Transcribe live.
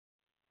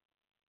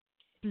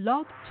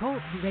Blog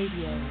Talk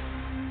Radio.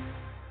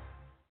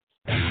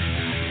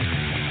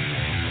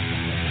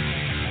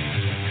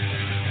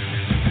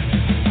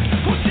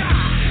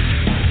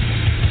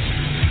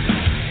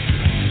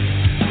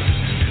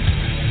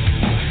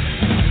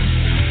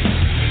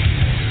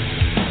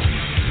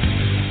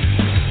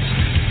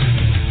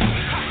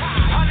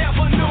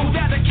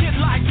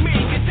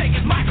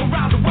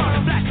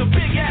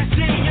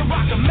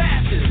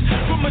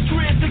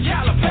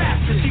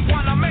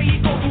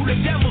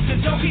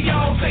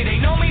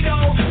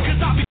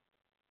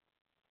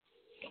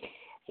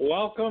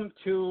 Welcome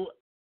to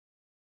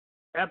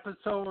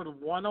episode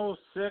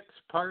 106,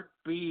 part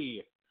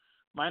B.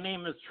 My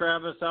name is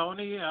Travis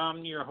Auney.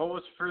 I'm your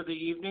host for the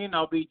evening.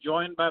 I'll be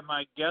joined by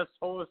my guest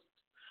host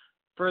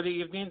for the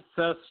evening,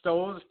 Seth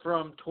Stowes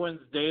from Twins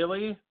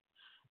Daily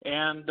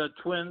and the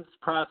Twins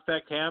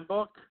Prospect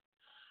Handbook.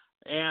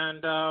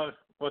 And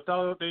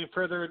without any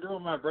further ado,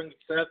 I'm going to bring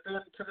Seth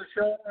into the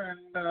show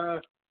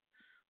and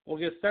we'll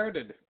get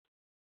started.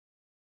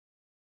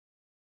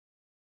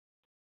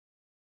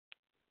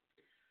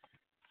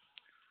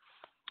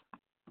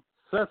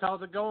 Seth,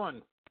 how's it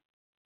going?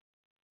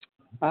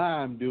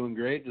 I'm doing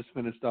great. Just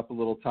finished up a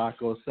little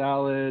taco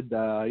salad.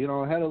 I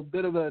had a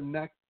bit of a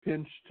neck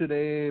pinch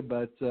today,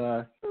 but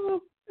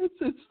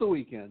it's the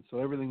weekend, so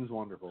everything's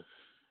wonderful.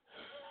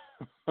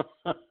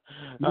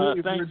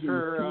 Thanks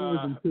for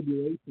and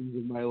tribulations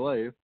in my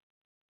life.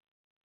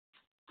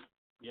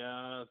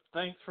 Yeah,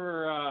 thanks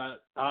for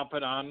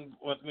hopping on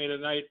with me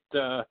tonight.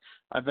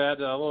 I've had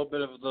a little bit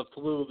of the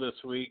flu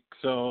this week,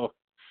 so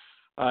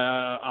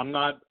I'm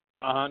not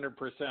 100%,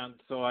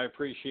 so I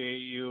appreciate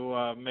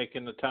you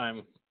making the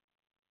time.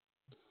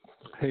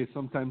 Hey,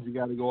 sometimes you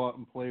got to go out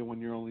and play when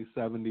you're only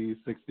 70,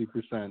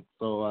 60%,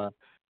 so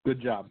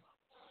good job.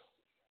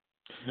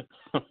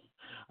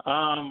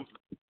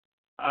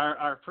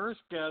 Our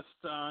first guest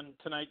on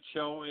tonight's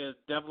show is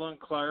Devlin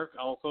Clark,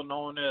 also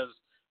known as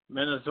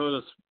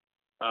Minnesota's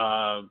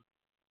I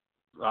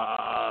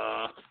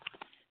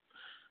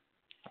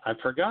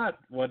forgot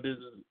what his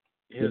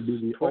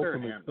Twitter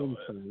handle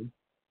is.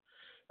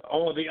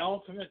 Oh, the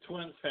Ultimate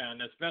Twins fan.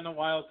 It's been a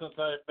while since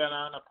I've been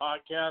on a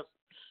podcast,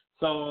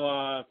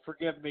 so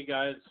forgive me,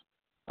 guys.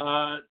 So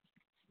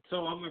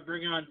I'm going to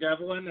bring on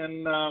Devlin,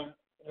 and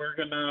we're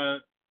going to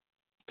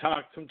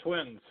talk some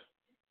Twins.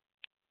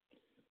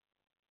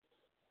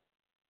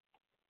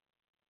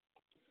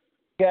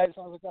 Guys,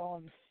 how's it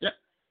going? Yeah.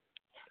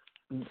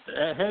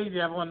 Hey,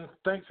 Devlin.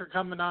 Thanks for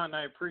coming on.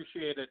 I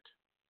appreciate it.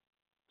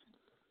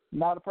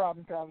 Not a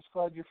problem, Travis.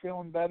 Glad you're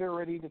feeling better,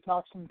 ready to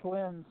talk some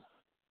Twins.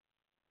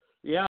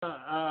 Yeah,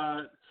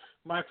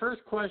 my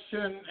first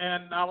question,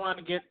 and I want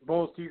to get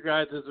both you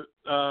guys'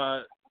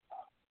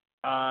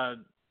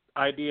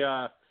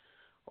 idea.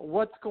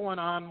 What's going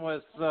on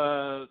with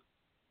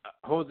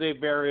Jose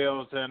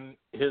Barrios and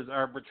his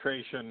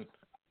arbitration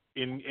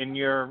in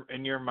your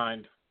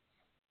mind?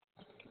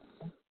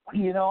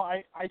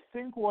 I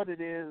think what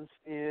it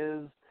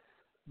is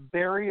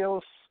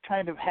Barrios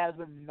kind of has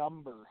a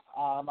number.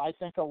 I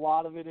think a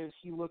lot of it is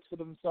he looks at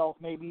himself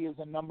maybe as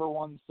a number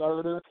one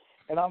starter.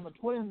 And on the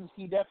Twins,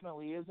 he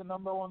definitely is a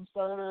number one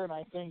starter, and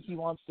I think he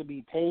wants to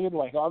be paid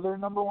like other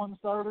number one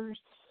starters.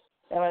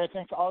 And I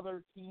think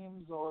other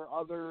teams or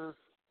or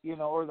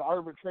the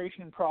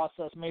arbitration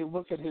process may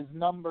look at his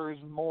numbers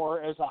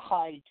more as a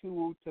high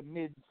 2 to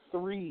mid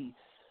 3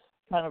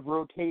 kind of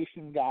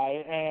rotation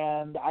guy.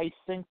 And I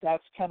think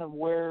that's kind of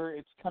where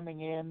it's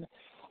coming in.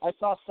 I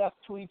saw Seth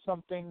tweet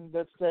something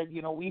that said,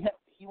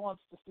 he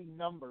wants to see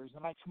numbers,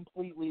 and I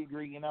completely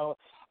agree.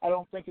 I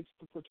don't think it's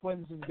that the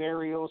Twins and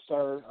Barrios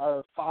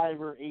are $5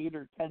 or $8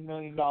 or $10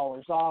 million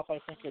off. I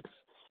think it's,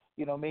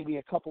 maybe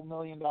a couple $1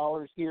 million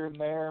here and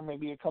there,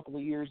 maybe a couple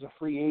of years of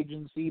free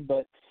agency,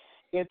 but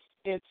it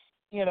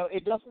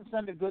doesn't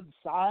send a good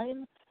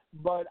sign.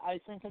 But I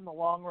think in the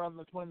long run,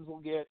 the Twins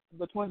will get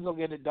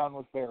it done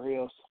with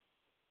Barrios.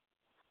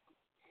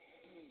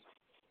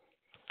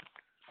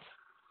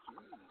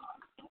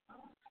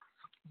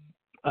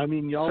 I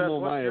mean, y'all Seth, know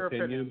what's my your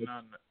opinion.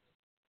 on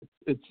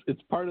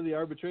It's part of the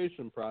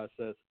arbitration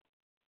process.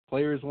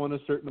 Players want a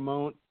certain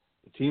amount.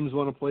 The teams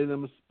want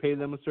to pay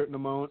them a certain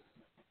amount.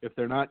 If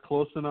they're not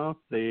close enough,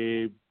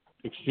 they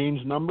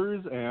exchange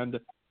numbers, and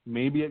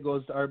maybe it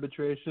goes to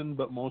arbitration,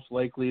 but most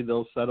likely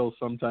they'll settle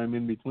sometime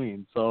in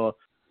between. So,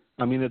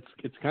 I mean,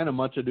 it's kind of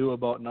much ado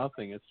about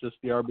nothing. It's just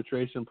the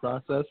arbitration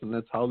process, and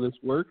that's how this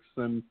works.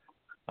 And,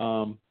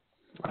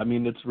 I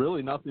mean, it's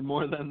really nothing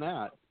more than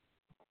that.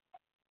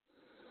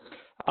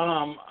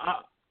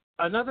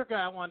 Another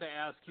guy I wanted to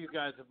ask you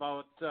guys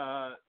about,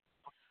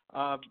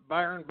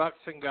 Byron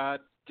Buxton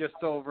got just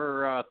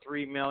over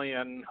 $3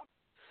 million.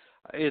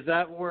 Is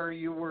that where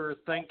you were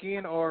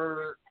thinking,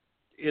 or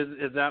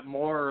is that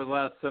more or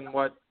less than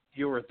what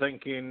you were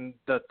thinking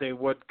that they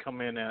would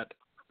come in at?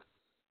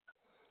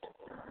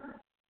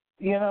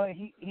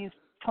 He's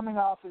coming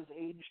off his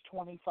age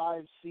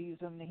 25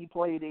 season. He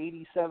played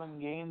 87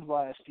 games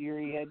last year.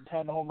 He had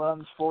 10 home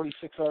runs,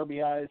 46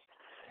 RBIs.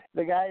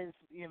 The guy's,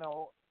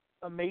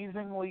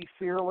 amazingly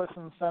fearless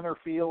in center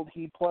field.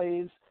 He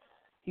plays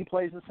He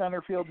plays the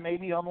center field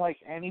maybe unlike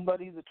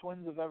anybody the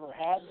Twins have ever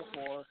had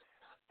before.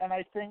 And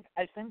I think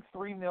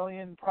 $3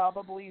 million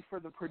probably for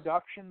the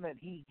production that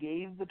he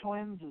gave the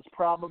Twins is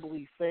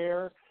probably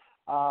fair,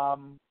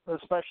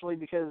 especially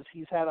because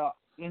he's had a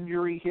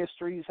injury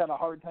history. He's had a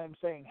hard time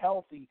staying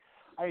healthy.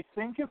 I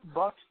think if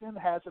Buxton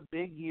has a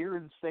big year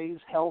and stays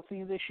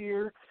healthy this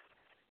year,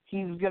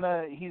 he's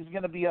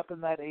gonna be up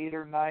in that $8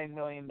 or $9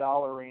 million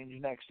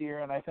range next year.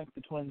 And I think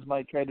the Twins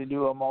might try to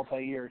do a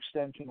multi-year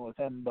extension with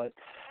him, but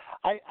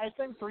I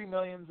think $3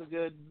 million's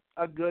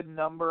a good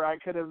number. I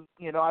could have,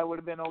 I would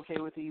have been okay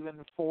with even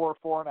 4,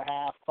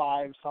 4.5,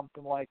 5,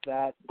 something like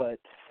that. But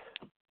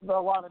a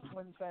lot of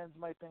Twins fans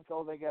might think,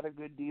 oh, they got a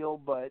good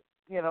deal. But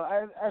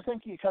I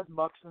think you cut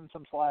Buxton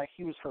some slack.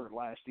 He was hurt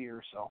last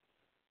year, so.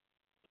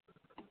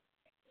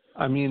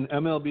 I mean,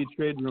 MLB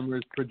Trade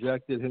Rumors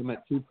projected him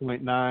at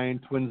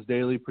 2.9. Twins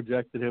Daily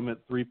projected him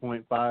at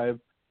 3.5.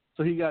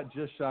 So he got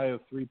just shy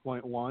of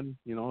 3.1,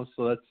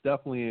 so that's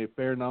definitely a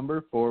fair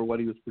number for what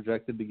he was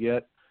projected to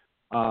get.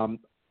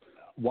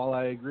 While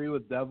I agree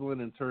with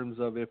Devlin in terms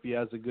of if he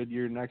has a good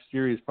year next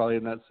year, he's probably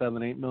in that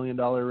 $7-8 million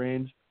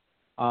range.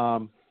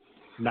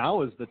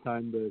 Now is the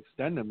time to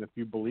extend him if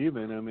you believe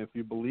in him, if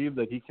you believe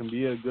that he can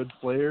be a good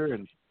player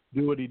and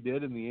do what he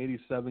did in the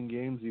 87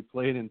 games he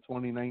played in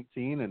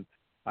 2019 and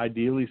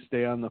ideally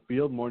stay on the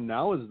field more.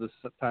 Now is the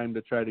time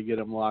to try to get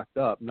him locked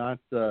up, not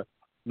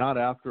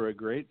after a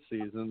great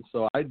season.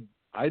 So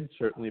I'd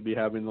certainly be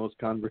having those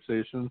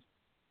conversations.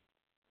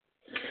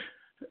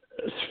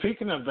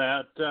 Speaking of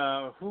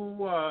that,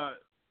 who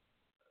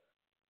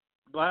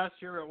last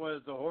year it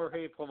was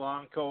Jorge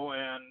Polanco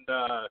and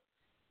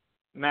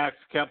Max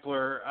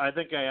Kepler. I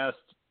think I asked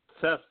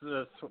Seth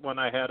this when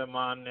I had him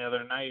on the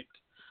other night.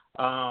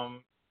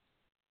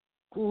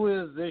 Who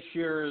is this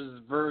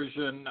year's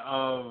version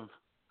of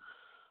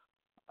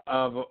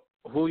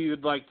who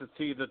you'd like to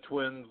see the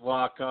Twins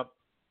lock up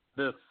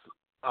this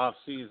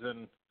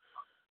offseason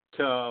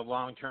to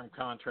long-term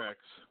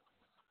contracts?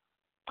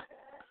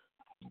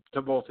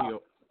 To both of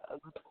you.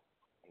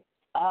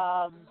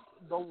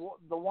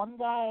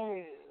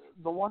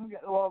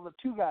 The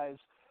two guys.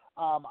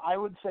 I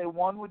would say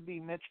one would be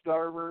Mitch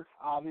Garver.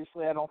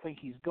 Obviously, I don't think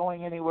he's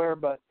going anywhere,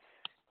 but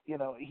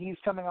he's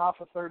coming off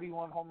a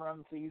 31 home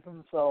run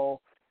season, so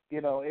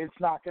it's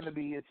not going to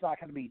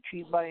be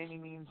cheap by any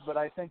means. But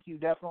I think you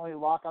definitely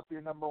lock up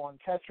your number one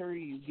catcher.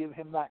 You give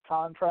him that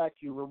contract.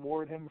 You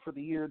reward him for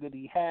the year that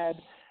he had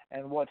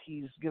and what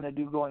he's going to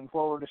do going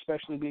forward,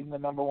 especially being the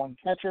number one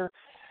catcher.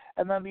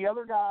 And then the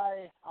other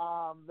guy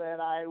that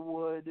I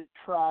would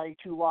try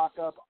to lock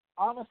up,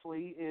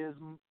 honestly, is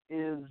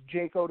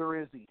Jake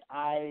Odorizzi.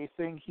 I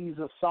think he's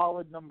a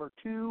solid number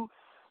 2.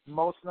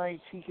 Most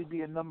nights he could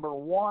be a number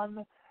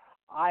 1.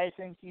 I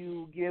think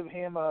you give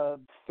him a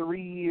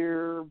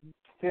 3-year,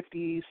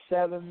 $57,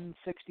 $60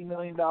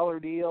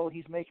 million deal.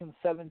 He's making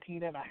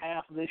 17.5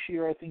 this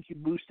year. I think you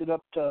boost it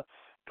up to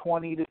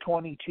 20 to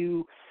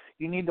 22.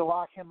 You need to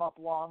lock him up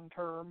long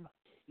term.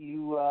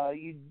 You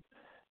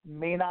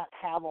may not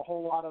have a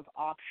whole lot of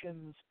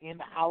options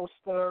in-house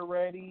that are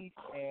ready,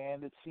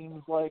 and it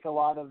seems like a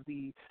lot of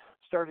the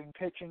starting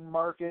pitching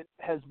market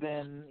has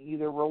been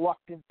either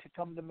reluctant to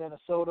come to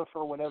Minnesota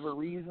for whatever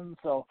reason.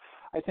 So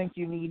I think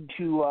you need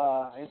to,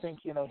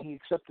 he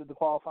accepted the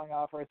qualifying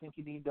offer. I think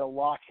you need to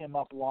lock him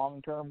up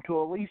long-term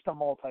to at least a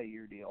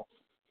multi-year deal.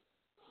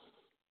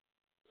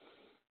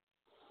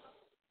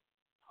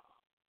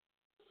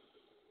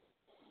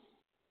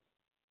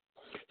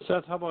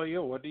 Seth, how about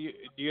you? Do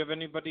you have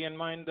anybody in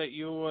mind that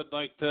you would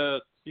like to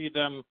see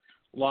them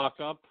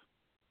lock up?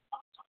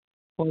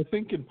 Well, I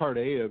think in part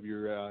A of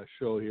your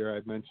show here,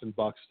 I mentioned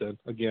Buxton.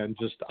 Again,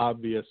 just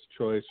obvious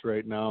choice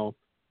right now.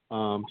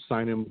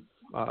 Sign him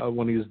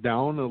when he's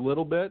down a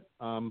little bit,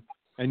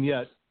 and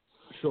yet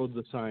showed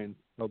the sign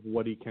of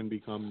what he can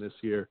become this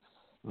year.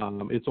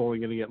 It's only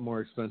going to get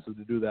more expensive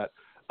to do that.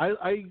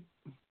 I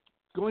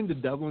going to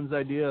Devlin's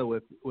idea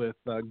with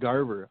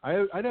Garver,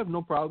 I'd have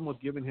no problem with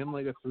giving him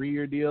like a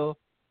 3-year deal.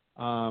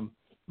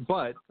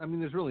 But, I mean,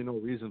 there's really no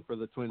reason for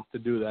the Twins to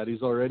do that.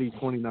 He's already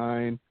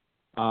 29.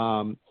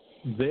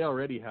 They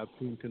already have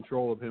team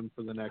control of him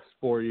for the next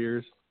 4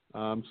 years.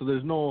 So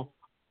there's no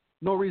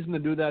reason to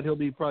do that. He'll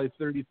be probably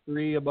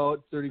 33,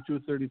 about 32,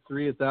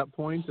 33 at that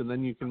point, and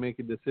then you can make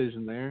a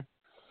decision there.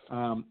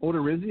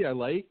 Odorizzi, I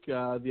like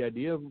the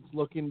idea of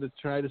looking to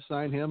try to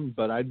sign him,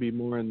 but I'd be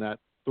more in that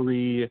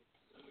 45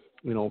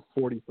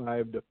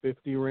 to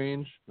 50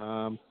 range.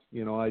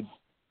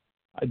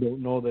 I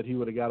don't know that he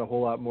would have got a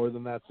whole lot more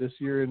than that this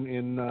year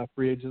in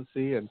free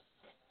agency,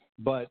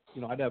 but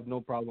I'd have no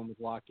problem with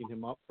locking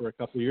him up for a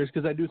couple of years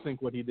because I do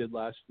think what he did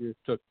last year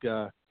took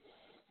him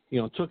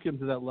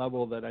to that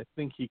level that I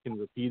think he can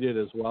repeat it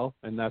as well,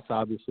 and that's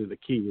obviously the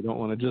key. You don't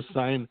want to just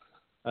sign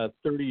a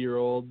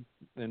 30-year-old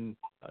and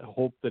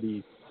hope that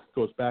he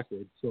goes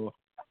backwards. So,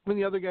 I mean,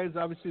 the other guys,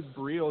 obviously,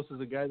 Barrios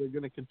is a guy they're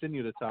going to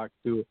continue to talk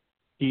to.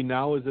 He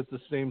now is at the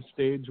same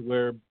stage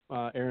where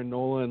Aaron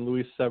Nola and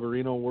Luis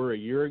Severino were a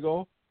year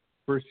ago,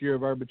 first year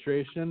of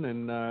arbitration,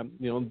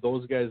 and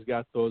those guys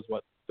got those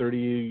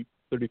 30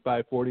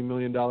 $35, $40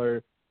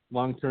 million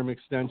long-term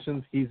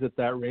extensions. He's at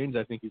that range.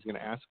 I think he's going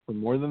to ask for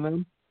more than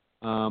them.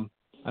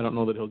 I don't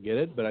know that he'll get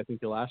it, but I think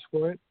he'll ask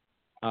for it.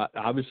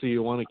 Obviously,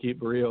 you want to keep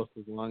Berrios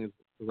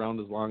around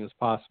as long as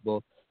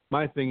possible.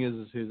 My thing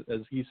is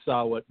as he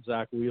saw what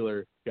Zach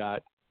Wheeler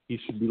got, he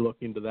should be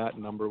looking to that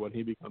number when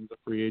he becomes a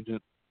free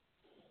agent.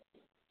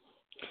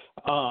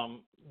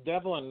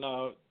 Devlin,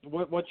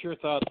 what's your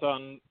thoughts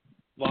on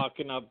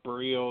locking up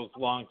Berrios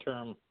long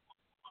term?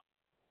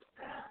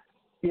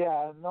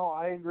 Yeah, no,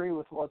 I agree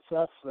with what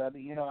Seth said.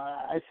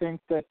 I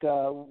think that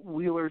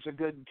Wheeler's a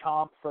good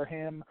comp for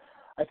him.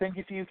 I think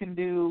if you can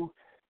do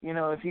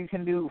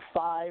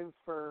 5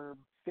 for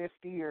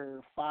 50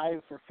 or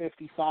 5 for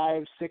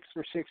 55, 6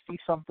 for 60,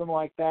 something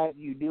like that,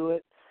 you do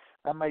it.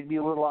 That might be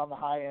a little on the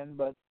high end,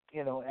 but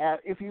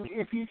if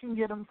you can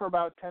get him for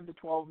about $10 to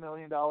 $12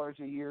 million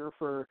a year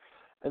for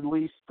at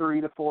least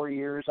 3 to 4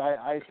 years,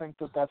 I think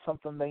that that's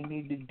something they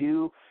need to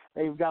do.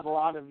 They've got a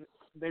lot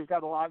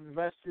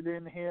invested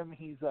in him.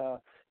 He's the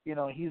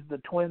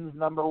Twins'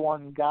 number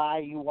one guy.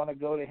 You want to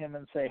go to him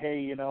and say, hey,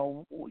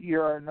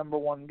 you're our number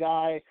one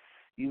guy.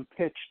 You've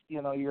pitched,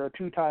 you're a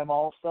 2-time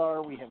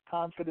All-Star. We have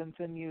confidence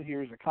in you.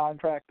 Here's a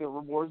contract that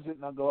rewards it.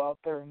 Now go out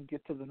there and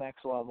get to the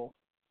next level.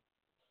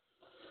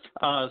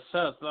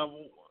 Seth,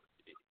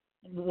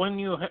 when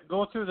you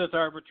go through this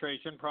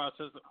arbitration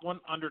process,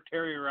 under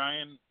Terry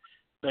Ryan,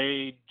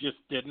 they just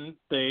didn't.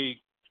 They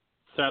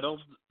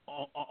settled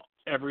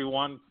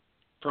everyone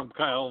from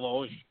Kyle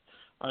Loesch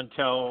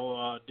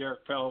until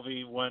Derek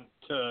Falvey went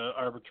to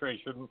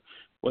arbitration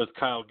with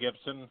Kyle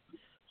Gibson.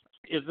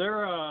 Is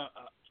there a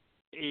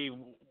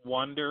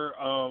wonder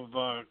of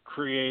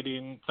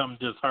creating some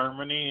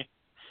disharmony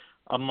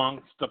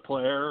amongst the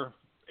player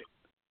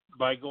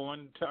by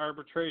going to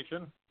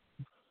arbitration?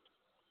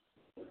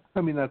 I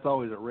mean, that's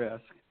always a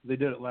risk. They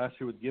did it last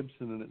year with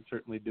Gibson, and it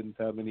certainly didn't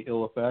have any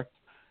ill effect.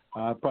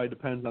 Probably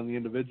depends on the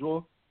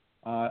individual.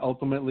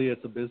 Ultimately,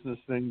 it's a business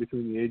thing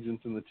between the agent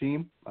and the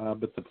team,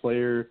 but the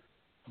player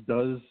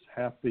does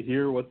have to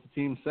hear what the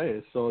team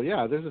says. So,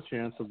 yeah, there's a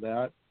chance of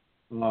that.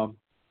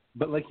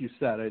 But like you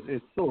said,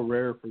 it's so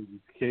rare for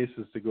these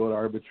cases to go to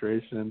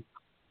arbitration.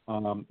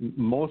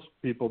 Most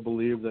people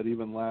believe that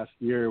even last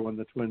year when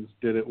the Twins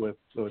did it with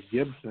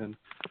Gibson,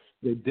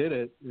 they did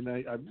it, and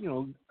I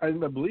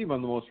believe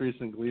on the most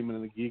recent Gleeman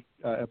and the Geek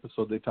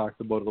episode they talked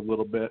about it a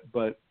little bit,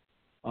 but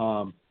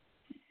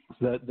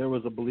that there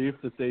was a belief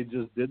that they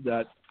just did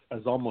that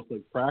as almost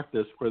like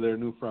practice for their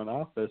new front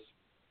office,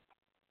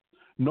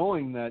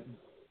 knowing that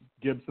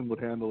Gibson would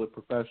handle it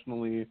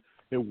professionally,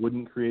 it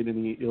wouldn't create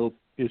any ill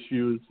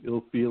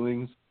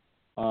feelings,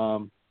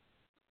 and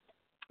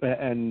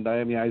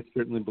I mean I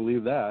certainly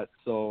believe that.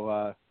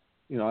 So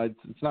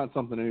it's not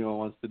something anyone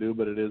wants to do,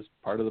 but it is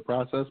part of the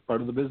process,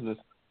 part of the business.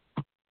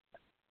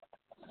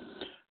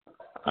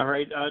 All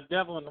right,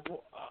 Devlin,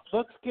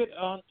 let's get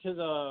on to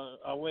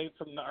away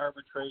from the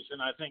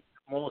arbitration. I think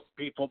most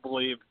people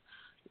believe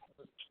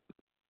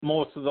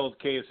most of those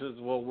cases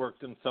will work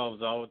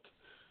themselves out.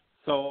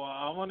 So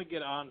I want to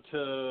get on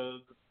to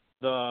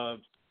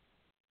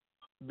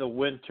the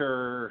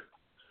winter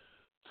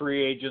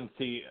free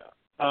agency.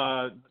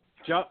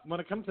 When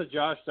it comes to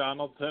Josh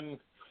Donaldson,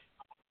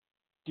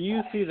 do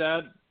you see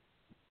that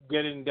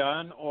getting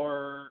done,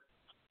 or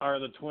are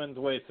the Twins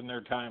wasting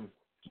their time?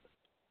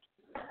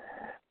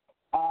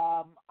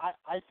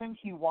 I think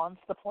he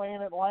wants to play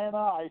in Atlanta.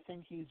 I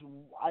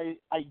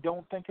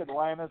don't think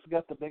Atlanta's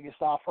got the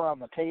biggest offer on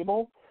the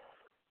table.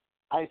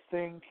 I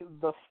think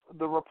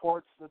the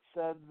reports that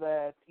said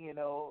that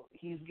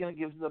he's going to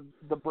give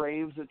the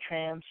Braves a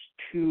chance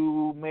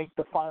to make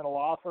the final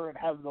offer and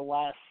have the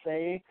last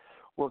say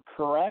were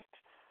correct.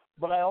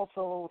 But I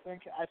also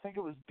think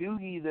it was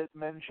Doogie that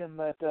mentioned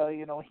that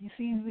he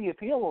sees the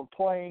appeal of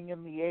playing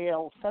in the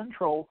AL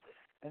Central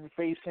and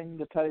facing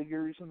the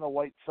Tigers and the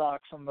White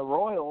Sox and the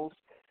Royals,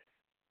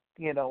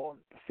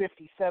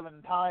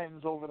 57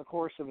 times over the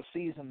course of a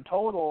season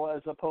total,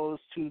 as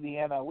opposed to the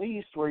NL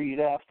East where you'd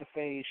have to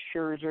face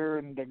Scherzer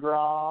and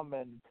DeGrom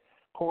and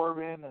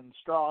Corbin and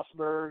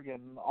Strasburg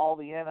and all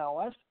the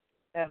NL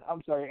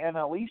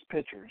East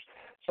pitchers.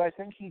 So I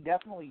think he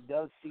definitely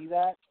does see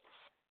that.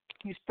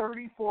 He's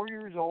 34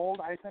 years old.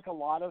 I think a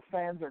lot of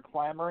fans are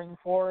clamoring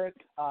for it.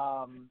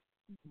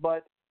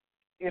 But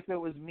if it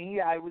was me,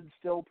 I would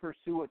still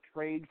pursue a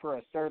trade for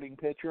a starting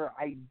pitcher.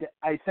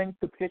 I think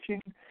the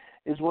pitching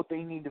is what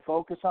they need to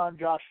focus on.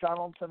 Josh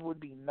Donaldson would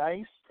be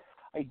nice.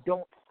 I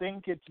don't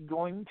think it's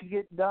going to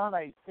get done.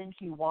 I think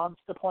he wants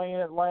to play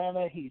in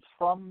Atlanta. He's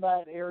from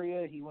that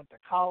area. He went to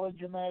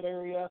college in that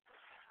area.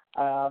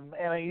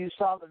 And you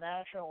saw the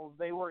Nationals,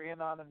 they were in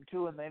on him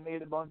too, and they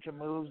made a bunch of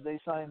moves. They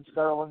signed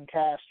Starlin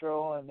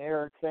Castro and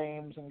Eric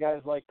Thames and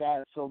guys like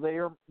that. So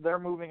they're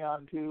moving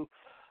on too.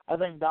 I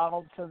think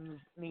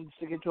Donaldson needs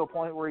to get to a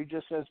point where he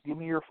just says, give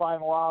me your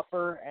final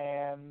offer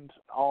and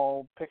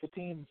I'll pick a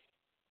team.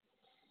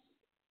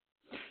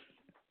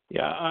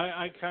 Yeah,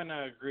 I kind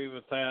of agree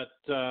with that.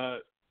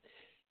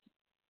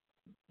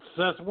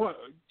 Seth, what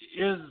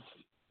is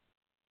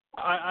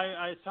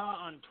I saw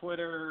on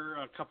Twitter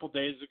a couple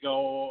days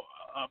ago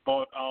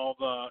about all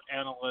the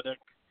analytic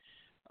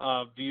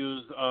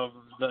views of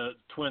the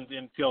Twins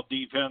infield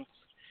defense.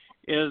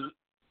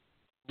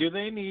 Do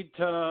they need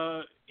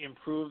to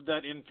improve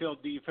that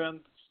infield defense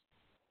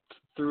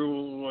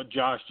through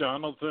Josh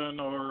Donaldson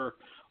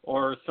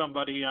or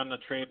somebody on the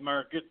trade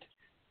market?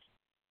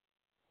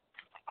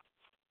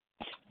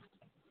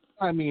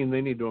 I mean, they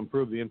need to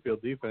improve the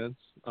infield defense,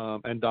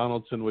 and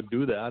Donaldson would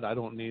do that. I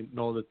don't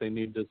know that they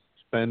need to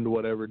spend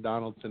whatever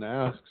Donaldson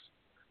asks.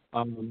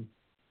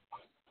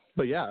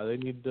 But, yeah, they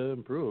need to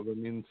improve. I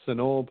mean,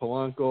 Sano,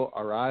 Polanco,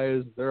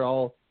 Arraez, they're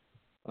all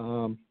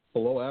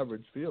below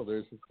average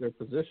fielders at their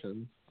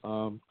positions.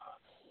 And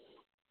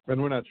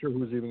we're not sure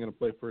who's even going to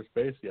play first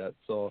base yet.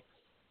 So,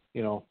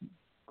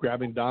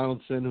 grabbing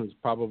Donaldson, who's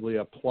probably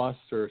a plus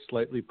or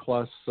slightly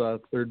plus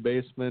third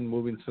baseman,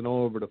 moving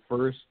Sano over to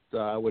first,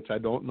 which I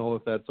don't know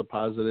if that's a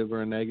positive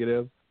or a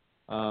negative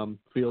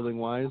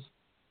fielding-wise.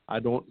 I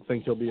don't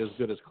think he'll be as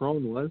good as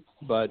Crone was,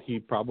 but he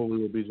probably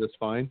will be just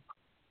fine.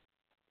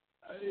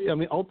 I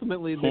mean,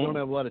 ultimately, they don't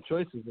have a lot of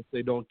choices if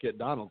they don't get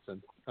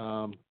Donaldson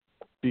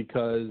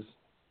because,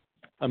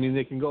 I mean,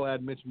 they can go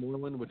add Mitch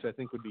Moreland, which I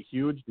think would be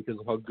huge because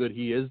of how good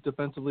he is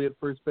defensively at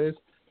first base.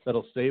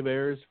 That'll save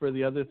errors for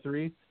the other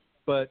three.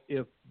 But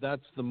if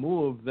that's the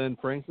move, then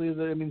frankly,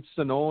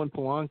 Sano and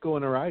Polanco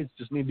and Arraez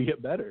just need to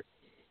get better,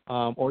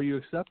 or you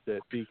accept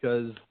it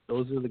because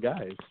those are the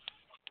guys.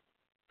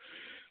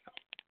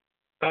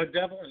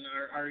 Devlin,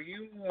 are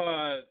you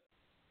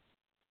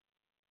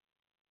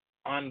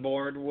on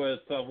board with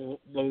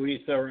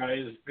Luis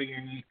Arraez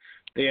being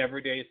the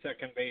everyday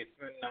second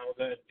baseman now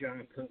that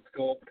Johnson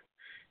Scope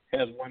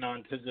has went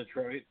on to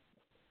Detroit?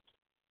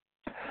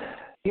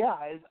 Yeah,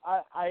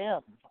 I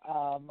am.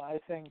 I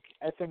think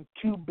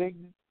two big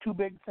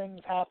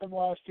things happened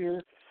last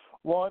year.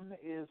 One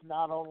is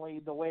not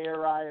only the way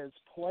Arraez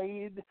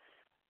played.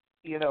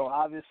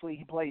 Obviously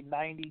he played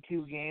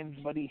 92 games,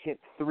 but he hit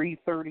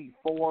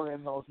 .334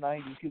 in those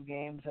 92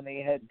 games, and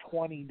he had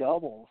 20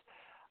 doubles.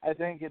 I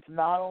think it's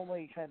not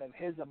only kind of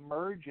his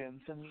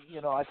emergence, and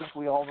I think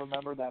we all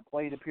remember that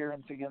plate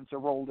appearance against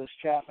Aroldis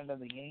Chapman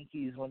and the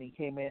Yankees when he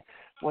came in,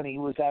 when he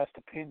was asked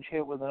to pinch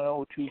hit with an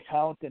 0-2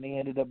 count, and he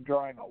ended up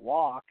drawing a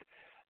walk.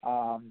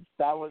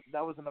 That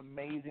was an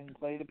amazing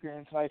plate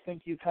appearance, and I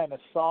think you kind of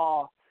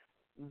saw,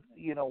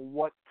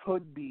 what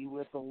could be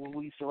with the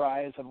Luis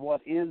Arraez and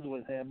what is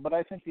with him. But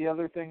I think the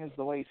other thing is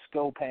the way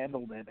Scope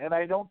handled it, and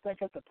I don't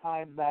think at the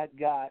time that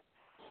got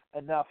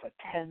enough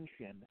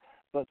attention.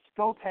 But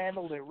Scope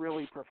handled it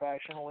really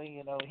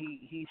professionally.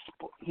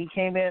 He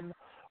came in,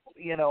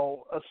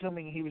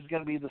 assuming he was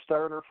going to be the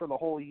starter for the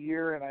whole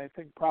year, and I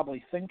think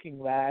probably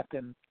thinking that.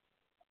 And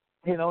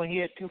he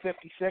hit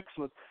 .256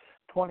 with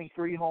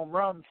 23 home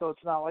runs, so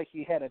it's not like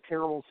he had a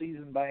terrible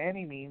season by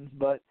any means.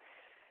 But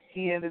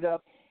he ended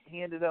up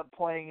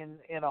playing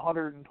in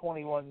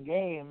 121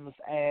 games,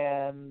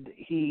 and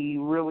he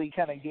really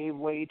kind of gave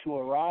way to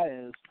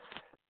Arraez.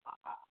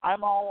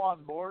 I'm all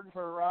on board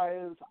for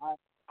Arraez.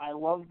 I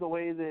love the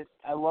way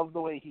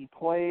he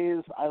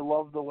plays. I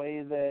love the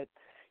way that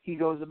he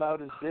goes about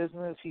his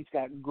business. He's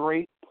got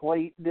great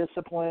plate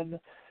discipline.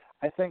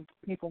 I think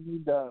people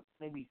need to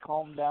maybe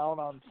calm down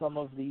on some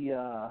of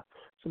the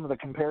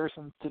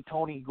comparisons to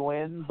Tony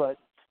Gwynn, but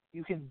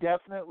you can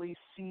definitely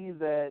see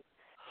that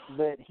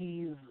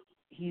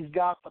he's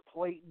got the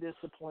plate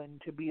discipline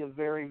to be a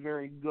very,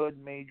 very good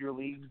major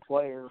league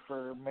player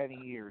for many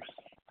years.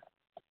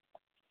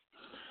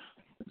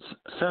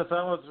 Seth,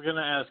 I was going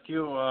to ask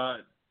you,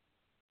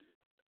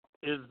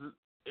 is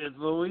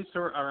Luis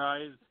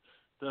Arraez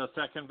the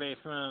second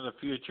baseman of the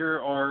future,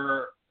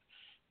 or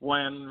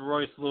when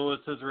Royce Lewis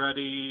is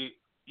ready,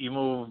 you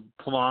move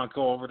Polanco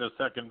over to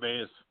second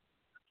base,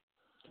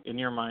 in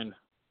your mind?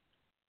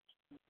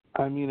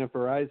 I mean, if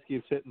Arraez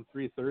keeps hitting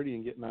 .330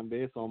 and getting on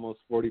base almost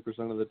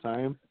 40% of the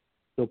time,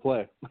 he'll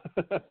play.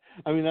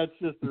 I mean, that's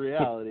just the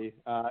reality.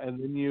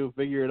 And then you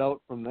figure it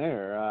out from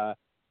there.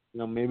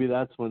 Maybe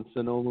that's when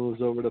Sano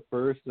moves over to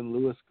first and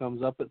Lewis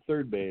comes up at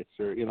third base,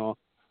 or,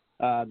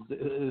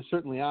 there's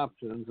certainly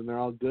options, and they're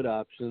all good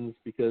options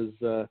because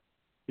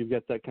you've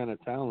got that kind of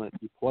talent.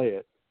 You play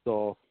it.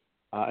 So,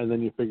 and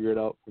then you figure it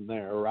out from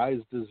there.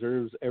 Arraez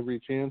deserves every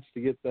chance to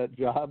get that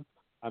job.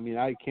 I mean,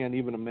 I can't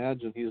even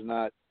imagine he's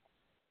not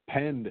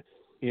penned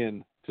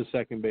in to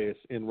second base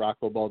in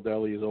Rocco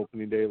Baldelli's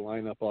opening day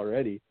lineup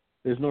already.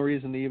 There's no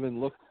reason to even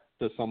look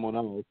to someone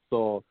else.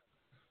 So,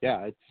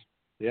 yeah.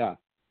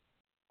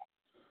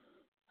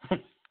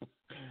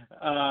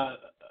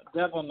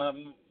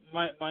 Devlin,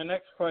 my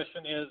next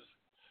question is,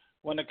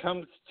 when it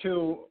comes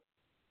to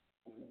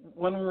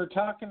when we were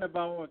talking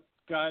about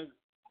guys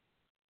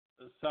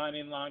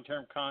signing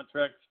long-term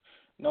contracts,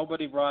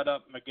 nobody brought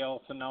up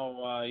Miguel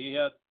Sano. He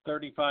had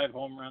 35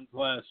 home runs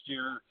last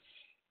year.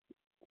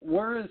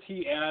 Where is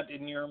he at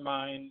in your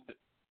mind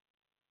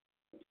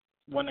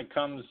when it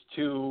comes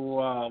to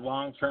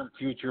long-term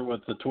future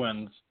with the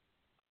Twins?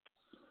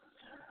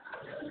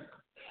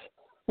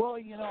 Well,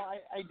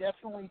 I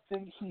definitely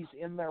think he's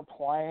in their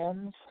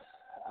plans.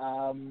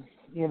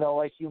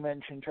 Like you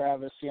mentioned,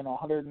 Travis,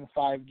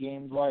 105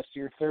 games last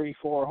year,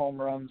 34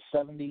 home runs,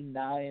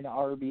 79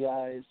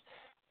 RBIs,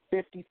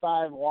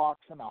 55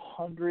 walks, and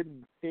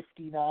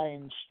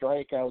 159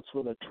 strikeouts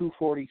with a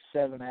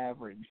 247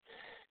 average.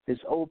 His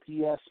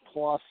OPS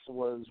plus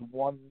was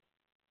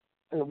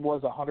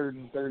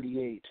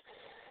 138.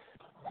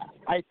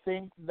 I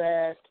think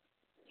that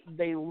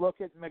they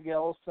look at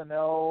Miguel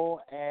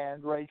Sano,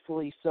 and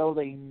rightfully so.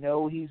 They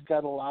know he's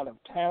got a lot of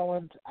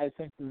talent. I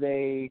think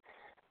they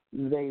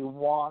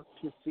want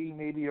to see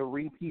maybe a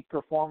repeat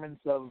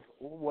performance of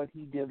what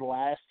he did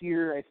last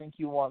year. I think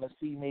you want to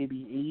see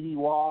maybe 80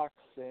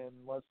 walks and,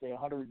 let's say,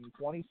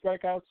 120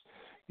 strikeouts.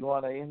 You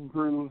want to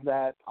improve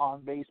that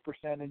on-base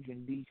percentage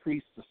and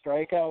decrease the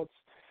strikeouts.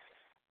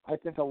 I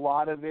think a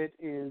lot of it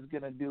is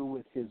going to do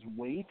with his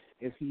weight.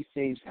 If he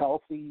stays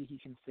healthy, he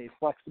can stay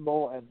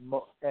flexible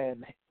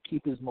and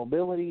keep his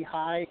mobility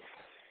high.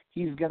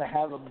 He's going to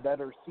have a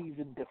better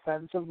season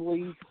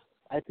defensively.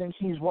 I think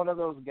he's one of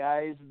those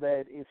guys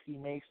that if he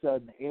makes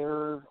an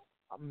error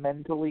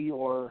mentally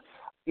or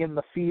in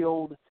the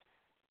field,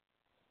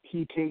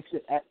 he takes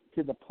it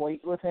to the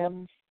plate with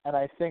him. And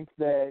I think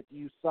that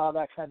you saw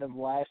that kind of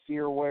last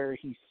year where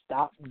he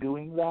stopped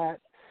doing that,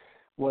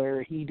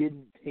 where he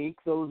didn't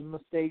take those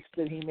mistakes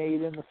that he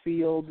made in the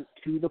field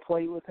to the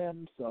plate with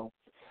him. So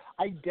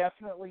I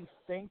definitely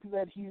think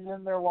that he's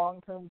in their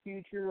long-term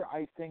future.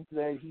 I think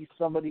that he's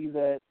somebody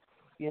that,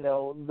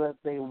 that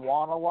they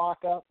want to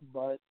lock up,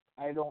 but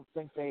I don't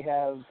think they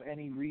have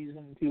any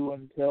reason to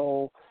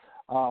until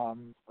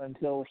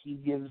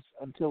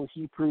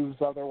he proves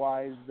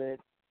otherwise that,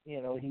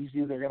 he's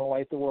either going to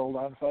light the world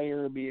on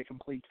fire or be a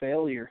complete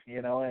failure,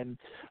 and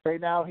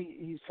right now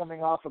he's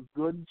coming off a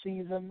good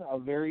season, a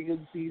very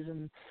good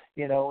season,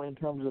 in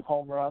terms of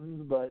home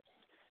runs, but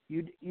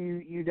you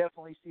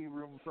definitely see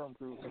room for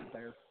improvement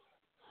there.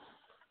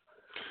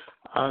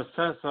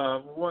 Seth,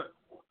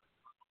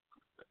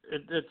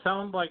 it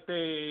sounds like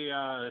they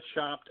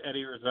shopped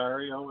Eddie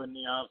Rosario in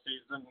the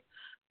offseason,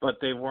 but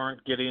they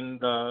weren't getting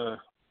the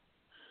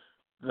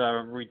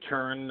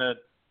return that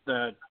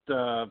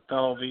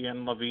Falvey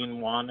and Levine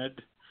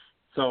wanted,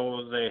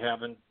 so they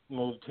haven't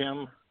moved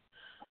him.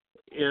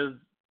 Is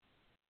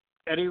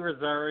Eddie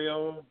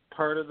Rosario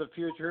part of the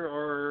future,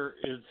 or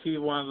is he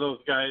one of those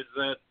guys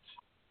that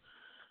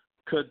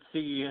could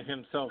see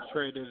himself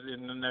traded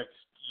in the next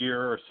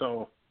year or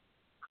so?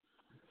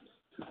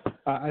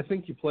 I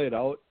think you play it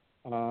out.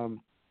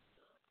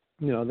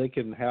 They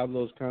can have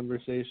those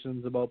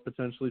conversations about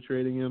potentially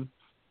trading him,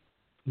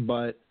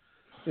 but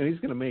he's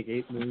going to make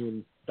 $8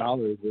 million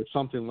or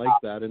something like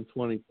that in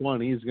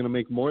 2020. He's going to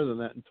make more than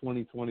that in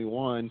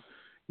 2021.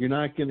 You're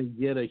not going to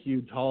get a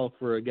huge haul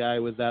for a guy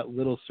with that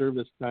little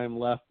service time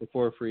left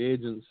before free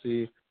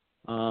agency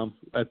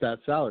at that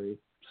salary.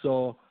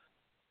 So,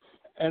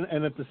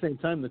 and at the same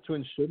time, the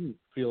Twins shouldn't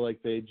feel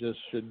like they just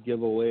should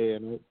give away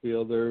an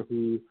outfielder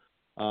who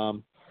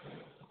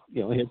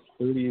hits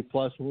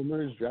 30-plus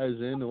homers,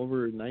 drives in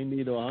over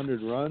 90 to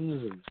 100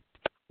 runs,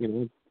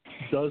 and,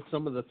 does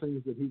some of the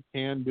things that he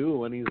can do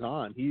when he's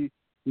on. He's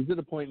at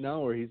a point now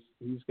where he's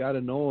got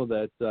to know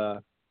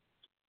that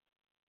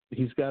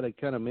he's got to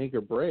kind of make or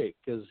break,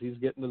 because he's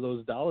getting to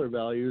those dollar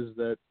values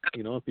that,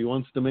 if he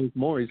wants to make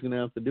more, he's going to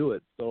have to do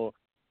it. So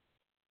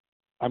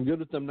I'm good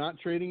with them not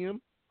trading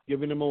him,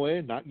 giving him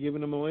away, not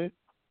giving him away.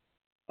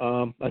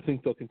 I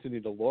think they'll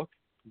continue to look,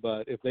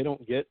 but if they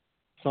don't get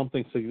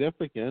something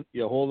significant,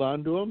 you hold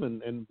on to them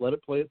and let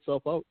it play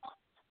itself out.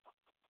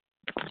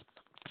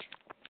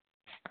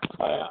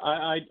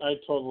 I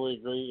totally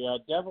agree.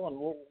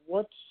 Devlin,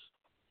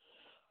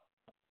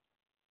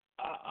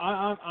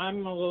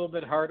 I'm a little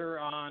bit harder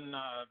on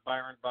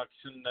Byron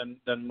Buxton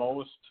than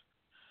most.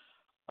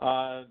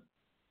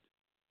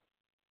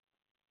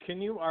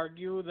 Can you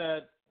argue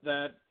that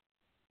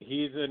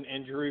he's an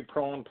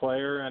injury-prone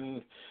player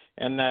and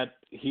that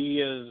he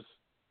is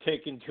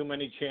taking too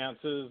many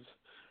chances,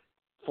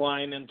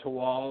 flying into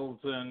walls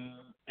and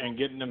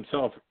getting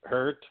himself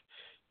hurt?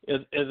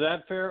 Is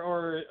that fair,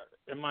 or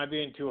am I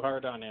being too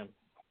hard on him?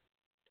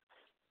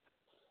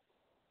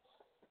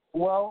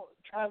 Well,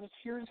 Travis,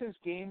 here's his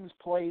games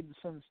played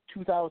since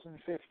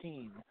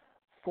 2015.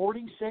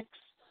 46,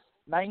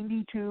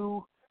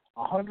 92,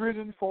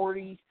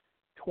 140,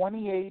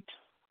 28,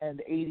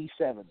 and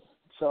 87.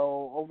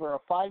 So over a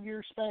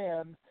 5-year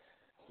span,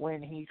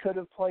 when he could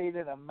have played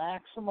in a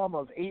maximum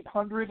of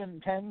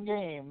 810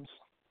 games,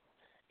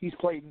 he's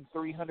played in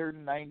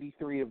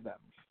 393 of them.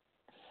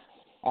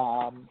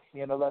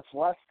 That's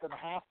less than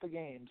half the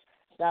games.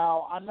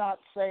 Now, I'm not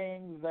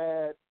saying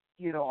that,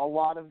 a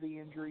lot of the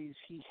injuries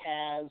he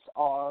has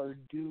are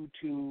due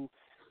to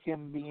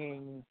him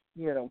being,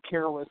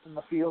 careless in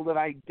the field, and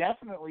I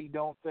definitely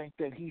don't think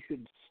that he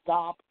should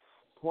stop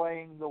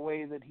playing the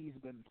way that he's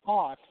been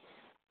taught.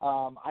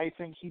 I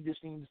think he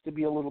just needs to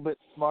be a little bit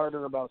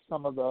smarter about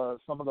some of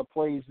the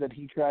plays that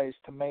he tries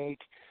to make,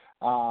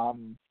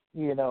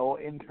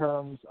 in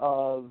terms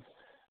of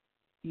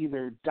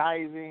either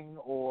diving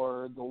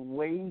or the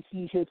way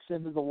he hits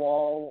into the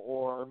wall,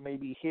 or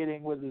maybe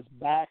hitting with his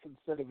back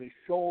instead of his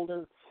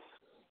shoulder.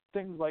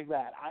 things like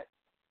that.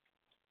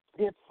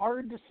 It's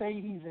hard to say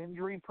he's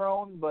injury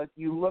prone, but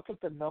you look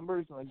at the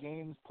numbers and the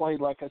games played,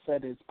 like I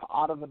said, it's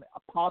out of a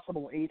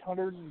possible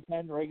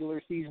 810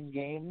 regular season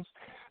games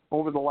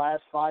over the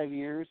last 5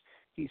 years.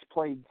 He's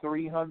played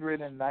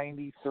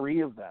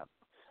 393 of them.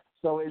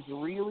 So it's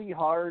really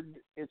hard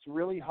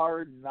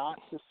not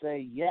to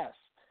say yes.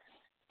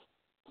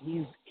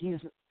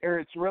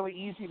 It's really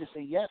easy to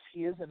say yes,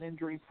 he is an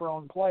injury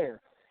prone player.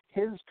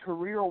 His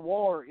career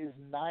WAR is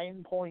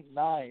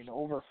 9.9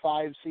 over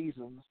 5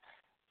 seasons.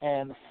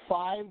 And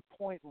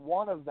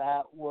 5.1 of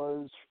that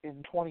was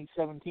in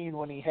 2017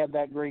 when he had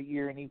that great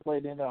year and he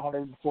played in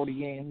 140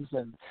 games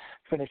and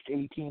finished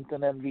 18th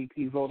in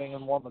MVP voting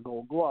and won the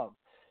Gold Glove.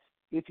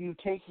 If you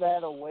take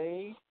that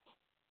away,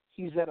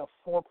 he's at a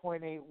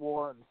 4.8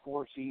 WAR in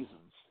 4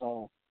 seasons.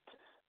 So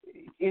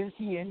is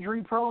he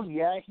injury prone?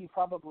 Yeah, he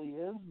probably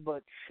is,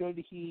 but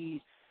should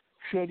he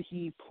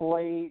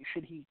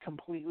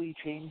completely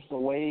change the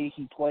way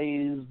he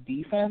plays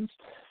defense?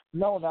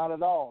 No, not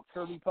at all.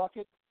 Kirby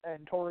Puckett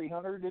and Torrey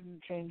Hunter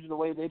didn't change the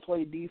way they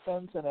played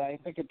defense, and I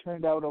think it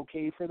turned out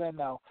okay for them.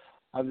 Now,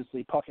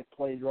 obviously, Puckett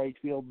played right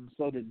field, and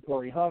so did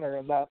Torrey Hunter,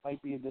 and that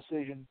might be a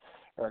decision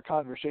or a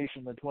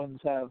conversation the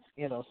Twins have,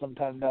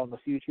 sometime down the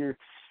future.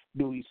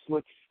 Do we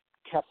switch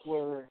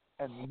Kepler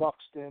and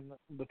Buxton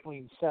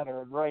between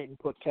center and right and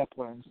put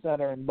Kepler in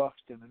center and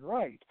Buxton in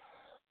right?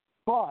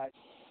 But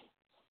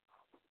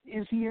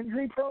is he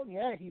injury prone?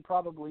 Yeah, he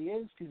probably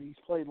is because he's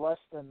played less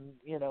than,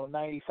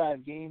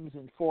 95 games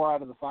in 4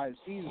 out of the 5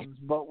 seasons.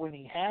 But when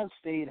he has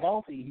stayed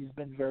healthy, he's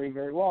been very,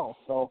 very well.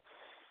 So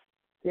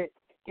it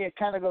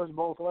kind of goes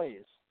both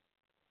ways.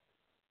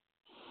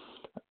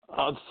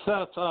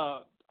 Seth,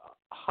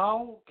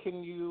 how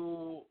can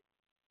you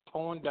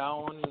tone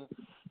down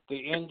the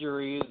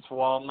injuries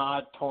while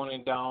not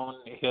toning down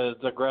his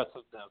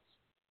aggressiveness?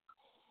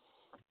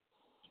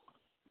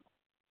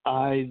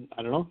 I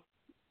don't know.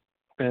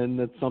 And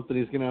that's something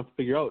he's going to have to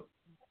figure out.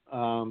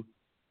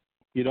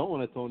 You don't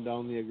want to tone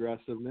down the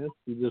aggressiveness.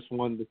 You just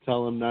wanted to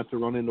tell him not to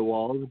run into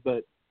walls.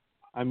 But,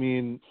 I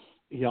mean,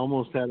 he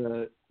almost had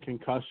a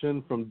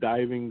concussion from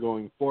diving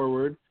going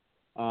forward.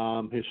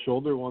 His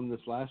shoulder one this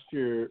last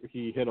year,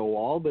 he hit a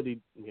wall, but he,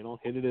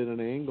 hit it at an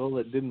angle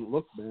that didn't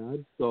look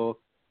bad. So,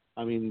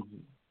 I mean,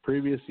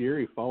 previous year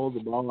he fouled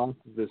the ball off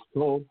of his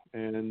toe,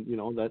 and,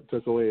 that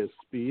took away his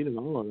speed and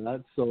all of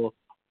that. So,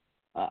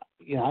 I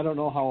don't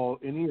know how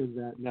any of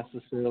that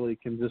necessarily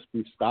can just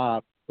be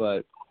stopped,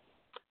 but,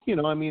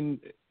 I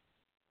mean,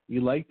 you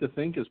like to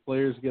think as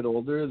players get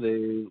older,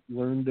 they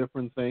learn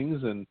different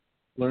things and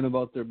learn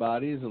about their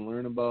bodies and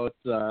learn about,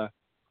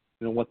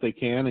 what they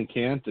can and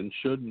can't and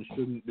should and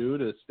shouldn't do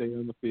to stay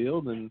on the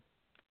field. And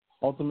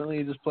ultimately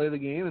you just play the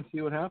game and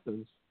see what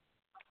happens.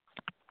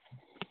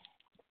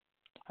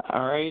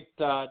 All right,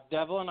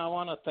 Devlin, I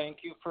want to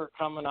thank you for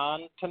coming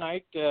on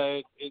tonight.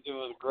 It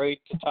was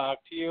great to talk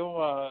to you.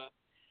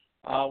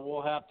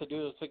 We'll have to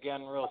do this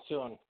again real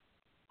soon.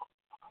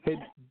 Hey,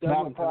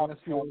 Devlin, can I ask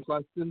you one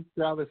question?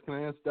 Travis, can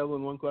I ask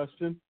Devlin one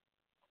question?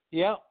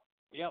 Yep.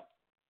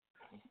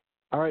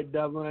 All right,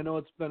 Devlin, I know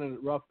it's been a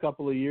rough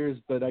couple of years,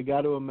 but I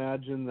got to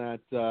imagine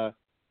that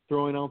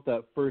throwing out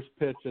that first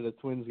pitch at a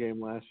Twins game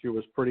last year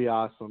was pretty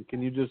awesome.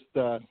 Can you just,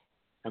 I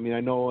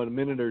know a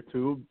minute or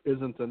two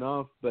isn't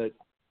enough, but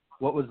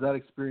what was that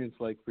experience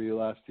like for you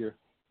last year?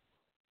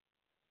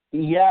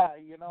 Yeah,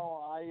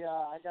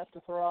 I got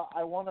to throw out,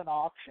 I won an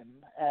auction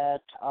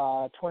at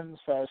Twins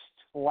Fest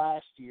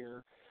last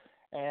year,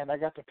 and I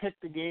got to pick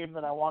the game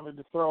that I wanted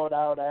to throw it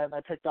out at, and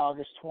I picked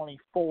August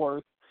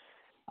 24th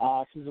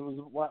because it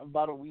was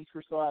about a week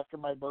or so after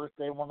my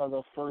birthday, one of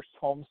the first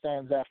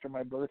homestands after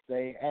my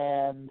birthday,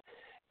 and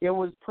it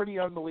was pretty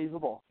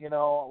unbelievable.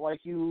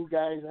 Like you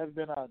guys have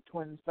been a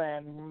Twins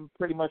fan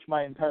pretty much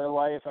my entire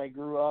life. I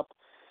grew up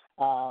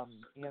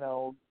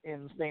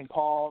in St.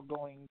 Paul,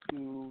 going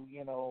to,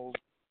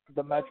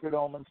 the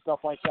Metrodome and stuff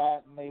like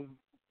that. And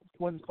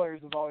Twins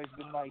players have always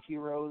been my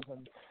heroes,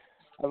 and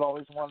I've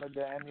always wanted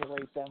to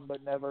emulate them,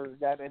 but never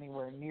got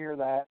anywhere near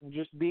that. And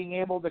just being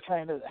able to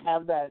kind of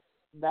have that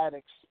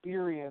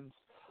experience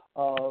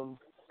of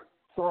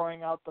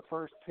throwing out the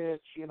first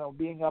pitch,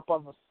 being up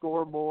on the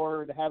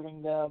scoreboard,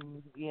 having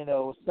them,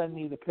 send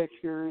me the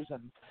pictures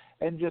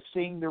and just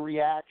seeing the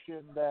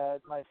reaction that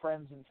my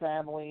friends and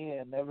family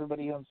and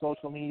everybody on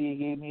social media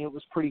gave me, it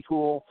was pretty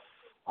cool.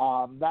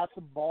 That's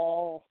a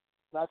ball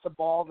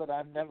that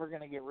I'm never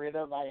going to get rid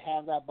of. I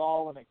have that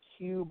ball in a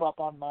cube up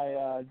on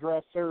my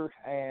dresser,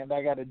 and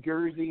I got a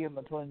jersey, and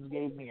the Twins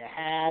gave me a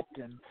hat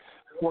and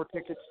 4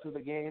 tickets to the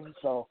game.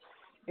 So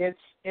it's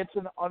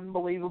an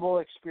unbelievable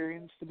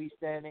experience to be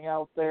standing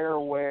out there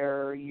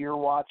where you're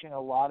watching a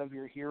lot of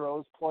your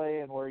heroes play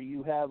and where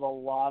you have a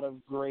lot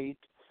of great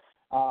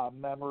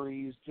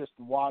memories just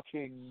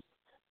watching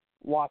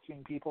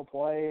people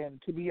play.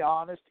 And to be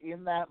honest,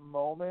 in that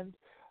moment,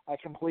 I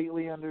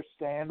completely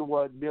understand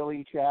what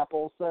Billy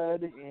Chappell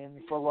said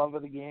in For Love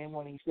of the Game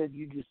when he said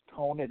you just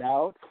tone it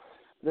out.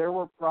 There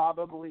were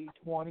probably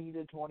 20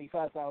 to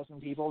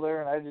 25,000 people there,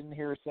 and I didn't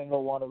hear a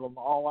single one of them.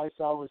 All I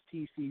saw was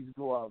TC's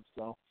glove.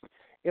 So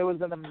it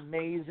was an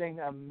amazing,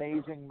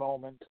 amazing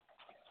moment.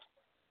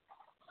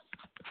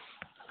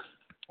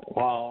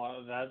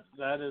 Well,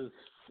 that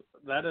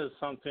is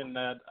something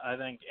that I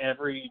think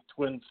every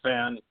Twins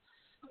fan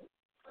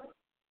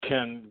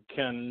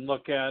can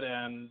look at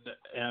and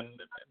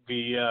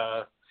be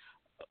a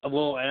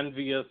little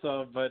envious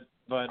of,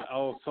 but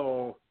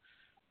also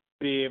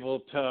be able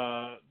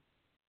to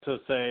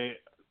say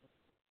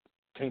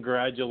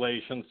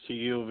congratulations to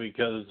you,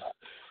 because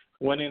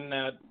winning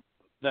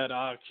that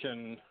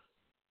auction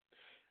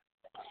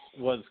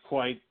was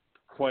quite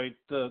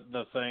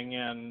the thing,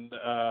 and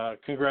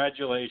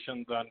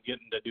congratulations on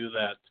getting to do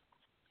that.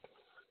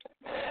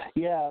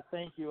 Yeah,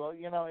 thank you.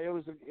 You know, it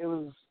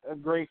was a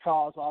great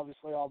cause.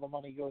 Obviously, all the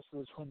money goes to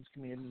the Twins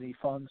Community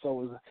Fund,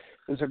 so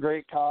it was a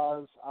great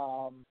cause.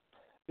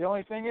 The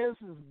only thing is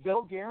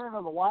Bill Guerin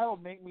of the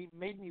Wild made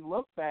me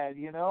look bad.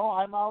 You know,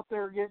 I'm out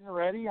there getting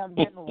ready, I'm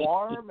getting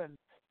warm, and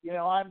you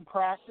know, I'm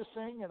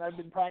practicing, and I've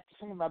been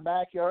practicing in my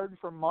backyard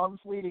for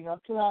months leading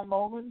up to that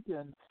moment,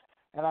 and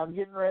I'm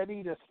getting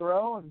ready to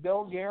throw, and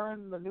Bill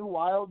Guerin, the new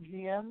Wild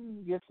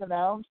GM, gets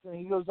announced, and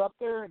he goes up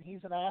there, and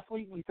he's an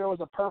athlete, and he throws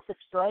a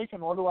perfect strike,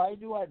 and what do?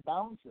 I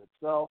bounce it.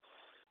 So,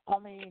 I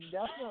mean,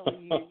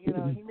 definitely, you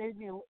know,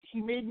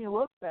 he made me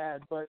look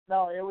bad, but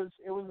no, it was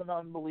an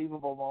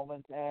unbelievable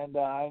moment, and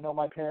I know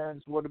my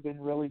parents would have been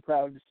really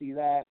proud to see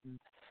that,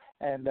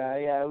 and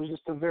yeah, it was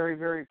just a very,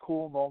 very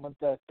cool moment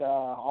that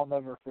I'll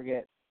never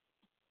forget.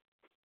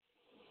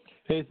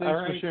 Hey, thanks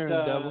for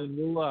sharing, Devlin.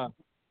 We'll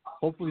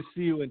hopefully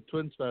see you in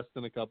Twins Fest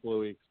in a couple of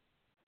weeks.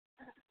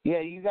 Yeah,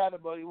 you got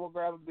it, buddy. We'll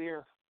grab a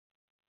beer.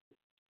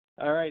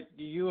 All right.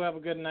 You have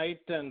a good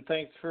night, and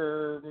thanks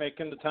for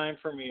making the time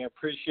for me. I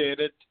appreciate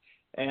it.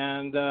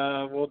 And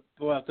we'll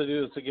have to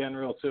do this again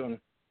real soon.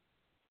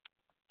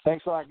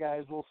 Thanks a lot,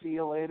 guys. We'll see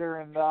you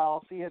later, and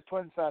I'll see you at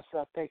Twin Fest.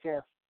 Take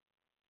care.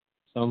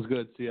 Sounds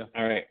good. See ya.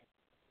 All right.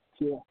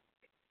 See ya.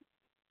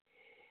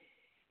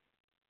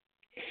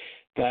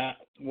 That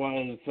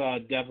was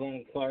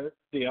Devlin Clark,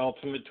 the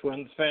ultimate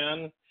Twins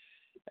fan.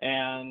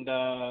 And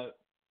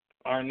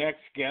our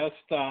next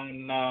guest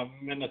on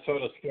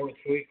Minnesota Sports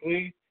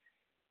Weekly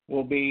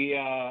will be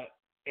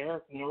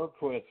Eric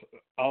Nordquist,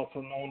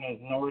 also known as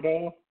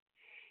Nordo,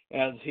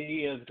 as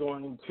he is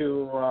going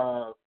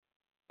to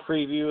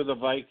preview the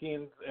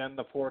Vikings and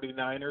the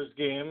 49ers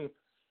game.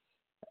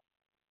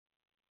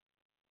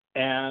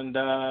 And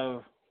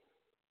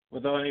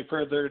without any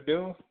further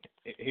ado,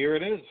 here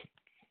it is.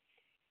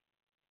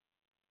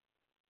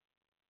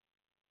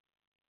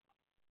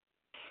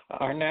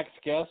 Our next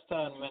guest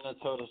on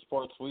Minnesota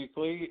Sports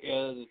Weekly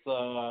is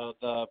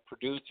the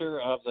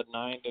producer of the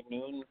 9 to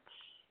Noon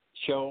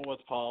show with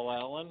Paul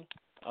Allen,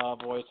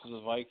 Voices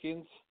of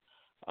Vikings,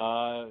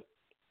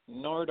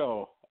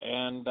 Nordo.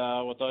 And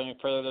without any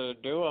further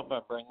ado, I'm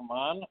going to bring him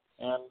on,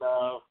 and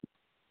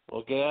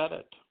we'll get at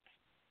it.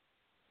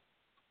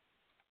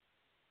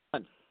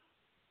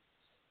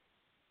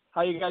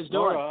 How you guys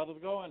doing? Nordo, how's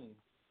it going?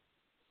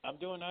 I'm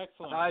doing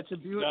excellent. It's a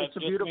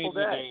beautiful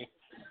day.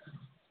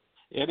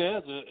 It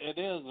is.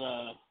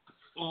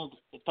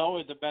 It's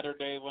always a better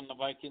day when the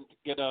Vikings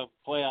get a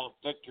playoff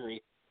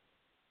victory.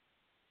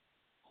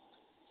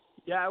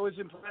 Yeah, it was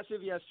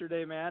impressive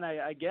yesterday, man.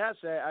 I guess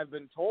I've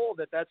been told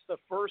that that's the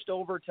first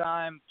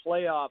overtime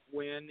playoff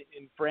win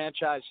in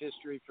franchise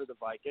history for the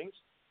Vikings.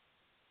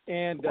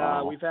 And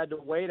wow. We've had to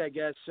wait, I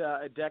guess,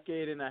 a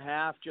decade and a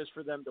half just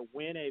for them to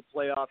win a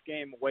playoff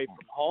game away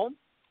from home.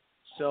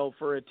 So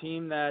for a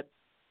team that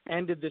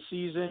ended the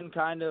season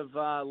kind of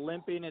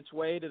limping its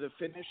way to the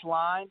finish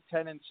line,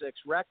 10-6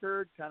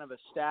 record, kind of a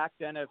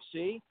stacked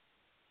NFC.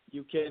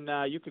 You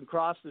can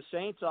cross the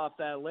Saints off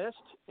that list,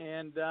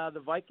 and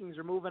the Vikings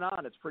are moving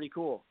on. It's pretty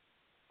cool.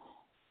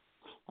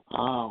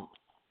 A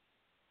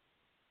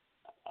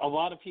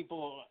lot of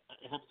people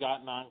have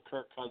gotten on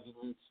Kirk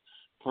Cousins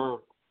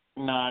for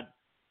not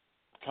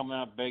coming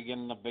up big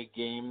in the big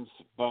games,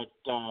 but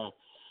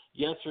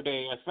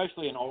yesterday,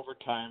 especially in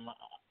overtime,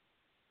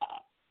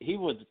 he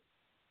was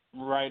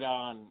right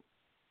on,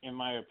 in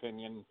my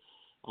opinion.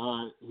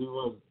 He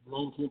was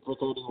 19 for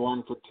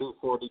 31 for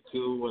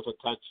 242 with a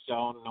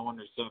touchdown, no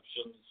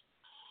interceptions,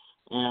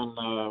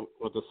 and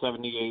with a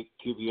 78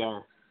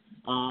 QBR.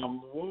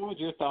 What was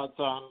your thoughts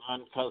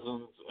on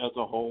Cousins as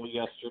a whole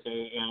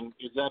yesterday, and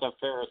is that a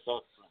fair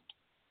assessment?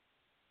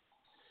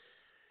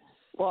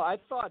 Well, I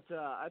thought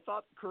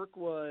Kirk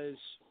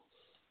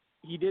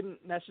he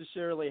didn't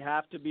necessarily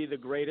have to be the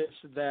greatest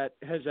that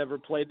has ever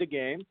played the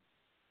game.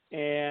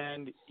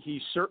 And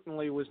he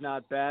certainly was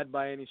not bad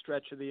by any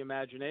stretch of the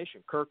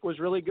imagination. Kirk was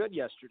really good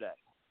yesterday.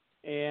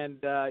 And,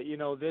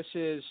 this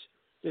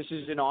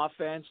is an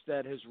offense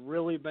that has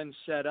really been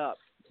set up,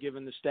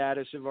 given the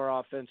status of our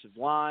offensive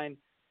line.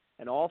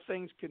 And all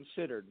things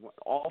considered,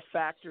 all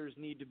factors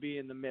need to be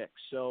in the mix.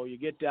 So you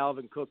get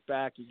Dalvin Cook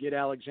back, you get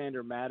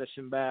Alexander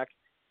Madison back.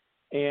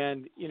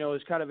 And,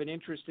 it's kind of an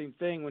interesting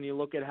thing when you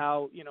look at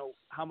how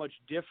much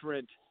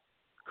different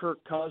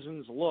Kirk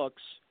Cousins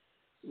looks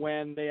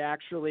when they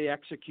actually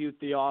execute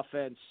the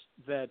offense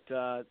that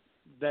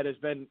has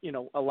been,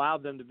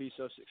 allowed them to be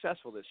so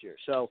successful this year.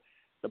 So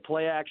The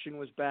play action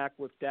was back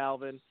with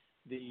Dalvin.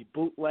 The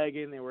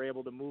bootlegging, they were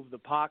able to move the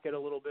pocket a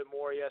little bit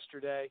more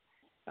yesterday.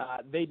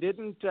 They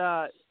didn't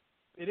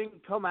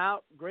come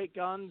out great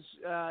guns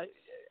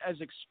as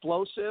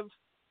explosive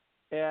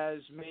as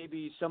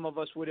maybe some of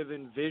us would have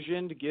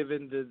envisioned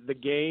given the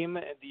game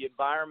and the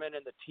environment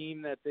and the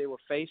team that they were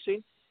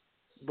facing.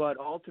 But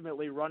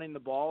ultimately running the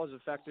ball as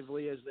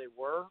effectively as they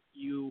were,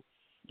 you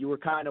were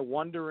kind of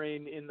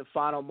wondering in the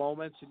final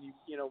moments, and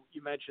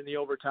you mentioned the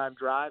overtime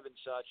drive and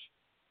such,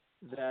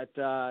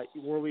 that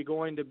were we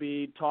going to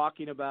be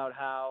talking about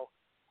how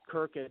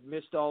Kirk had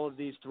missed all of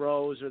these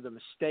throws or the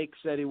mistakes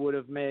that he would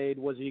have made?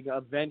 Was he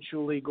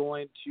eventually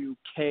going to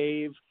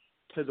cave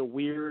to the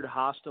weird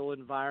hostile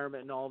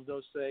environment and all of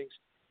those things?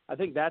 I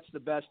think that's the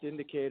best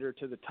indicator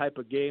to the type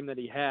of game that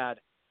he had.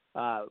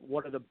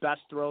 One of the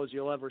best throws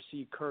you'll ever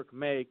see Kirk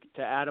make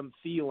to Adam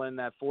Thielen,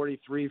 that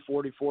 43,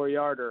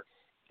 44-yarder,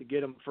 to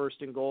get him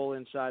first and goal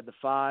inside the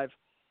 5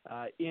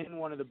 in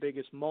one of the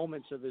biggest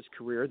moments of his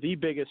career, the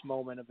biggest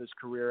moment of his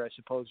career, I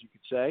suppose you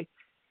could say.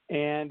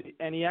 And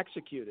he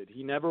executed.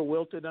 He never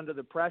wilted under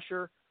the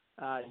pressure.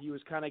 He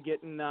was kind of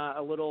getting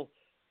a little,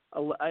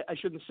 I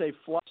shouldn't say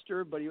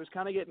flustered, but he was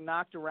kind of getting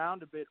knocked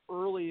around a bit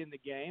early in the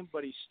game,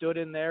 but he stood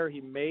in there. He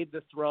made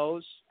the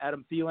throws.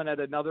 Adam Thielen had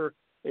another,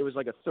 it was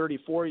like a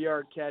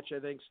 34-yard catch, I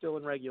think, still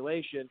in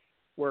regulation,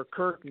 where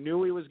Kirk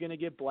knew he was going to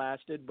get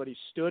blasted, but he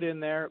stood in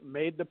there,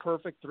 made the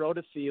perfect throw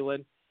to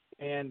Thielen,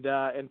 and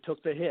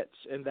took the hits.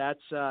 And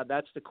that's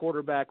the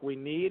quarterback we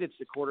need. It's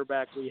the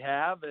quarterback we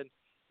have, and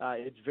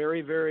it's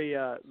very, very,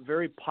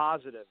 very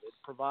positive. It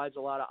provides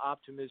a lot of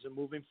optimism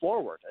moving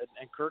forward,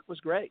 and Kirk was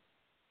great.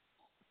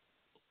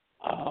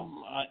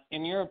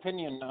 In your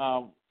opinion,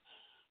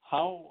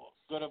 how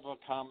good of a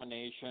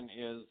combination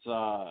is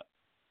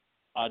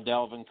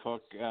Dalvin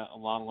Cook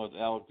along with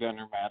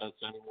Alexander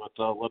Madison with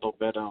a little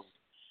bit of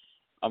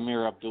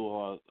Amir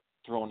Abdullah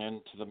thrown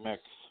into the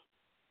mix?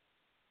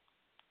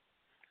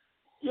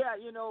 Yeah,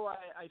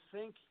 I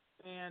think,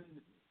 and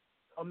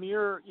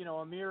Amir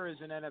is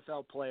an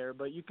NFL player,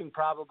 but you can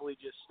probably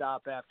just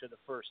stop after the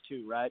first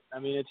two, right? I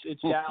mean,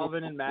 it's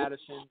Dalvin and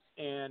Madison,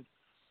 and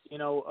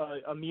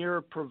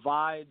Amir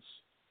provides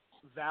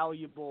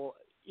valuable.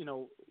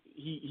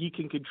 He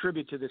can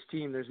contribute to this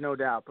team. There's no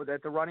doubt. But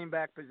at the running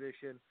back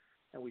position,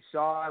 and we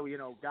saw,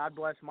 God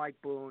bless Mike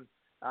Boone.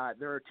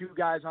 There are two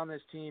guys on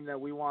this team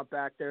that we want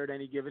back there at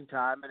any given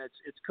time, and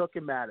it's Cook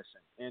and Madison.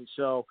 And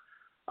so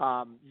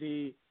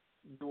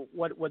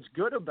what's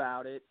good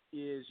about it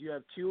is you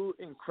have two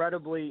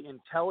incredibly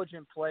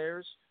intelligent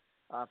players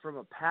from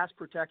a pass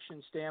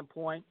protection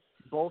standpoint.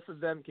 Both of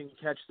them can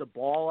catch the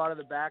ball out of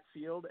the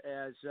backfield,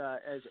 as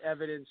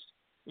evidenced,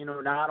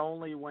 not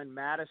only when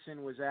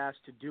Madison was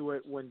asked to do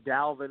it when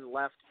Dalvin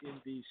left in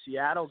the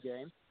Seattle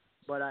game,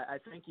 but I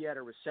think he had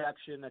a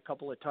reception, a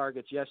couple of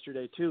targets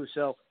yesterday too.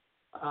 So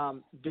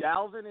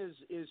Dalvin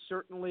is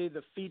certainly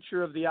the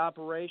feature of the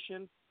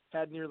operation.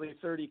 Had nearly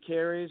 30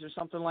 carries or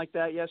something like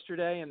that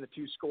yesterday and the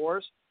two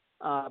scores.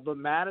 But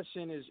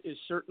Madison is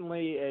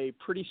certainly a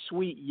pretty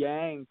sweet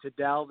yang to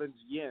Dalvin's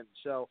yin.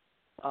 So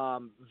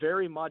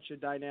very much a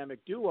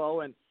dynamic duo.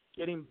 And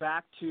getting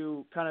back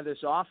to kind of this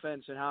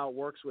offense and how it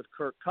works with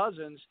Kirk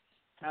Cousins,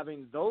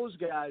 having those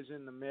guys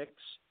in the mix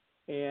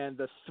and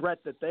the threat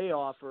that they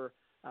offer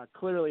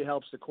clearly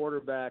helps the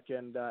quarterback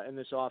and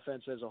this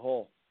offense as a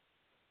whole.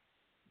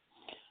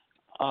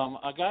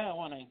 A guy I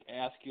want to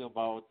ask you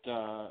about,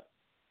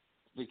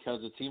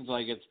 because it seems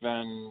like it's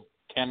been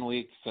 10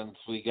 weeks since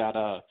we got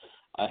a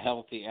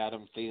healthy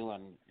Adam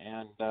Thielen,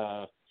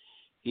 and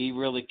he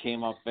really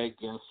came up big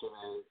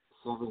yesterday.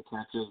 7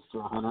 catches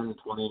for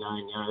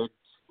 129 yards,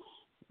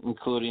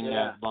 including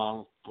that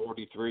long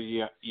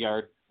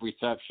 43-yard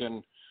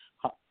reception.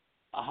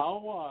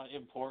 How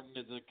important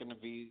is it going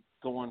to be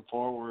going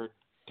forward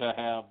to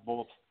have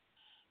both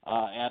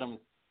Adam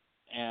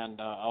and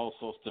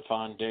also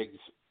Stephon Diggs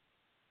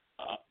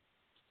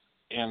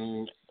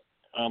and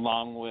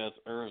along with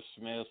Irv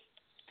Smith,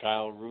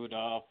 Kyle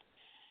Rudolph,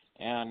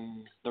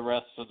 and the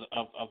rest of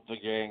the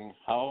gang?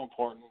 How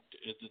important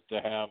is it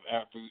to have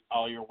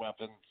all your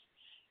weapons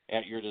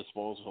at your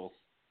disposal?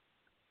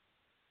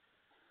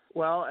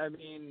 Well, I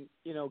mean,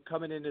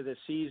 coming into the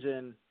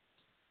season,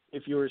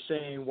 if you were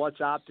saying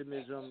what's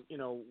optimism,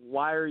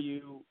 why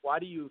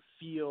do you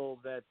feel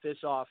that this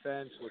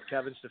offense with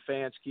Kevin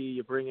Stefanski,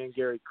 you bring in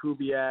Gary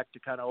Kubiak to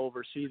kind of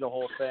oversee the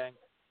whole thing,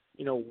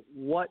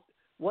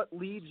 what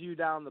leads you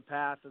down the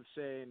path of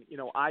saying,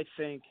 I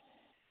think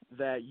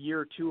that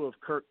year 2 of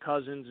Kirk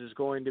Cousins is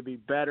going to be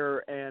better,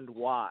 and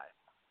why?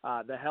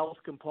 The health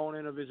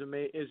component of it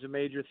is a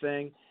major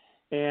thing,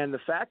 and the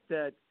fact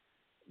that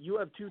you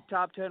have 2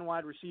 top 10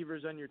 wide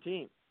receivers on your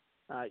team.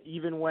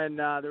 Even when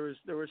there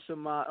was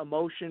some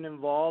emotion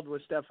involved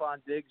with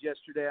Stephon Diggs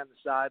yesterday on the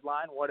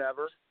sideline,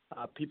 whatever.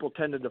 People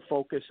tended to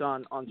focus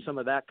on some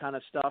of that kind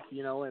of stuff,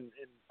 and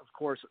of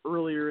course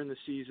earlier in the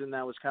season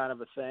that was kind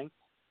of a thing.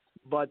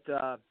 But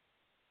the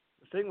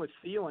thing with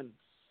Thielen,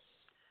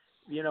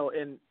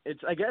 and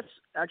it's, I guess,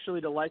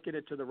 actually to liken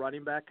it to the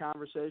running back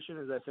conversation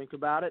as I think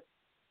about it,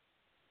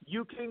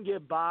 you can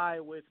get by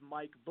with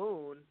Mike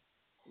Boone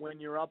when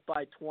you're up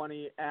by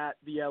 20 at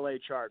the LA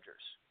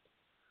Chargers.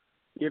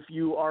 If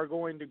you are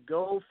going to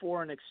go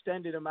for an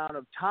extended amount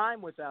of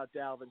time without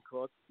Dalvin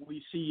Cook,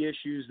 we see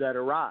issues that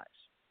arise.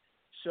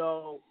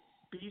 So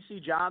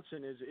B.C.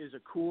 Johnson is a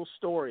cool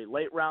story,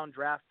 late-round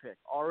draft pick,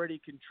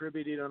 already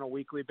contributed on a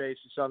weekly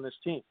basis on this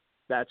team.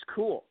 That's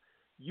cool.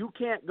 You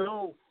can't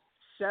go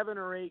 7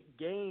 or 8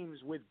 games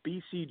with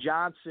B.C.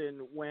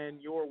 Johnson when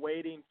you're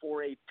waiting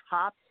for a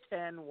top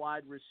 10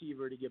 wide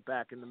receiver to get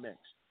back in the mix.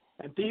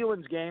 And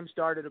Thielen's game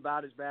started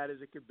about as bad as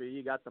it could be.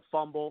 You got the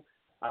fumble.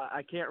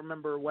 I can't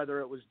remember whether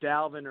it was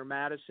Dalvin or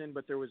Madison,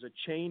 but there was a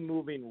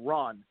chain-moving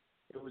run.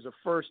 It was a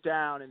first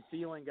down, and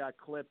Thielen got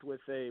clipped with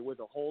a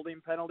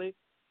holding penalty.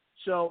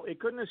 So it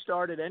couldn't have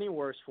started any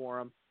worse for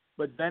him.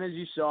 But then, as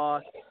you saw,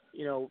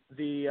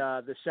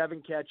 the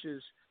 7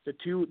 catches,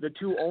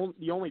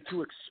 the only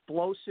 2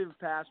 explosive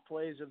pass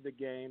plays of the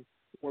game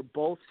were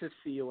both to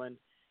Thielen,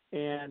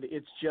 and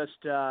it's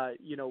just a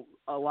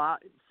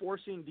lot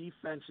forcing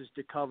defenses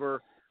to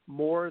cover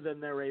more than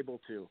they're able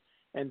to.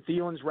 And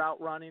Thielen's route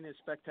running is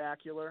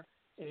spectacular,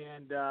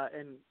 and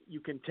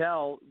you can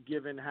tell,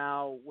 given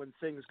how when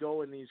things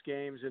go in these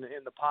games in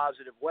the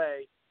positive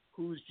way,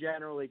 who's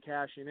generally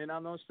cashing in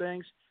on those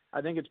things.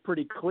 I think it's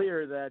pretty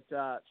clear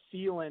that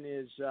Thielen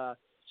is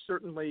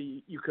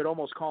certainly, you could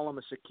almost call him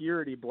a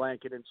security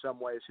blanket in some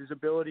ways. His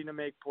ability to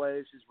make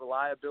plays, his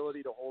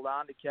reliability to hold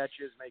on to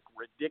catches, make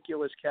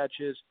ridiculous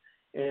catches,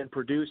 and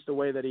produce the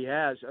way that he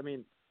has. I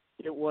mean,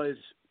 it was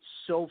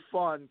so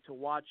fun to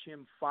watch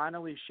him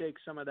finally shake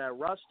some of that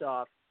rust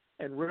off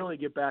and really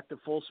get back to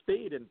full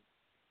speed. And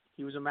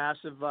he was a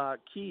massive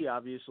key,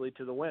 obviously,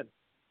 to the win.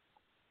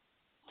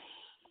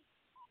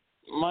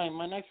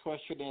 My next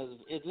question is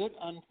it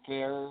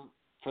unfair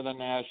for the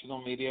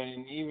national media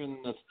and even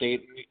the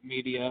state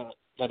media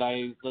that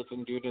I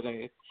listened to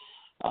today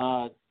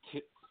on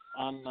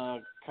the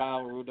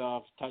Kyle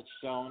Rudolph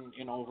touchdown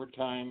in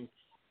overtime?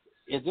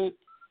 Is it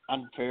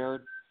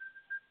unfair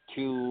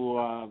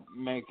to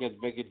make as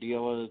big a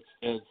deal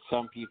as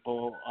some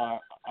people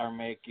are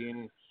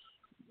making,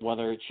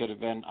 whether it should have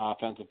been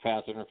offensive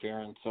pass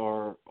interference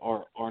or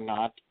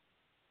not?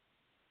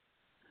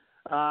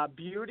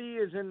 Beauty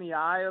is in the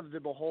eye of the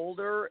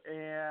beholder,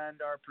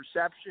 and our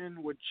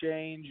perception would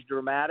change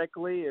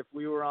dramatically if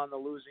we were on the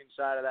losing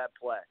side of that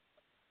play.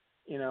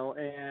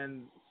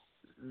 And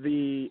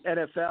the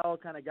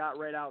NFL kind of got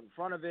right out in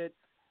front of it.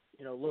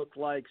 Looked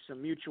like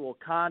some mutual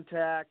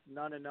contact,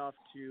 not enough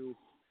to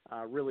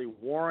really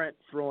warrant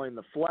throwing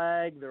the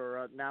flag.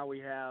 Now we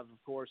have,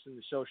 of course, in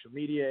the social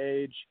media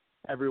age,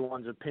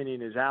 everyone's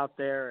opinion is out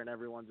there and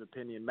everyone's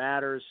opinion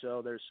matters.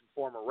 So there's some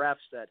former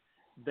refs that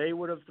they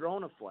would have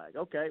thrown a flag.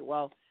 Okay,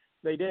 well,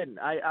 they didn't.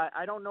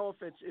 I don't know if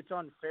it's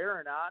unfair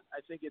or not. I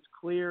think it's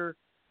clear,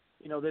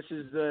 this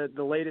is the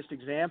latest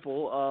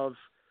example of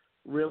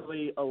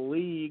really a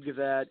league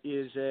that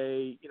is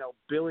a,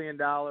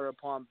 billion-dollar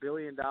upon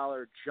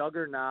billion-dollar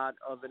juggernaut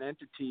of an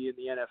entity in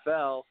the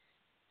NFL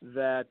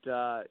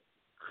that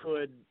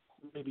could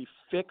maybe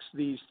fix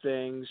these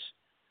things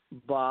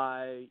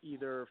by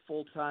either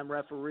full-time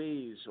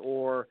referees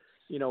or,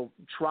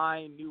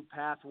 trying new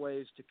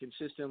pathways to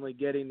consistently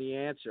getting the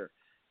answer.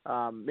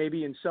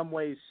 Maybe in some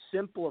ways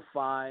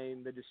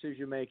simplifying the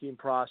decision-making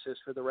process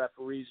for the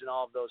referees and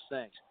all of those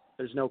things.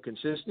 There's no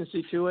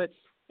consistency to it,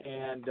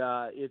 and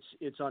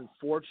it's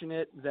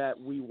unfortunate that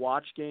we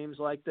watch games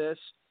like this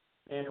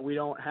and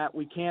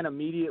we can't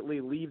immediately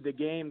leave the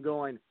game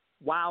going,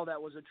 wow,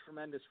 that was a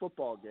tremendous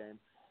football game.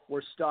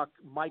 We're stuck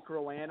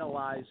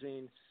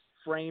microanalyzing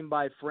frame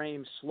by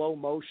frame slow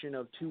motion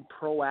of 2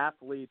 pro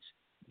athletes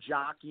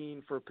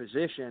jockeying for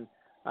position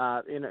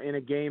in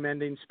a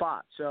game-ending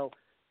spot. So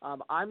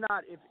I'm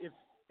not.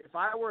 If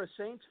I were a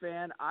Saints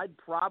fan, I'd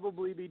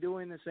probably be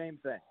doing the same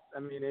thing. I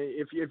mean,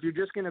 if you're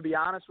just going to be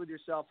honest with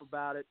yourself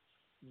about it,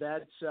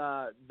 that's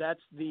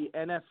the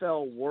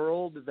NFL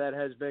world that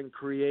has been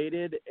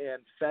created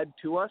and fed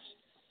to us,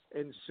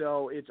 and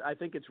so I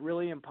think it's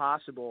really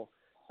impossible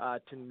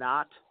to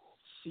not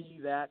see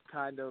that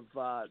kind of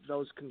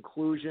those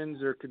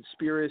conclusions or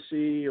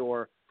conspiracy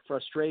or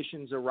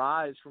frustrations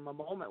arise from a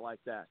moment like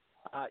that.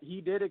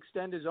 He did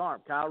extend his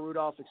arm. Kyle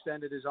Rudolph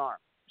extended his arm.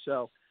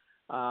 So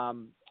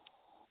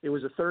it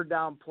was a third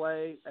down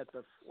play at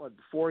the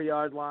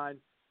 4-yard line.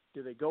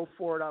 Do they go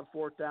for it on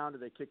 4th down? Do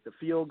they kick the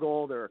field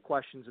goal? There are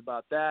questions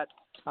about that.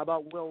 How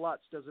about Will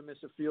Lutz doesn't miss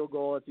a field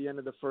goal at the end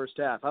of the first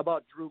half? How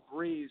about Drew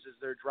Brees as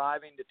they're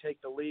driving to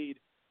take the lead,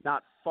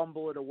 not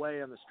fumble it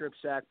away on the strip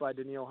sack by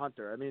Danielle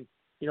Hunter? I mean,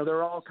 there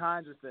are all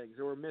kinds of things.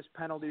 There were missed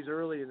penalties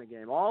early in the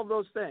game. All of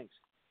those things.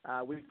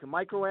 We can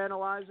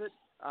microanalyze it,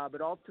 but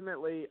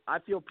ultimately I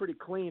feel pretty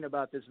clean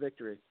about this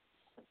victory.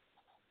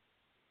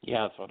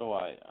 Yeah, so do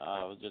I.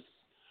 Just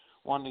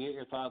wanted to get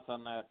your thoughts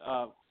on that.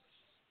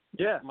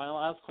 Yeah. My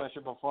last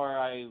question before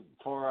I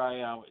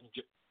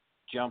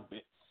jump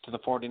to the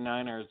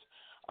 49ers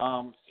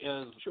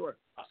is sure.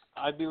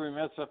 I'd be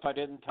remiss if I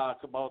didn't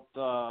talk about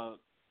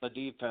the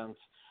defense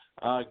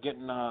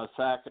getting a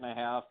sack and a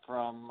half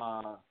from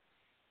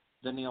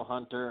Daniil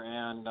Hunter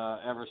and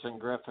Everson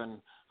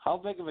Griffin. How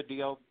big of a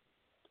deal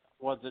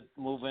was it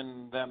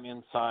moving them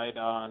inside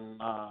on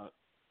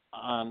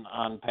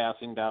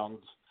passing downs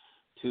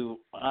to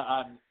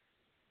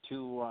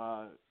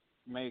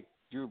make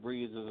Drew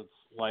Brees'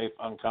 life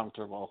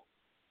uncomfortable?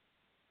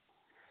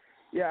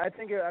 Yeah, I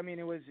think it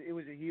was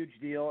a huge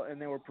deal,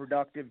 and they were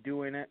productive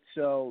doing it.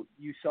 So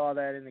you saw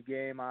that in the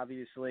game,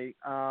 obviously.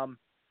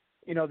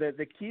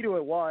 The key to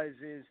it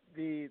is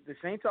the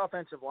Saints'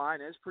 offensive line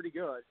is pretty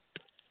good,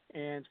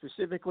 and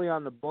specifically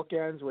on the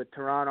bookends with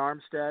Teron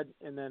Armstead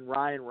and then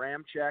Ryan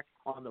Ramczyk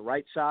on the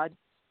right side.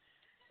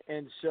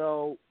 And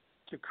so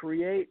to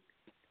create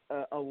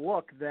a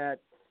look that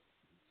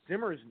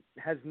Zimmer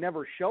has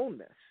never shown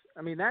this.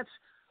 I mean, that's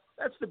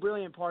the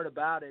brilliant part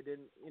about it. And,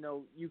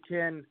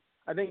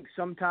 I think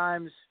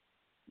sometimes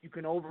you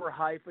can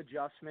overhype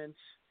adjustments.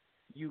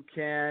 You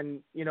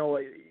can,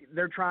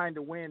 they're trying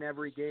to win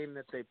every game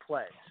that they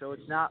play. So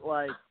it's not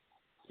like,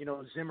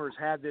 Zimmer's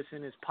had this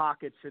in his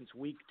pocket since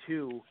week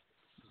 2,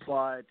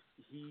 but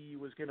he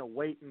was going to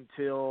wait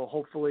until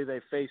hopefully they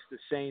face the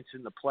Saints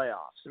in the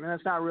playoffs. I mean,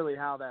 that's not really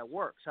how that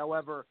works.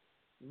 However,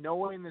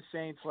 knowing the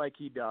Saints like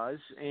he does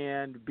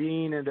and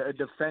being a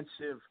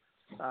defensive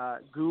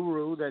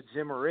guru that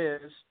Zimmer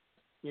is,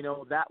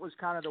 that was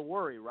kind of the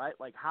worry, right?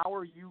 Like, how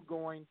are you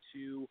going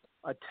to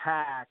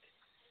attack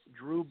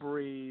Drew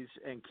Brees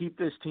and keep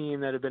this team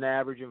that have been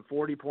averaging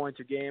 40 points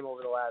a game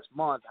over the last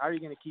month? How are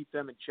you going to keep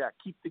them in check?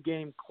 Keep the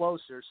game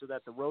closer so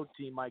that the road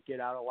team might get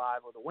out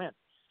alive with a win.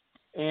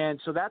 And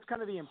so that's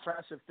kind of the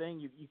impressive thing.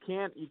 You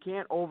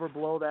can't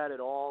overblow that at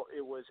all.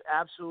 It was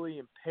absolutely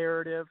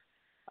imperative.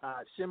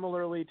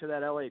 Similarly to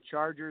that LA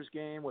Chargers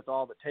game with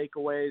all the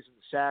takeaways and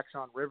the sacks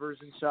on Rivers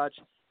and such,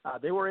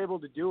 they were able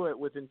to do it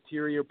with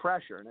interior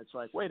pressure. And it's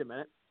like, wait a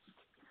minute,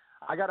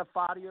 I got a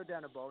Fadi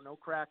Odenigbo, no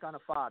crack on a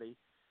Fadi,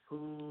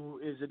 who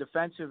is a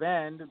defensive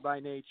end by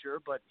nature,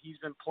 but he's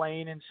been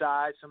playing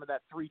inside some of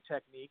that 3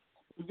 technique.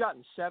 We've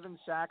gotten 7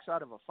 sacks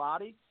out of a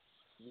Fadi.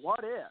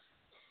 What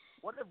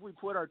if we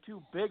put our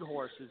 2 big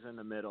horses in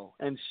the middle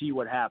and see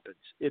what happens?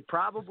 It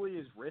probably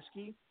is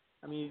risky.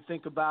 I mean, you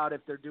think about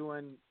if they're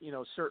doing,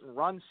 certain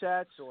run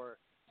sets, or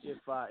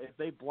if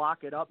they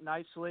block it up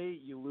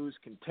nicely, you lose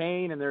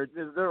contain, and there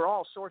are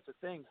all sorts of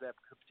things that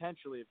could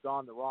potentially have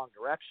gone the wrong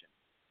direction.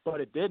 But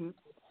it didn't,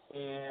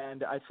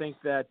 and I think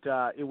that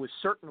it was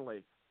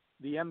certainly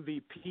the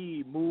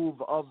MVP move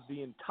of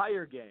the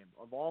entire game,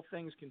 of all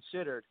things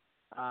considered,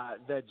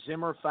 that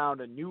Zimmer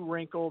found a new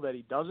wrinkle that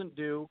he doesn't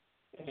do,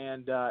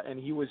 and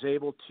he was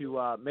able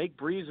to make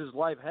Brees'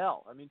 life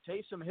hell. I mean,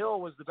 Taysom Hill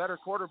was the better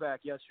quarterback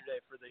yesterday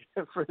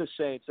for the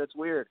Saints. That's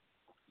weird.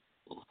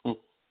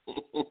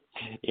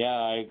 Yeah,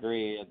 I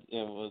agree.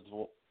 It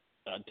was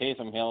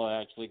Taysom Hill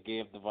actually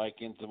gave the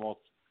Vikings the most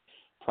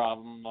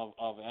problem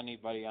of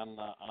anybody on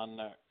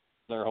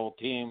their whole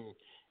team,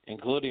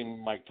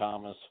 including Mike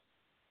Thomas.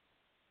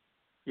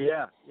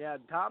 Yeah,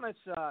 Thomas.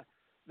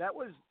 That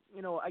was,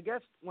 I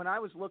guess when I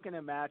was looking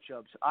at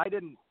matchups,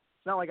 it's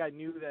not like I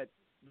knew that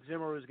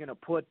Zimmer was going to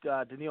put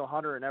Daniil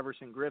Hunter and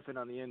Everson Griffin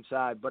on the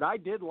inside, but I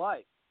did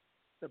like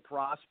the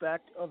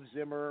prospect of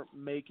Zimmer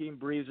making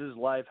Brees'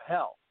 life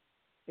hell.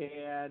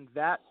 And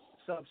that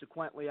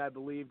subsequently, I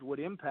believed, would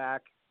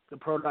impact the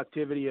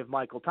productivity of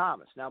Michael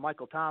Thomas. Now,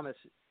 Michael Thomas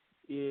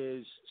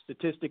is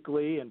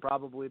statistically, and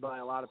probably by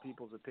a lot of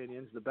people's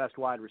opinions, the best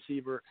wide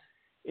receiver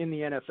in the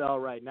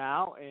NFL right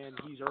now, and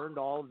he's earned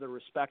all of the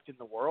respect in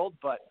the world.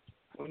 But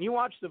when you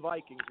watch the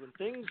Vikings, when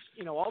things,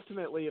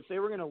 ultimately, if they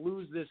were going to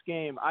lose this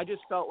game, I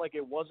just felt like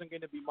it wasn't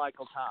going to be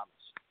Michael Thomas.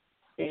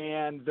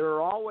 And there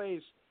are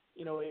always,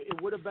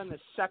 it would have been the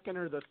second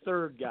or the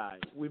third guy.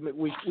 We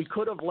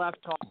could have left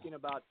talking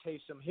about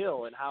Taysom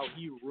Hill and how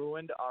he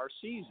ruined our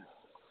season.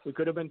 We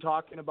could have been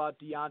talking about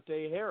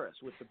Deontay Harris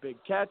with the big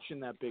catch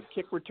and that big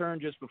kick return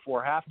just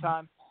before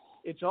halftime.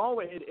 It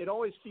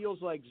always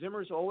feels like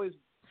Zimmer's always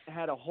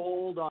had a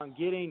hold on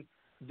getting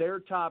their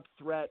top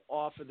threat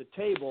off of the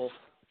table,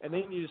 and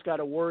then you just got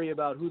to worry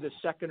about who the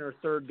second or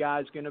third guy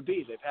is going to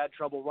be. They've had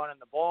trouble running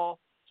the ball,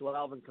 so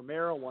Alvin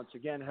Kamara once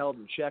again held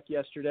in check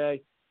yesterday.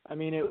 I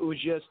mean, it was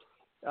just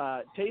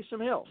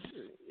Taysom Hill.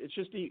 It's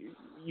just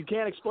you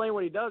can't explain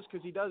what he does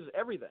because he does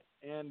everything,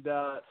 and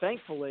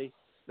thankfully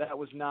that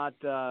was not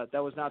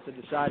the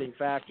deciding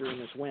factor in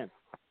this win.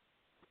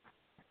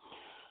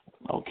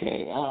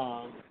 Okay,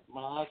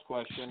 my last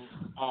question: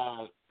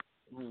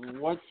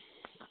 what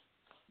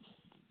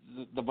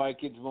the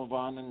Vikings move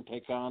on and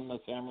take on the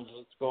San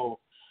Francisco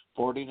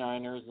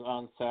 49ers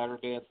on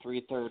Saturday at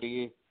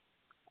 3:30.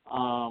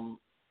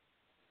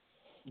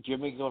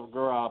 Jimmy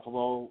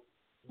Garoppolo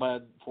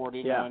led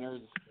 49ers. Yeah.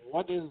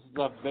 What is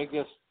the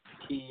biggest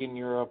key, in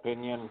your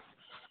opinion,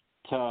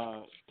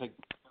 to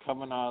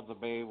coming out of the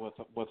Bay with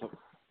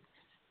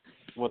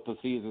the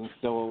season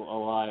still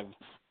alive?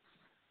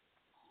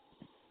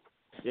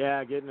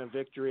 Yeah, getting a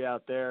victory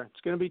out there.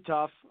 It's going to be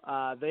tough.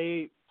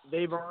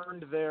 They've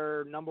earned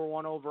their number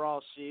 1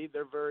 overall seed.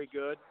 They're very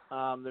good.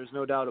 There's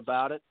no doubt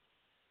about it.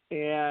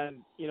 And,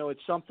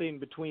 it's something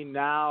between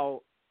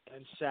now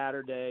and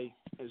Saturday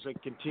as they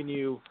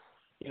continue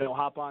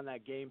hop on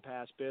that Game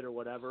Pass bid or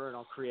whatever, and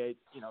I'll create,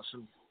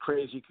 some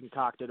crazy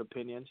concocted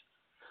opinions.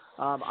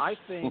 I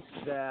think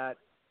that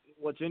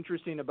what's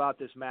interesting about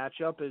this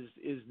matchup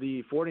is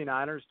the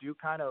 49ers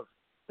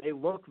they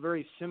look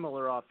very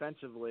similar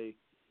offensively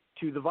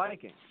to the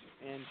Vikings.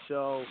 And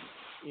so,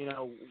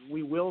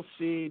 we will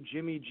see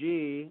Jimmy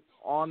G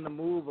on the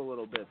move a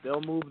little bit.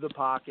 They'll move the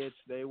pockets.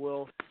 They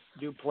will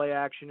do play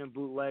action and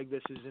bootleg.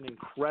 This is an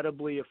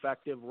incredibly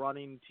effective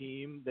running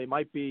team. They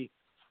might be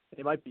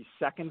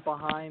second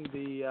behind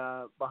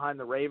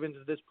the Ravens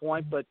at this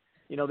point, but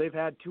they've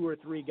had 2 or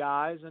 3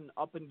 guys and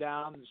up and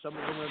down. And some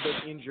of them have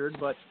been injured,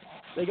 but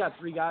they got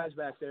 3 guys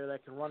back there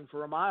that can run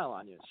for a mile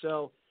on you.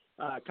 So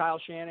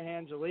Kyle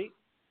Shanahan's elite.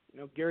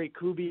 Gary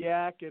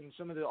Kubiak and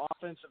some of the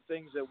offensive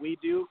things that we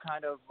do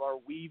kind of are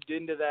weaved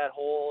into that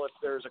whole, if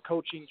there's a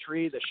coaching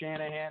tree, the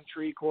Shanahan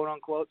tree, quote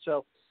unquote.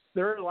 So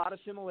there are a lot of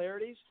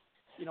similarities.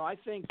 I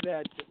think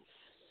that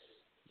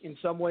in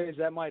some ways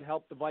that might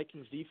help the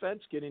Vikings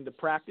defense get into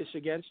practice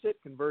against it.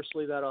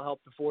 Conversely, that'll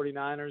help the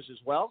 49ers as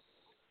well.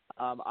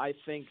 I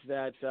think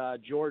that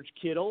George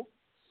Kittle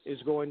is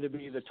going to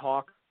be the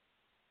talk,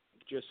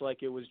 just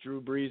like it was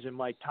Drew Brees and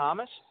Mike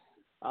Thomas.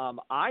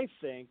 I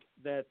think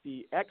that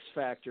the X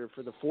factor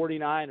for the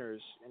 49ers,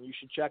 and you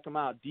should check him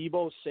out,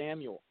 Deebo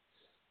Samuel.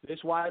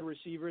 This wide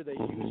receiver, they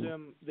use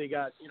him. They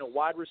got,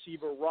 wide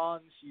receiver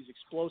runs. He's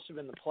explosive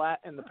in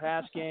the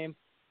pass game.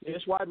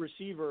 This wide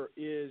receiver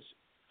is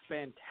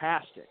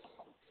fantastic.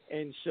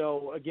 And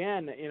so,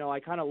 again, I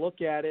kind of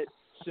look at it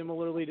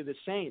similarly to the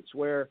Saints,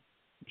 where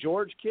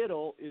George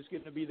Kittle is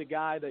going to be the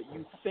guy that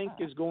you think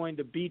is going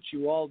to beat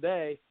you all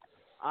day.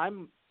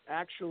 I'm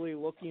actually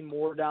looking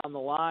more down the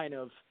line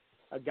of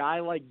a guy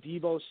like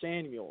Deebo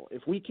Samuel.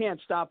 If we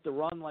can't stop the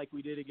run like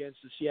we did against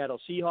the Seattle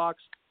Seahawks,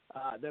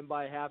 then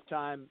by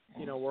halftime,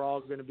 we're all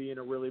going to be in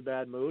a really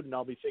bad mood, and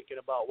I'll be thinking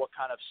about what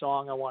kind of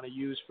song I want to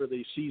use for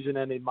the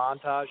season-ending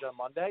montage on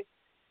Monday.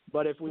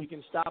 But if we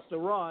can stop the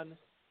run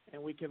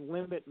and we can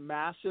limit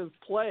massive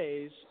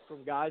plays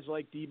from guys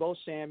like Deebo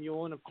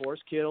Samuel and, of course,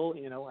 Kittle,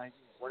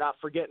 we're not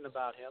forgetting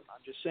about him.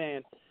 I'm just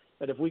saying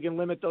that if we can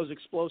limit those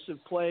explosive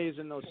plays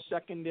and those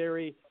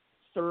secondary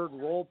third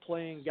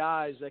role-playing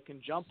guys that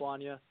can jump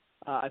on you,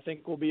 I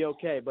think we'll be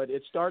okay. But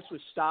it starts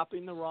with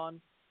stopping the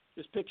run.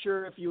 Just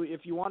picture if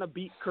you want to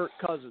beat Kirk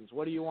Cousins,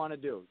 what do you want to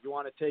do? You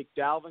want to take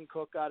Dalvin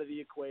Cook out of the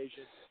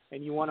equation,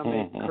 and you want to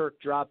make Kirk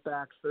drop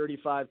back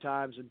 35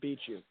 times and beat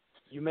you.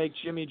 You make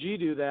Jimmy G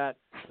do that,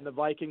 and the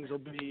Vikings will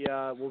be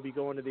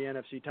going to the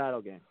NFC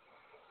title game.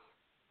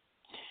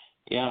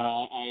 Yeah,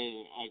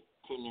 I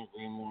couldn't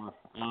agree more.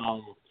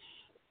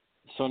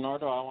 So,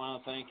 Nardo, I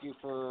want to thank you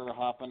for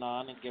hopping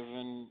on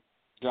and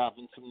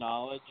dropping some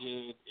knowledge.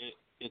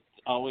 It's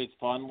always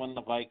fun when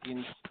the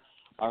Vikings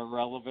are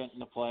relevant in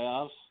the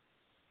playoffs.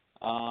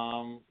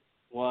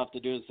 We'll have to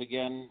do this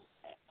again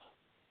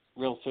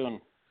real soon.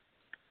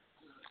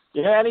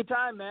 Yeah,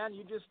 anytime, man.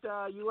 You just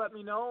you let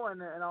me know,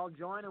 and I'll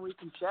join, and we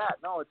can chat.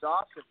 No, it's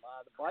awesome.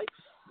 The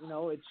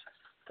Vikes,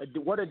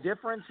 what a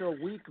difference a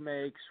week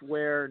makes,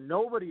 where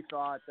nobody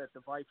thought that the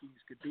Vikings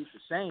could beat the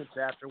Saints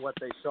after what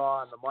they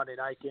saw in the Monday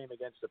night game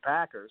against the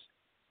Packers.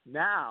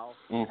 Now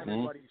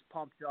everybody's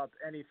pumped up.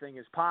 Anything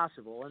is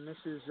possible, and this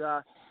is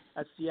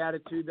that's the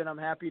attitude that I'm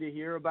happy to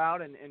hear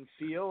about and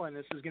feel. And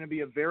this is going to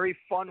be a very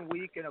fun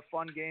week and a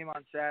fun game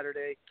on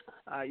Saturday,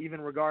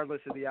 even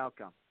regardless of the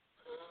outcome.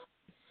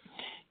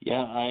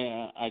 Yeah,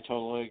 I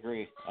totally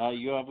agree.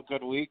 You have a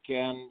good week,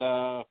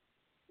 and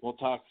we'll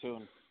talk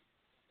soon.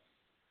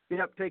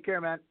 Yep, take care,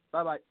 man.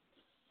 Bye-bye.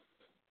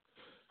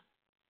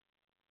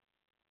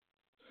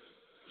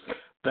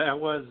 That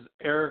was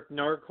Eric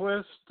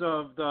Nordquist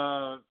of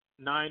the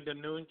 9 to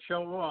Noon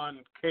show on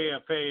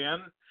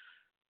KFAN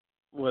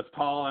with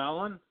Paul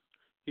Allen.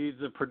 He's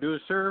the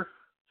producer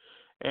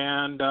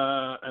and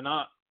an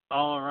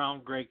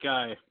all-around great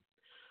guy.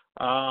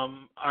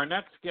 Our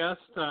next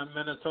guest on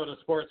Minnesota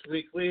Sports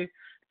Weekly,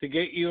 to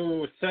get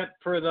you set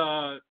for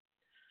the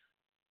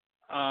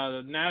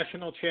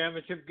national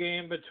championship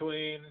game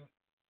between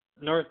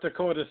North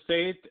Dakota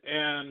State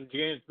and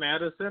James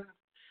Madison,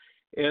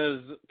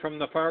 is from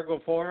the Fargo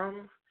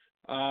Forum,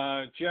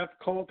 Jeff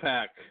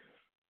Kolpack.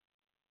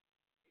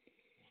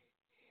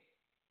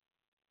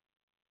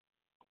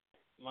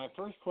 My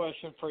first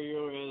question for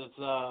you is,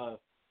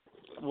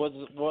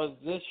 was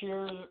this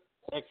year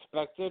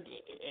expected?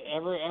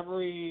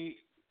 Every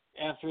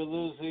after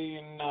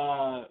losing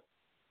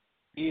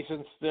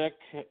Ethan Stick,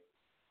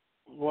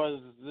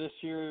 was this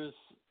year's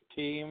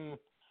team,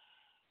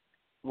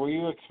 were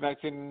you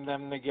expecting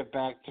them to get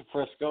back to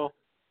Frisco?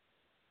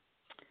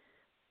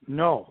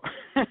 No.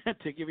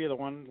 To give you the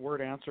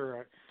one-word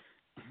answer,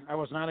 I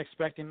was not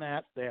expecting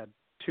that. They had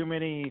too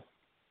many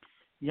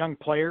young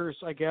players,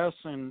 I guess,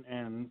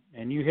 and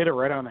you hit it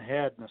right on the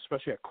head, and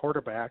especially at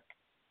quarterback.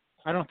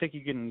 I don't think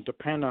you can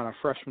depend on a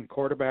freshman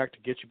quarterback to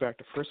get you back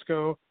to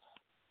Frisco.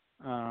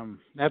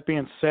 That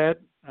being said,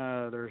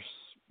 there's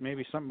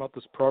maybe something about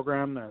this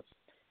program that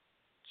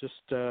just,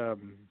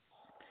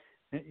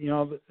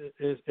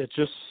 it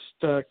just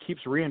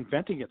keeps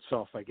reinventing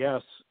itself, I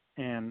guess.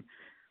 And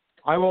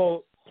I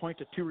will point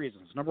to two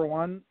reasons. Number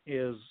one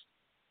is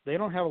they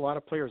don't have a lot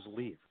of players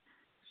leave.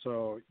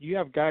 So you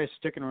have guys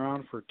sticking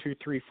around for 2,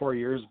 3, 4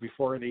 years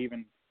before they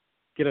even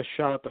get a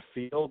shot at the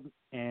field.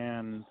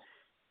 And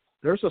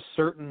there's a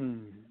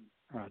certain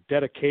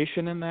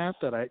dedication in that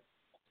I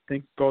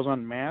think goes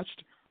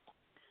unmatched.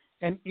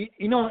 And,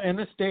 you know, in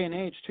this day and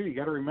age, too, you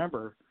got to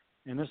remember,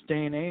 in this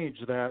day and age,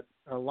 that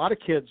a lot of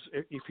kids,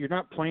 if you're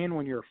not playing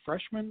when you're a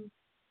freshman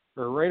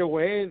or right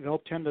away,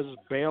 they'll tend to just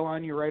bail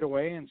on you right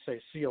away and say,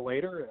 see you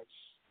later. It's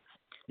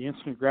the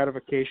instant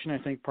gratification, I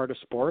think, part of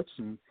sports.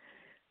 And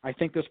I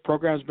think this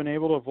program has been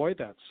able to avoid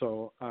that.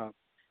 So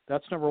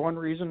that's number one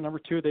reason. Number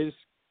two, they just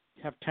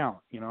have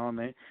talent, you know, and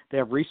they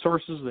have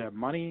resources, they have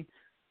money,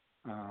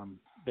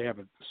 they have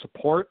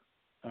support,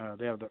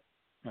 they have the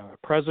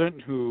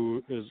president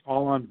who is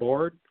all on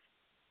board,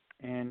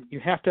 and you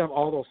have to have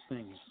all those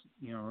things,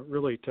 you know,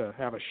 really to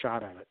have a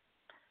shot at it.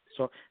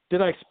 So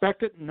did I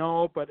expect it?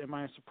 No, but am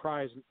I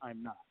surprised?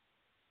 I'm not.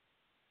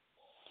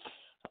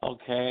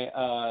 Okay,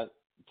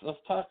 let's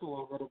talk a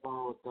little bit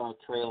about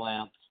Trey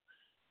Lance.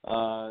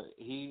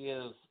 He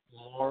is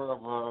more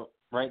of a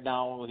right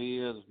now. He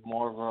is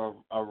more of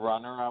a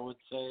runner, I would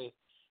say,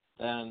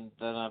 than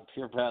a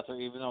pure passer.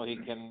 Even though he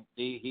can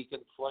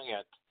swing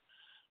it.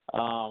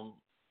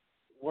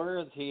 Where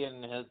is he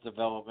in his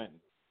development,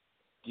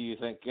 do you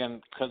think?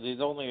 And because he's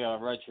only a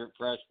redshirt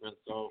freshman,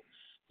 so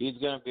he's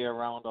going to be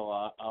around a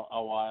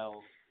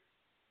while.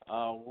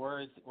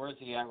 Where is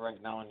he at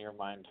right now in your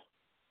mind?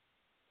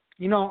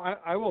 You know,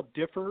 I will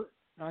differ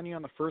on you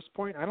on the first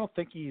point. I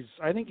think he's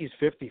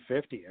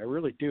 50-50. I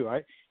really do.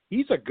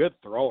 He's a good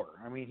thrower.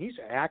 I mean, he's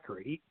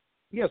accurate.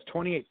 He has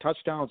 28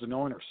 touchdowns and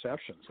no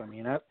interceptions. I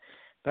mean,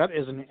 that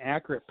is an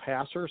accurate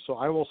passer. So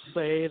I will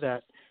say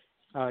that,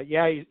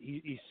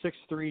 he's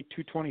 6'3",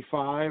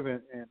 225,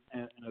 and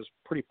is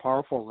a pretty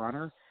powerful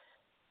runner.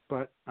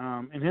 But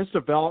in his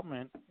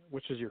development,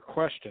 which is your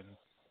question,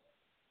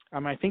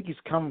 I think he's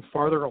come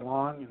farther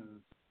along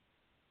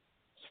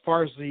as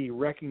far as the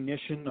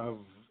recognition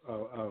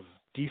of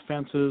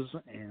defenses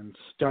and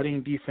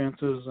studying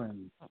defenses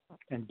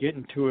and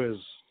getting to his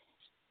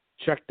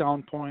check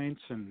down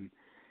points. And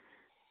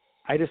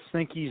I just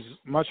think he's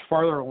much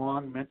farther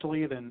along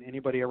mentally than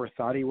anybody ever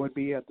thought he would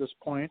be at this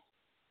point.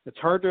 It's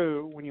hard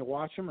to, when you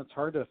watch him, it's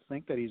hard to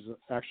think that he's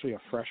actually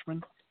a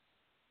freshman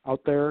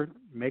out there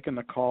making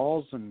the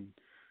calls and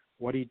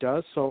what he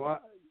does. So,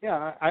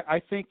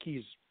 I think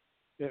he's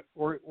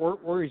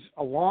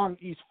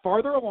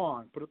farther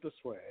along, put it this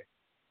way.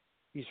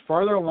 He's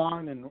farther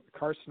along than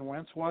Carson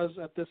Wentz was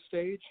at this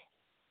stage.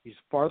 He's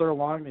farther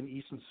along than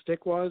Easton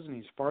Stick was, and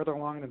he's farther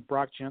along than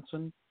Brock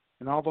Jensen.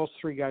 And all those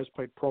three guys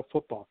played pro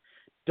football.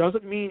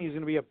 Doesn't mean he's going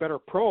to be a better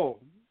pro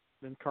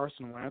than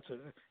Carson Wentz. It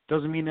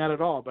doesn't mean that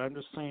at all, but I'm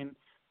just saying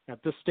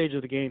at this stage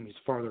of the game, he's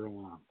farther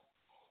along.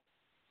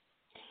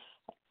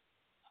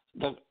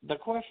 The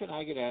question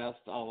I get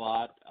asked a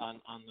lot on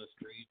the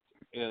street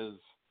is,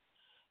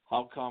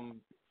 how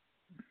come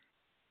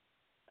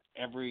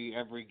every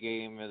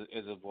game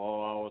is a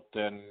blowout,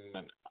 and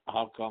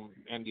how come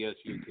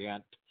NDSU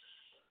can't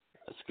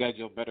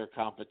schedule better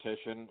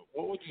competition?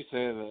 What would you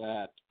say to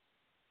that?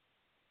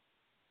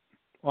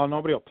 Well,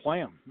 nobody will play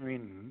them. I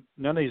mean,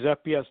 none of these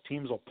FBS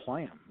teams will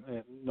play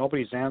them.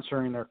 Nobody's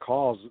answering their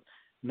calls.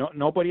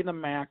 Nobody in the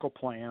MAC will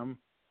play them.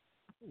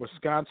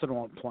 Wisconsin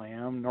won't play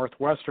them.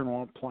 Northwestern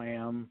won't play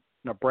them.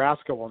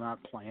 Nebraska will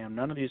not play them.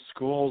 None of these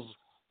schools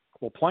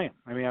will play them.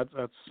 I mean, that's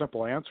a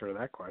simple answer to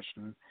that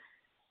question.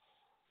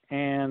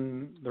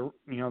 And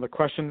the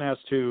question as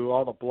to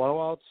all the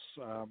blowouts,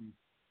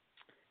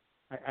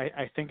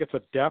 I think it's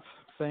a depth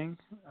thing.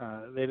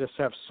 They just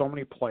have so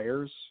many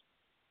players.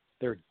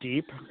 They're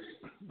deep.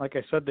 Like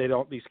I said,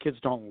 these kids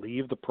don't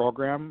leave the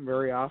program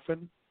very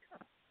often.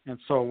 And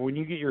so when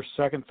you get your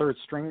second, third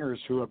stringers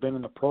who have been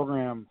in the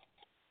program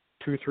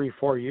 2, 3,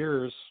 4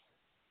 years,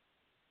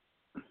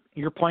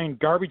 you're playing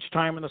garbage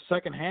time in the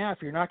second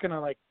half. You're not going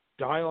to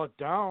dial it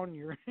down.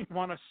 You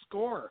want to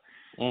score.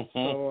 Mm-hmm.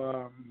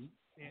 So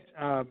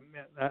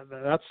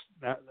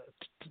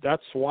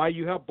that's why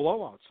you have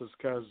blowouts, is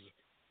because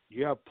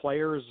you have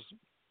players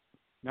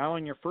not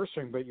only in your first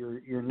string, but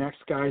your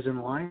next guys in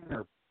line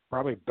are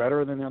probably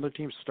better than the other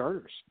team's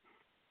starters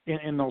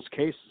in those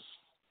cases.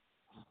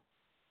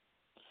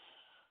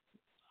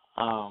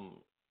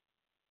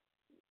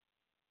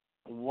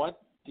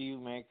 What do you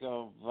make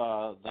of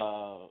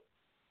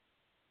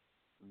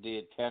the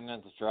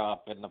attendance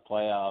drop in the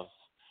playoffs?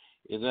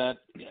 Is that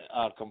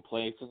a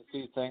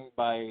complacency thing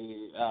by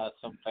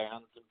some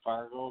fans in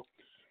Fargo,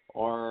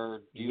 or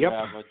do you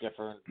have a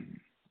different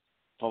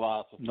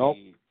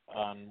philosophy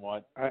on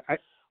what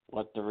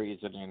the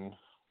reasoning?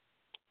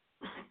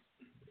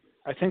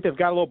 I think they've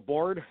got a little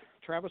bored,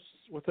 Travis,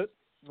 with it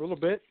a little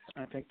bit.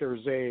 I think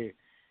there's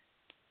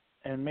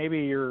and maybe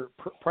your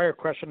prior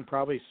question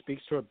probably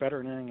speaks to it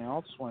better than anything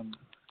else, when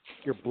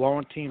you're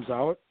blowing teams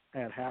out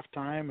at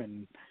halftime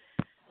and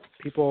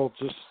people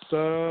just,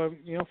 for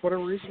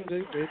whatever reason,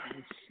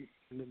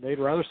 they'd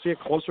rather see a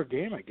closer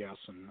game, I guess.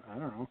 And I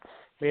don't know.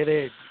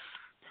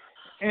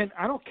 And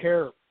I don't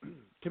care.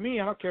 To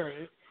me, I don't care.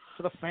 It's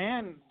to the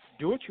fan,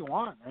 do what you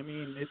want. I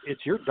mean,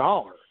 it's your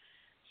dollar.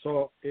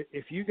 So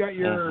if you got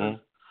your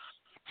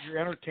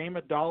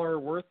entertainment dollar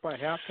worth by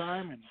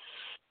halftime, and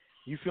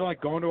you feel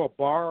like going to a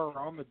bar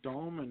around the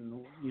dome,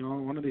 and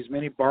one of these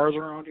many bars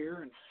around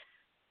here, and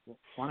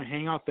want to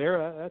hang out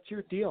there, that's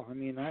your deal. I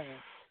mean,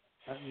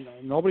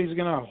 nobody's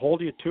going to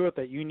hold you to it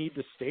that you need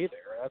to stay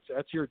there.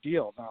 That's your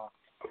deal. Now,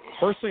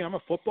 personally, I'm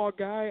a football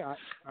guy.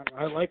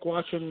 I like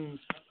watching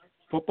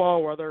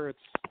football, whether it's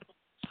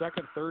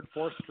second, third,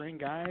 fourth string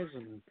guys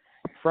and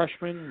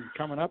freshmen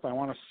coming up. I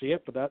want to see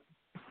it, but that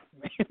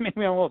maybe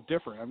I'm a little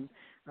different.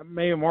 I'm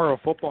maybe more of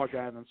a football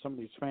guy than some of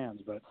these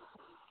fans, but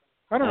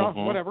I don't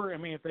know. Whatever. I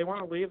mean, if they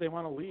want to leave, they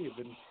want to leave.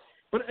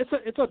 But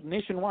it's a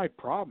nationwide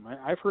problem.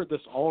 I've heard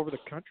this all over the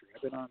country.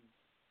 I've been on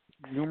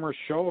numerous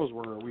shows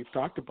where we've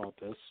talked about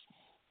this.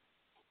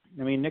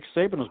 I mean, Nick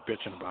Saban was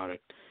bitching about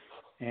it.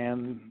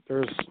 And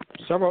there's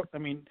several, I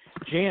mean,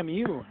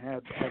 JMU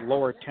had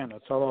lower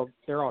attendance, although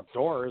they're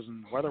outdoors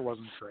and the weather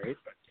wasn't great.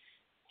 But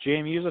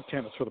JMU's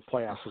attendance for the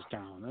playoffs is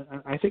down.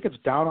 I think it's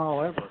down all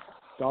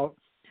over.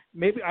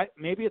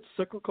 Maybe it's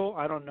cyclical.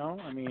 I don't know.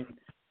 I mean,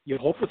 you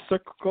hope it's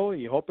cyclical.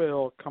 You hope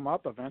it'll come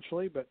up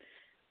eventually. But,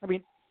 I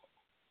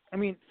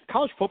mean,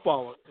 college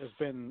football has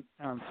been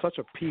on such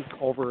a peak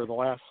over the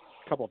last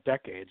couple of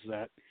decades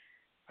that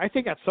I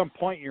think at some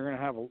point you're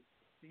going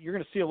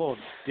to see a little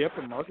dip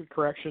in market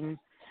correction.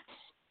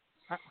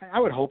 I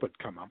would hope it'd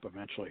come up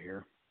eventually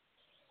here.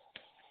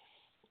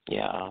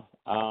 Yeah.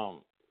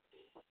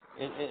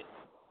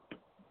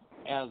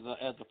 As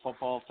a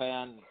football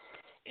fan,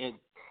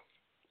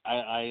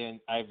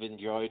 I've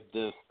enjoyed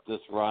this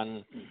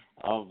run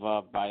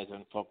of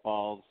Bison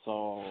football,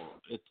 so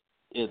it's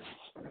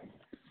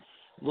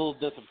a little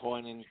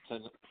disappointing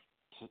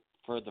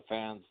for the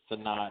fans to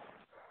not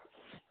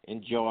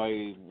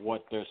enjoy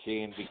what they're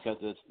seeing because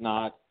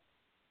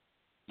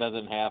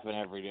doesn't happen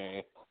every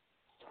day.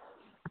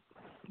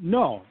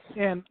 No,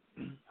 and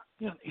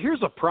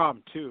here's a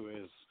problem too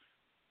is,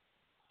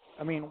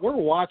 I mean, we're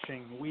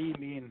watching,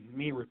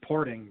 me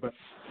reporting, but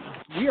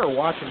we are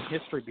watching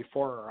history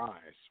before our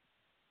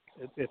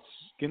eyes. It's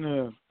going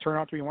to turn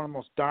out to be one of the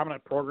most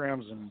dominant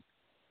programs in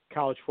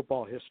college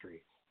football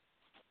history.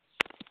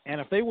 And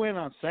if they win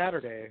on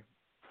Saturday,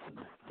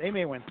 they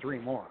may win 3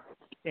 more.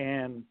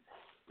 And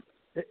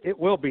it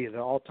will be the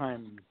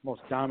all-time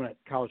most dominant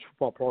college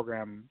football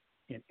program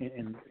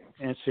in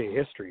NCAA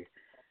history.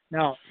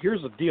 Now,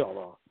 here's the deal,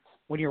 though.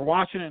 When you're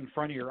watching it in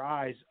front of your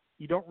eyes,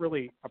 you don't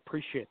really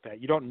appreciate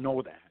that. You don't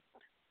know that.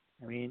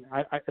 I mean,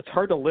 it's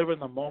hard to live in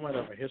the moment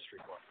of a history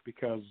book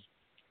because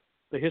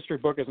the history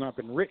book has not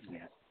been written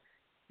yet.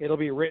 It'll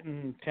be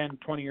written 10,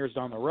 20 years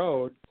down the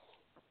road,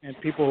 and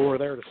people who were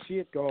there to see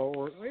it go,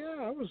 well,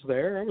 yeah, I was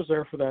there. I was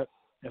there for that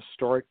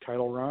historic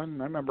title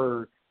run. I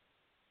remember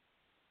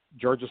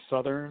Georgia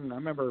Southern. I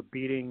remember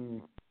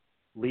beating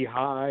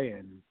Lehigh,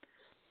 and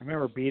I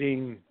remember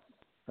beating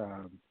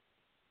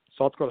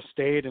South Dakota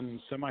State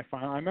in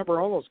semifinal. I remember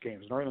all those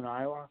games, Northern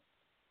Iowa.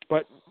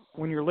 But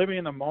when you're living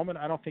in the moment,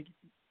 I don't think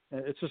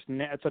it's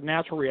a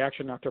natural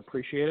reaction not to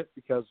appreciate it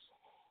because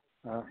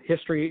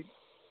history,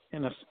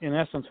 in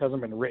essence,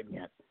 hasn't been written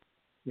yet.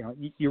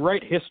 You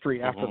write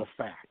history after the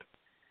fact,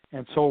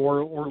 and so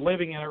we're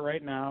living in it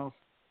right now.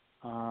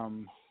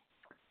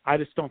 I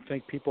just don't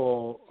think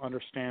people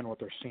understand what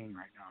they're seeing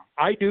right now.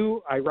 I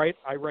do. I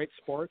write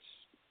sports.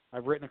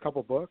 I've written a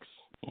couple books.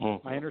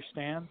 I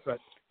understand, but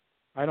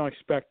I don't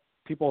expect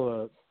people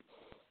to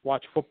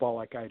watch football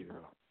like I do.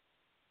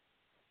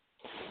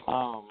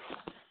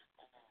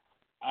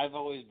 I've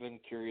always been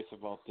curious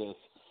about this.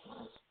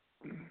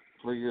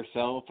 For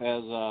yourself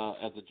as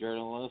a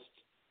journalist,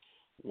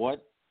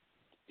 what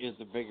is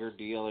the bigger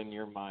deal in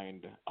your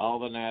mind? All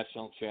the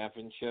national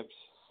championships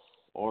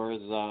or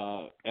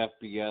the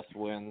FBS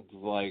wins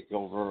like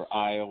over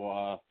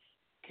Iowa,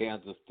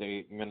 Kansas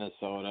State,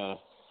 Minnesota?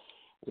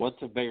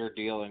 What's a bigger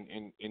deal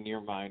in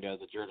your mind as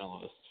a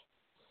journalist?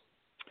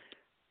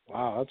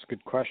 Wow, that's a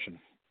good question.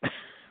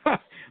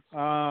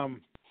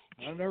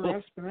 I've never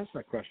been asked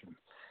that question.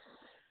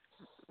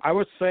 I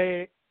would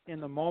say in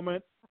the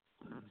moment,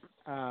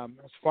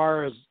 as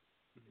far as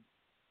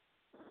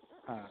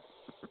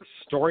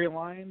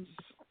storylines,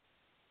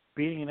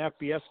 beating an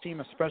FBS team,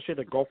 especially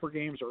the Gopher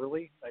games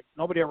early, like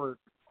nobody ever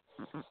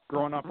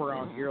growing up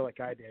around here like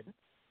I did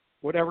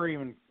would ever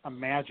even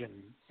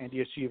imagine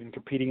NDSU even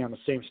competing on the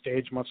same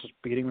stage, much as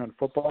beating them in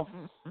football.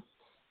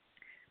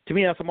 To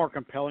me, that's a more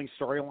compelling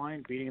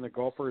storyline, beating the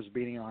Gophers,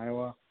 beating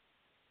Iowa,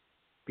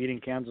 beating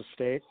Kansas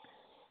State.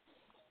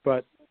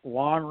 But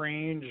long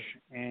range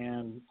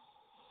and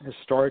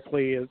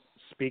historically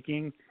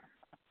speaking,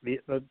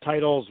 the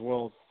titles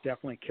will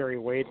definitely carry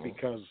weight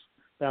because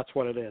that's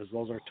what it is.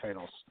 Those are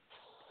titles.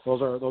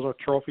 Those are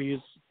trophies.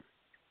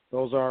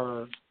 Those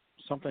are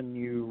something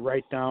you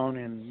write down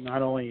in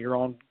not only your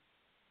own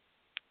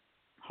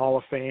Hall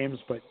of Fames,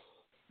 but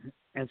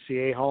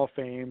NCAA Hall of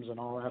Fames and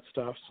all that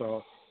stuff.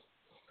 So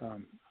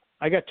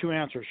I got 2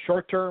 answers.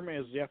 Short term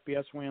is the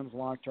FBS wins.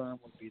 Long term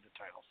would be the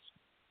titles.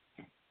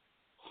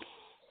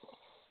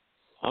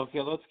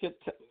 Okay, let's get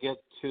to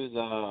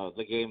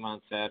the game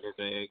on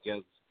Saturday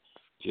against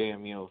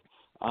JMU.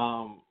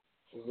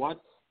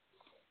 What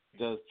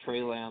does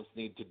Trey Lance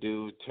need to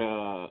do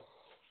to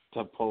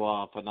pull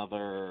off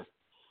another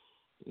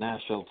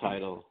national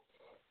title?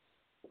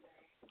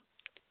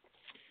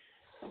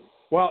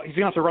 Well, he's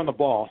going to have to run the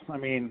ball. I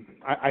mean,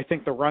 I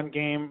think the run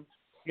game,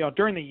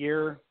 during the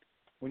year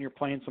when you're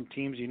playing some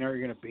teams you know you're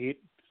going to beat,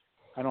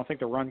 I don't think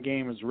the run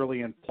game is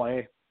really in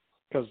play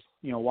because,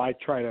 why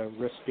try to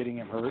risk getting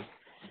him hurt?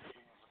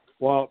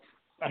 Well,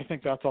 I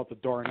think that's out the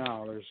door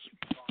now. There's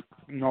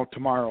no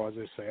tomorrow, as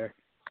they say.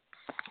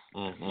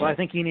 Mm-hmm. So I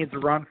think he needs to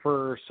run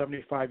for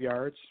 75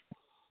 yards,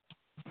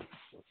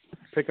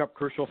 pick up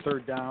crucial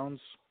third downs.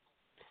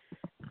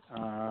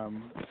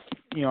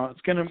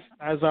 It's going to,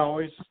 as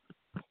always,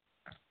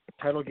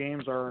 title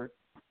games are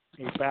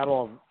a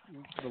battle of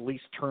the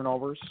least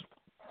turnovers.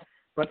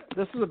 But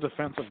this is a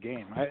defensive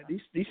game.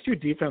 These two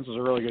defenses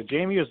are really good.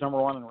 JMU is number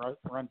one in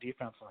run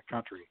defense in the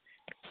country.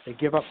 They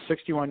give up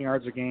 61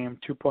 yards a game,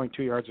 2.2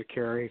 yards a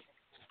carry.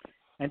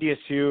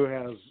 NDSU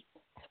has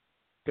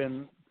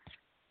been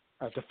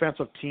a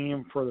defensive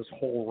team for this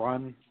whole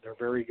run. They're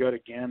very good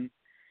again.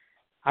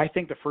 I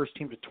think the first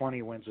team to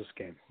 20 wins this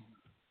game.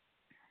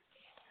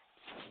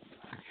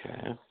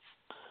 Okay.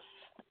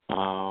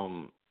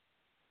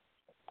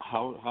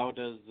 How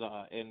does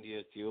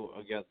NDSU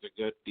against a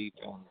good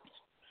defense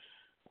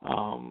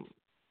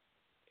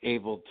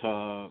able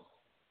to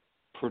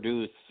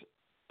produce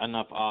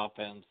enough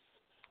offense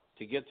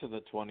to get to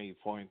the 20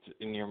 points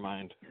in your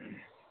mind?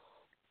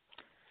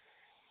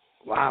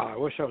 Wow, I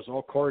wish I was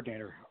all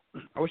coordinator.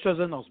 I wish I was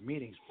in those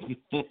meetings.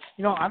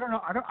 I don't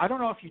know. I don't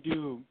know if you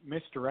do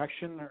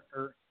misdirection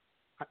or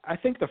I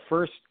think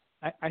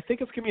I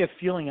think it's gonna be a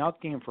feeling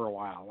out game for a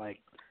while. Like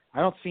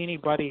I don't see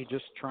anybody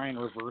just trying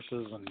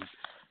reverses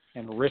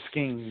and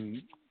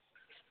risking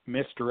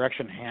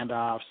misdirection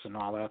handoffs and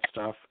all that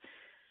stuff.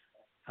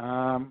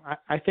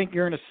 I think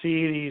you're going to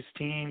see these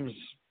teams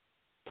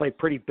play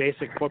pretty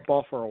basic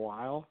football for a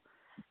while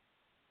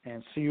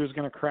and see who's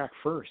going to crack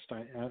first.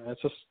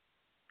 That's just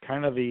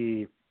kind of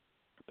the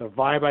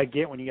vibe I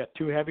get when you got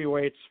two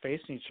heavyweights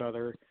facing each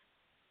other.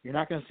 You're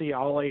not going to see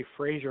Ale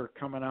Frazier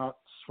coming out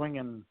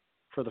swinging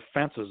for the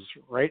fences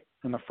right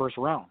in the first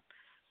round.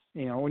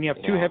 When you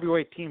have two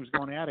heavyweight teams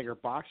going at it, or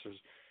boxers,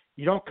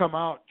 you don't come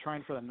out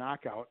trying for the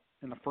knockout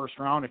in the first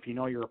round if you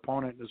know your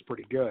opponent is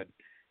pretty good.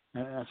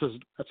 That's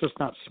just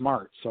not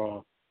smart.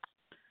 So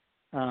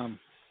I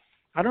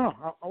don't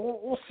know.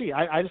 We'll see.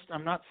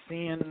 I'm not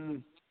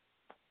seeing.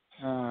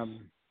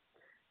 I'm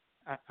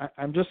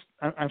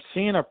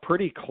seeing a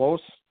pretty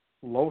close,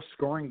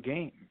 low-scoring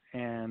game,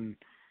 and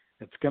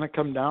it's going to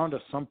come down to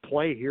some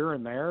play here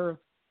and there,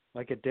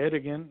 like it did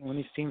again when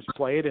these teams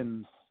played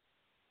in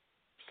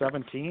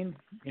 17.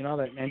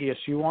 That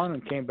NDSU won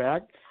and came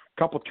back. A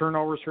couple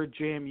turnovers hurt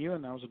JMU,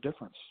 and that was a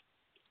difference.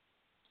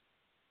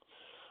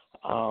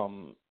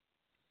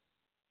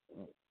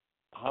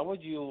 How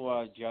would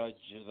you judge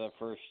the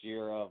first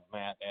year of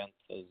Matt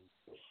Entz as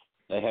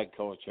the head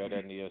coach at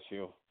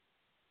NDSU?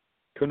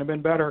 Couldn't have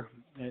been better.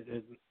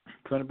 It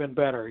couldn't have been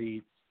better.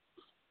 He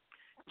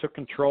took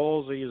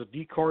controls. He was a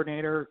D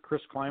coordinator.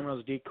 Chris Kleiman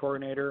was a D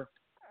coordinator.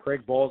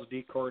 Craig Bowles a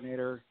D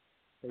coordinator.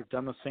 They've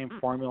done the same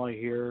formula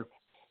here.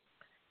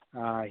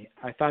 I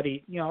thought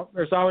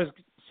there's always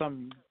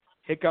some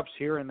hiccups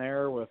here and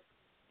there with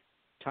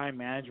time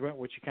management,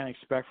 which you kind of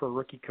expect for a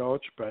rookie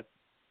coach, but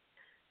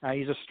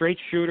he's a straight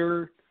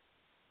shooter,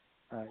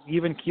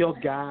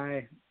 even-keeled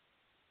guy,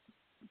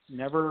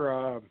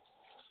 never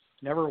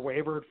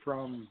wavered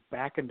from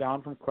backing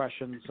down from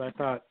questions. I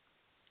thought,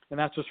 and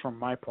that's just from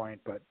my point,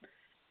 but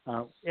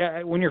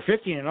when you're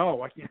 15-0,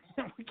 what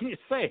can you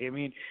say? I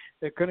mean,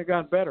 it could have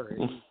gone better.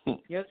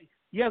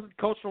 He hasn't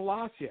coached a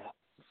loss yet,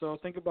 so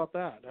think about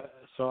that.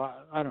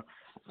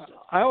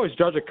 I always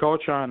judge a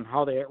coach on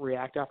how they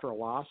react after a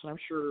loss, and I'm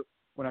sure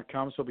when it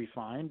comes, he'll be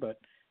fine. But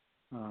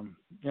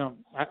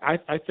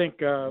I think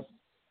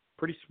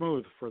pretty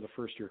smooth for the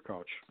first-year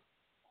coach.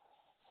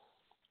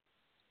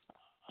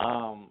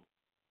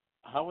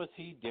 How was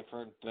he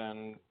different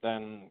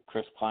than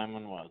Chris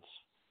Kleiman was?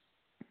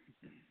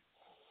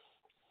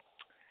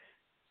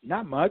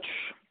 Not much.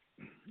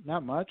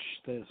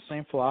 The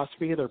same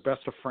philosophy. They're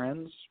best of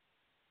friends.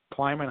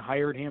 Kleiman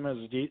hired him as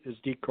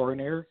D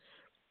coordinator.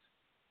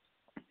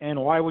 And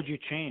why would you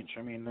change?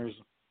 I mean,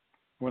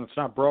 when it's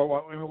not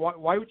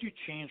why would you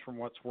change from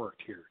what's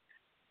worked here?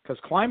 Because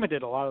Kleiman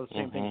did a lot of the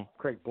same things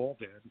Craig Bull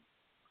did.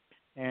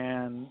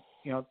 And,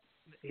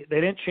 they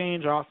didn't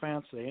change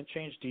offense. They didn't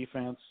change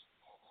defense.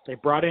 They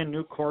brought in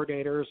new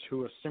coordinators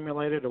who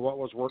assimilated to what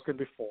was working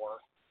before.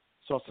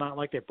 So it's not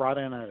like they brought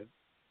in a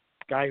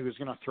guy who's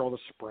going to throw the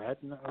spread.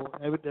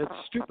 It's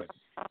stupid.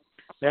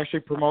 They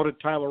actually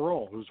promoted Tyler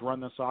Roll, who's run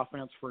this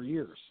offense for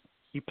years.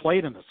 He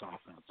played in this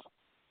offense.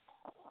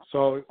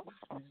 So,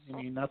 I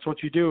mean, that's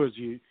what you do is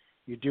you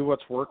do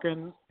what's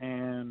working.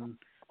 And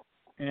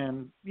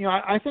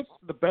I think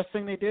the best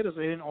thing they did is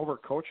they didn't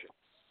overcoach it.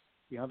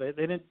 They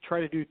didn't try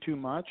to do too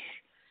much.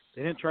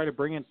 They didn't try to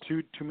bring in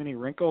too many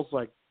wrinkles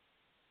like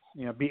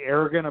be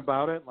arrogant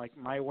about it, like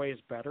my way's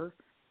better.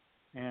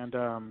 And,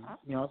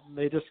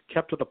 they just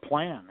kept to the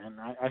plan. And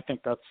I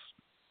think that's,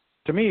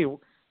 to me,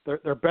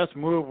 their best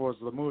move was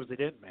the moves they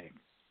didn't make.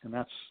 And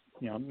that's,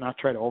 not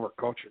try to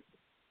overcoach it.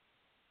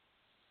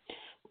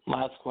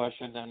 Last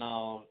question, then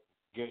I'll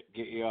get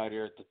you out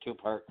here at the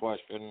two-part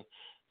question.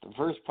 The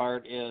first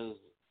part is,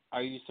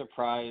 are you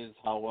surprised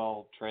how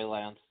well Trey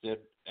Lance did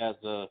as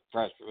a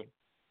freshman?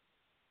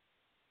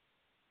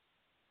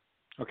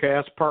 Okay,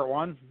 that's part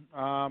one.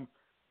 Am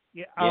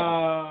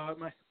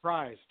I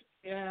surprised?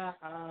 Yeah,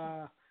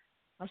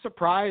 I'm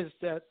surprised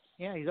that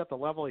he's at the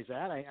level he's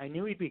at. I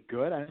knew he'd be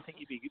good. I didn't think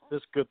he'd be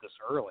this good this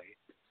early.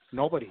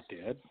 Nobody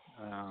did.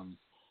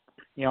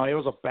 It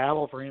was a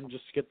battle for him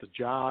just to get the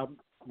job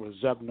with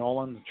Zeb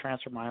Nolan, the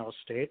transfer from Iowa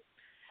State.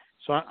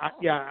 So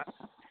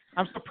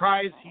I'm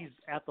surprised he's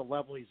at the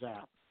level he's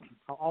at.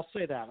 I'll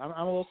say that. I'm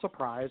a little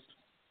surprised,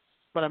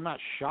 but I'm not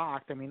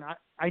shocked. I mean,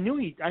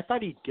 I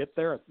thought he'd get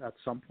there at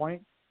some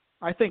point.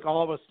 I think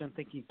all of us didn't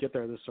think he'd get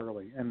there this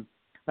early, and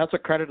that's a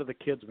credit to the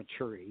kid's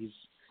maturity.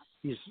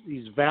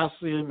 He's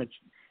vastly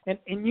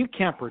and you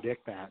can't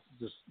predict that.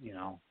 Just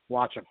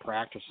watch him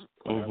practice.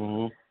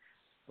 Mm-hmm.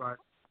 But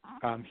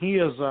he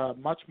is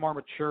much more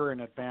mature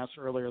and advanced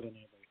earlier than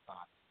anybody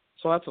thought.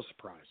 So that's a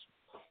surprise.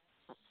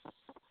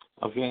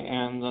 Okay,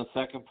 and the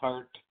second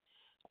part.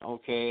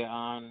 Okay,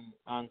 on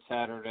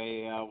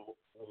Saturday,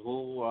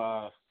 who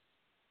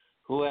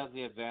has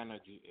the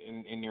advantage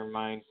in your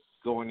mind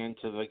going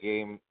into the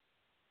game?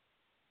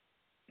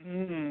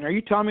 Are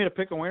you telling me to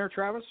pick a winner,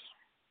 Travis?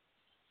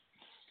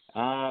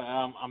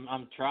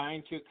 I'm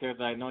trying to, because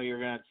I know you're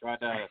going to try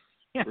to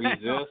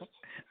resist.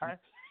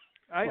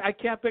 I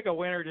can't pick a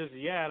winner just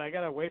yet. I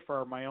got to wait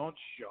for my own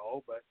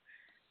show. But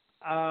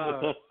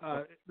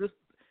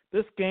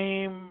this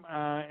game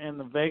and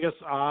the Vegas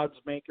odds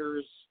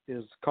makers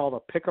is called a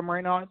pick'em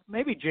right now.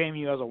 Maybe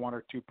JMU has a 1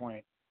 or 2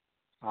 point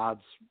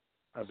odds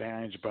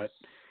advantage, but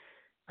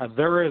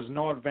there is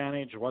no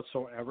advantage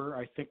whatsoever.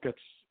 I think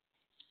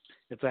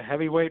it's a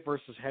heavyweight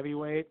versus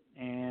heavyweight,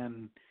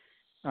 and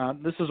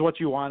this is what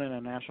you want in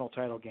a national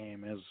title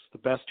game, is the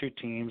best two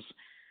teams.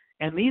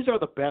 And these are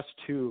the best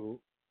two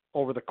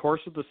over the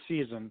course of the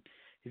season.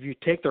 If you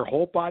take their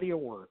whole body of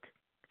work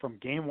from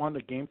game 1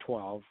 to game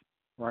 12,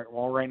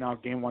 right now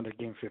game 1 to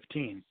game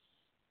 15,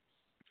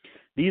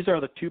 these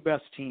are the two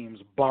best teams,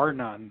 bar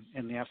none,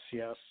 in the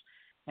FCS,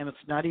 and it's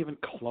not even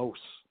close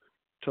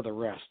to the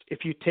rest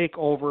if you take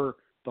over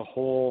the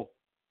whole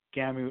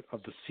gamut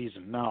of the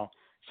season. Now,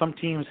 some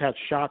teams had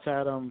shots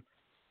at them.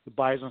 The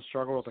Bison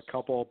struggled with a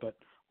couple, but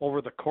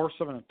over the course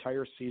of an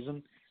entire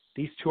season,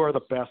 these two are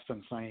the best and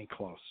it's not even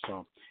close.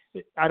 So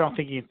I don't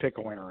think you can pick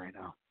a winner right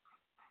now.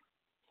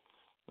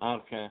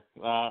 Okay.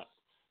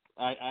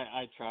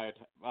 I tried.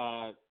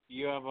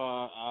 You have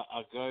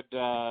a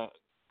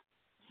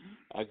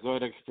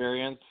good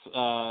experience.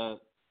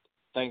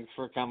 Thanks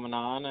for coming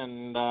on,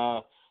 and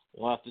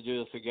we'll have to do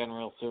this again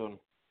real soon.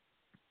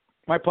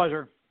 My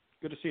pleasure.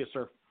 Good to see you,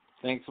 sir.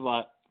 Thanks a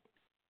lot.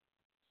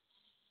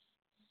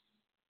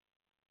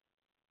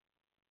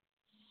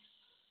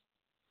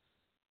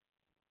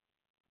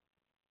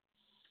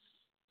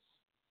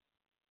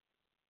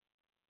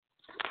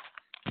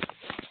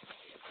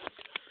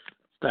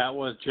 That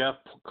was Jeff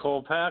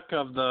Kolpack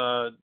of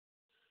the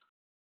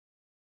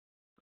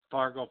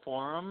Fargo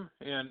Forum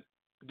and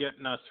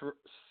getting us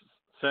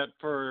set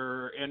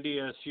for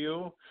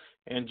NDSU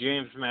and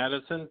James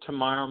Madison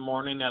tomorrow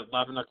morning at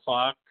 11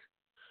 o'clock.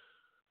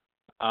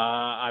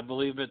 I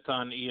believe it's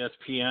on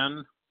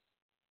ESPN,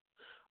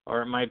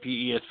 or it might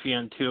be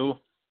ESPN2.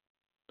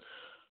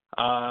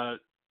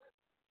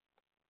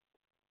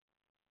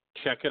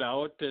 Check it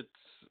out. It's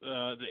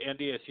the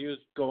NDSU is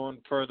going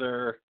for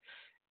their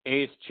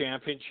 8th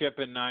championship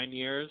in 9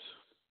 years.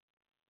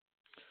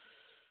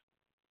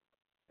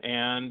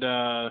 And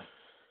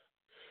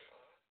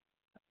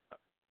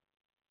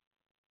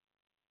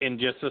in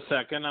just a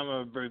second, I'm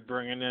going to be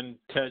bringing in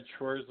Ted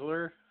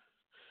Schwerzler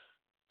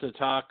to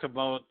talk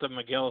about the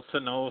Miguel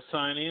Sano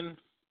signing.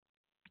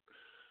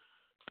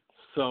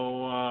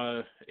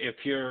 So if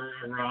you're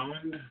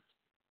around,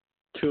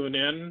 tune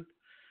in.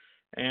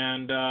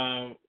 And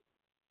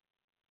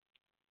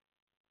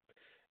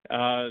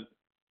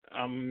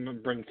I'm going to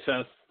bring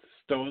Seth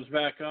Stowe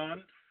back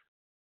on.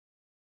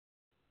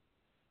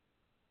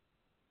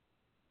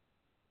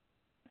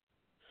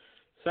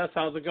 Seth,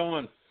 how's it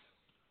going?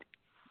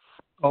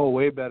 Oh,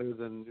 way better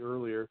than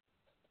earlier.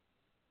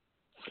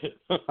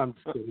 I'm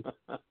just kidding.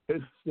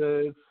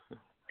 It's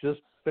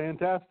just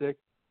fantastic.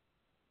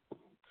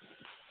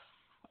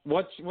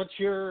 What's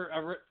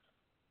your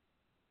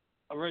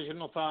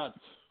original thoughts?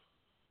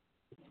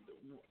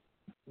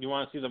 You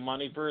want to see the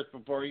money first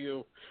before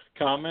you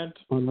comment?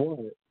 On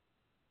what?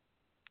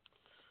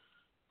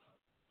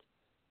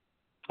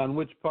 On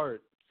which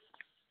part?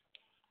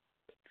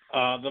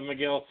 The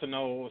Miguel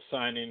Sano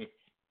signing.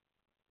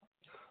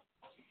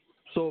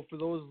 So for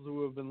those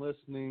who have been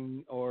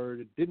listening or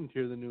didn't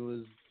hear the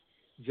news,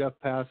 Jeff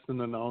Paston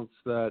announced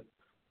that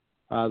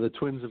The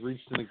Twins have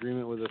reached an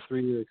agreement with a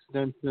 3-year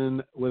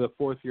extension with a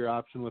 4th-year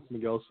option with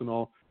Miguel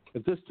Sano.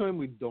 At this time,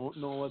 we don't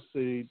know what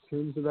the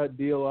terms of that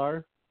deal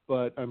are,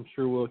 but I'm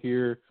sure we'll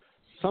hear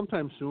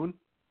sometime soon.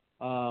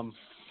 I'm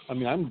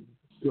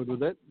good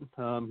with it.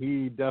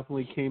 He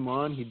definitely came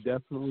on. He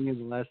definitely, in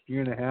the last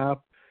year and a half,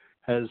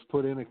 has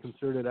put in a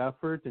concerted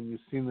effort, and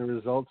you've seen the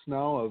results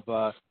now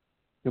of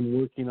him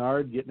working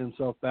hard, getting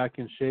himself back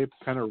in shape,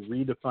 kind of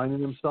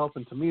redefining himself.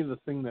 And to me, the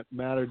thing that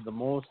mattered the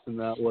most in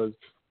that was,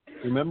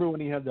 remember when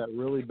he had that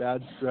really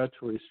bad stretch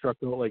where he struck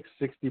out like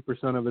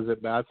 60% of his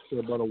at-bats for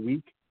about a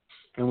week?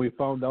 And we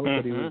found out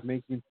that he was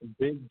making some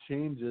big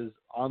changes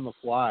on the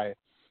fly.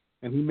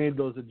 And he made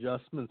those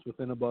adjustments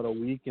within about a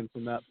week, and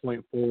from that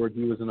point forward,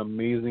 he was an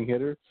amazing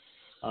hitter.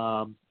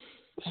 So,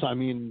 I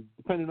mean,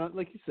 depending on,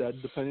 like you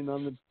said, depending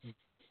on the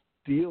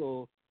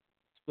deal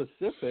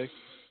specifics,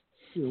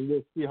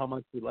 we'll see how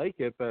much we like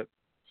it. But,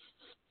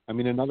 I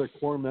mean, another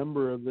core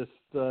member of this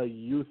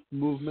youth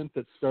movement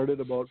that started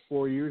about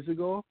 4 years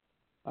ago,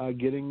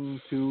 getting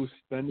to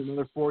spend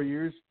another 4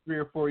 years, 3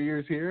 or 4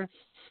 years here,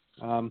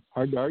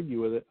 hard to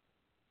argue with it.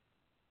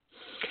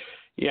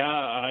 Yeah,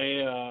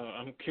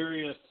 I'm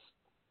curious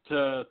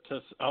to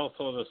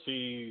also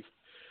see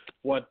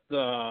what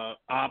the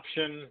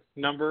option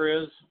number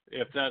is,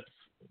 if that's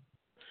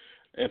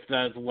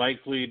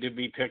likely to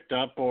be picked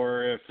up,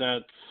 or if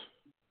that's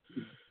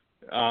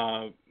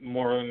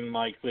more than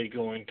likely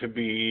going to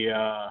be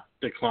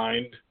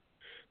declined,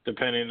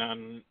 depending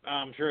on,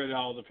 I'm sure it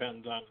all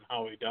depends on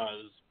how he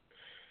does.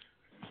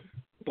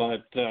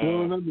 But well,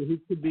 remember, he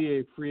could be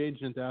a free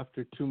agent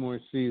after 2 more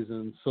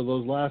seasons, so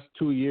those last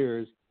 2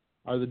 years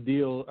are the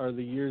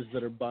years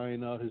that are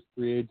buying out his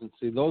free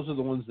agency. Those are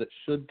the ones that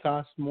should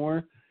cost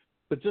more.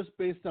 But just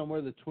based on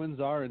where the Twins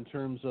are in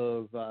terms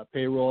of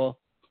payroll,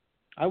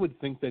 I would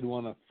think they'd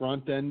want to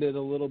front end it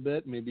a little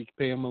bit, maybe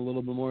pay him a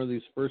little bit more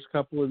these first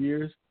couple of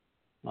years,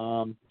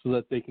 so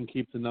that they can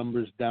keep the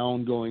numbers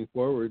down going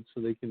forward, so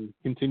they can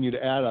continue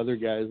to add other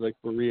guys like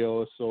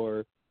Barrios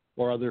or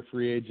other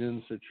free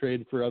agents, or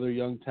trade for other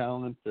young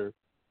talent or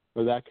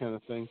that kind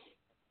of thing.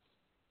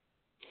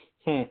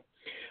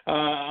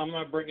 I'm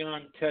going to bring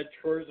on Ted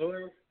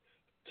Schwerzler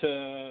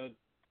to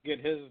get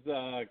his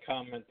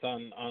comments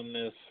on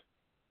this.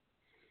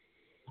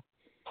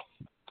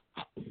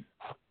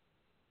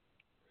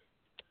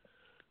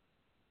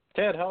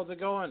 Ted, how's it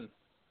going?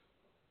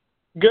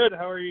 Good.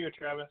 How are you,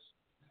 Travis?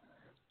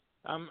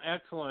 I'm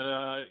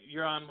excellent.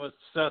 You're on with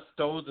Seth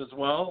Stowe as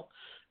well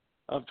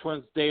of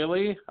Twins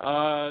Daily.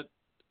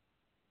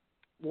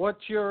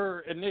 What's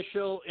your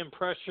initial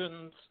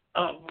impressions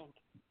of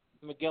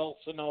Miguel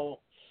Sano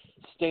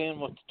staying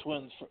with the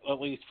Twins for, at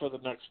least for the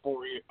next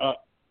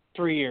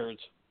 3 years?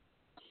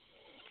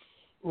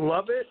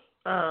 Love it,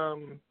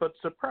 but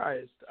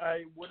surprised.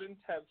 I wouldn't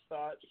have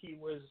thought he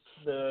was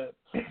the,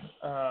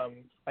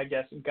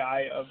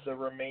 guy of the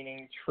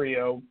remaining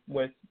trio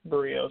with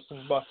Barrios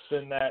and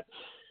Buxton that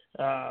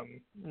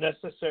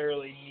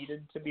necessarily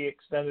needed to be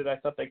extended. I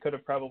thought they could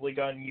have probably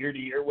gone year to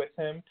year with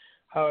him.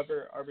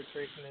 However,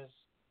 arbitration is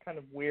kind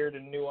of weird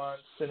and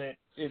nuanced, and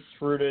it's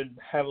rooted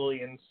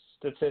heavily in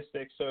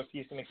statistics. So if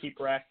he's going to keep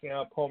racking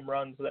up home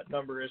runs, that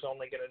number is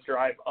only going to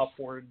drive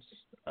upwards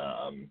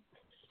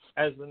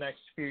as the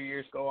next few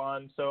years go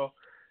on. So,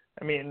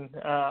 I mean,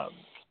 I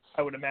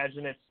would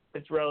imagine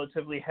it's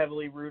relatively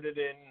heavily rooted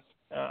in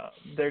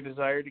their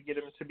desire to get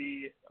him to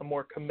be a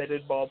more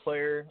committed ball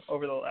player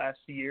over the last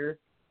year.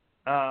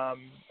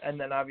 And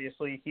then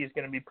obviously he's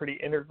going to be pretty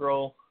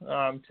integral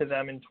to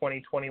them in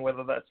 2020,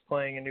 whether that's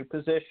playing a new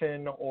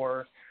position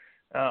or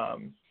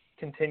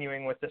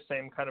continuing with the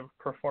same kind of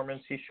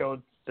performance he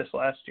showed this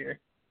last year.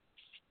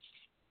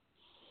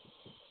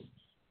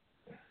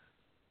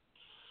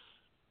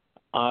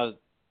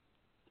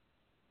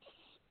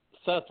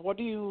 Seth, what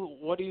do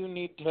you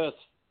need to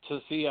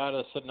see out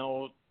of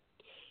Sano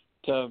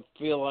to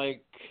feel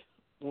like,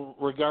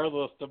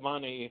 regardless of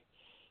money,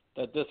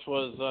 that this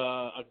was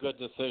a good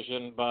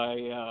decision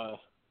by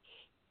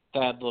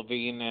Thad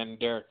Levine and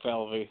Derek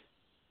Falvey?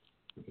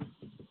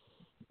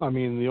 I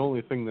mean, the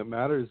only thing that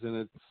matters in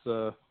it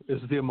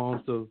is the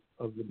amount of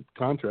the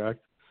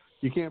contract.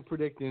 You can't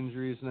predict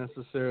injuries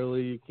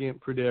necessarily. You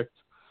can't predict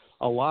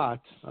a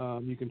lot.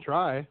 You can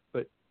try,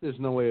 but there's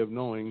no way of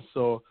knowing.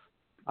 So,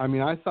 I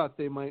mean, I thought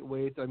they might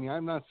wait. I mean,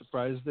 I'm not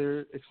surprised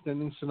they're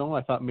extending Sano.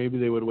 I thought maybe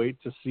they would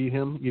wait to see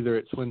him either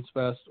at Twins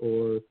Fest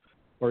or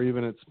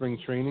even at spring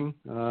training,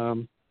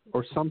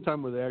 or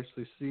sometime where they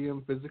actually see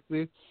him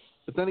physically.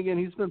 But then again,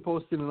 he's been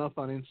posting enough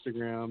on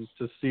Instagram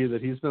to see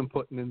that he's been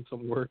putting in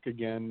some work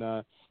again.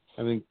 I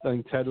think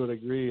Ted would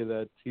agree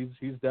that he's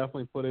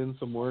definitely put in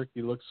some work.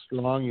 He looks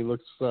strong. He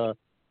looks,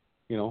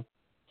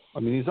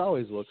 he's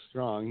always looked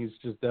strong. He's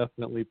just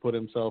definitely put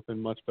himself in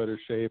much better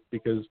shape,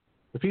 because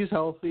if he's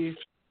healthy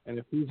and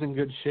if he's in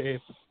good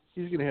shape,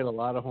 he's going to hit a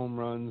lot of home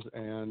runs,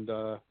 and,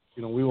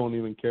 we won't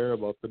even care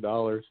about the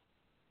dollars.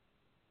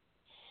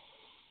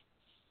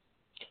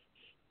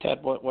 Ted,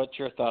 what's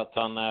your thoughts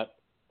on that?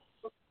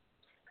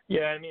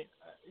 Yeah, I mean,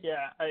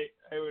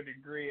 I would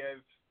agree.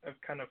 I've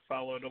kind of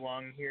followed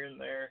along here and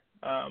there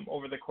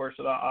over the course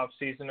of the off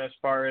season as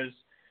far as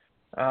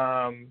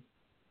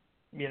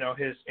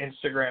his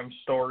Instagram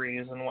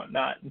stories and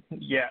whatnot.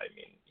 Yeah, I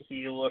mean,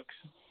 he looks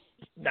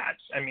not.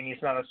 I mean,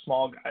 he's not a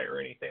small guy or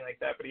anything like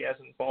that, but he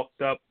hasn't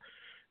bulked up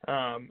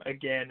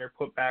again or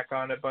put back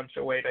on a bunch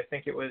of weight. I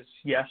think it was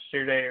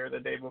yesterday or the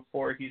day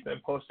before. He's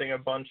been posting a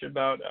bunch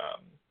about.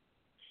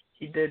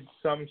 He did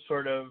some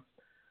sort of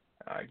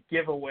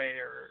giveaway,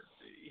 or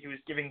he was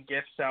giving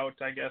gifts out,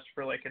 I guess,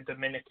 for like a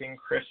Dominican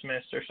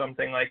Christmas or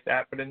something like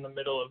that. But in the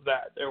middle of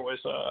that, there was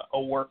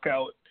a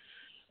workout,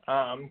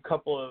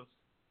 couple of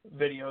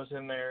videos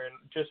in there, and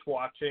just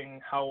watching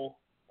how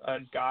a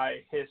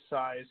guy his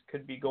size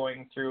could be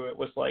going through. It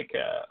was like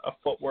a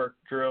footwork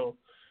drill,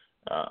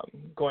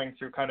 going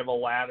through kind of a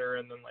ladder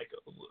and then like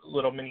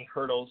little mini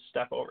hurdles,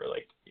 step over.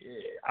 Like,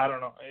 I don't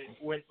know,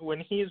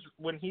 when he's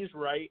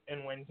right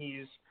and when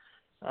he's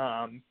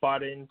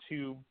bought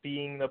into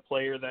being the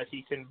player that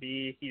he can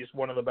be, he's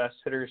one of the best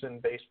hitters in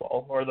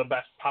baseball, or the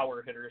best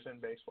power hitters in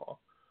baseball.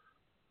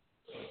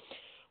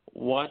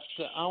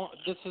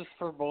 This is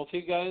for both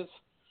you guys.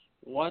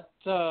 Let's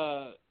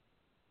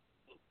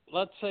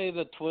say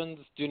the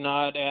Twins do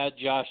not add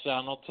Josh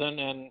Donaldson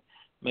and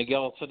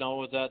Miguel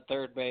Sano is at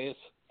third base.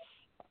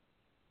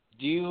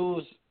 Do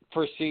you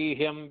foresee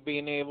him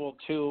being able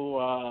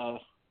to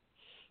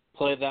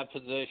play that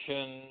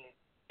position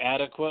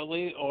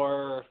adequately,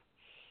 or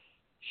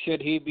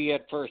should he be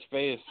at first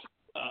base?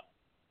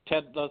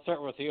 Ted, let's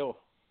start with you.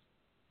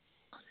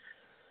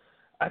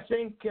 I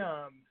think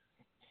that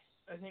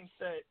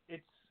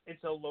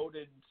it's a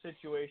loaded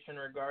situation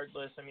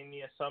regardless. I mean,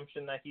 the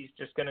assumption that he's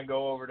just going to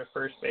go over to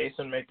first base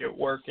and make it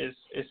work is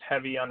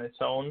heavy on its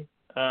own.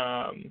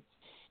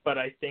 But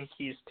I think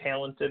he's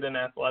talented and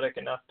athletic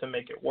enough to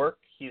make it work.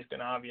 He's going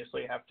to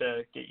obviously have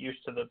to get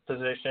used to the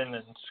position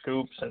and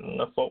scoops and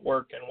the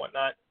footwork and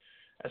whatnot.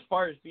 As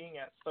far as being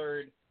at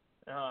third,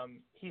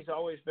 he's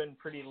always been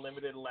pretty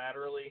limited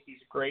laterally. He's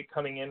great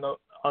coming in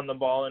on the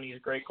ball, and he's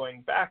great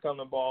going back on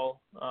the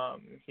ball.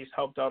 He's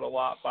helped out a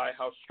lot by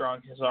how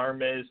strong his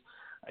arm is.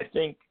 I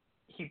think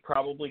he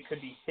probably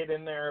could be hit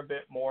in there a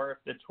bit more if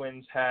the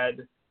Twins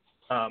had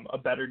a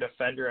better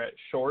defender at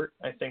short.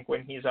 I think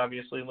when he's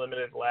obviously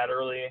limited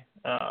laterally,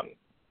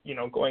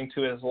 going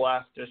to his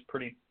left is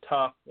pretty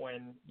tough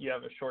when you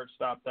have a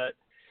shortstop that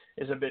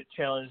is a bit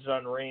challenged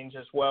on range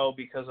as well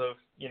because of,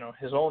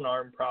 his own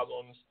arm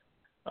problems.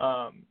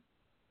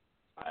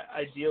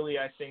 Ideally,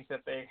 I think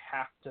that they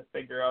have to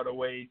figure out a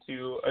way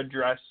to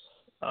address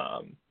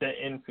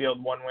the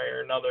infield one way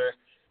or another.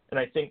 And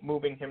I think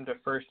moving him to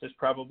first is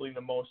probably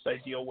the most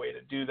ideal way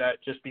to do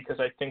that, just because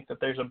I think that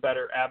there's a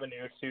better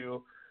avenue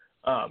to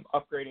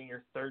upgrading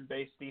your third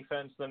base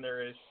defense than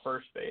there is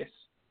first base.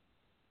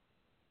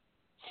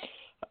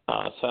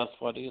 Seth,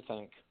 what do you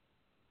think?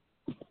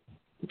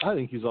 I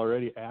think he's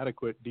already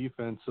adequate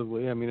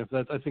defensively. I mean,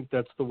 I think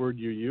that's the word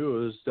you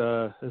used.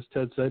 As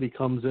Ted said, he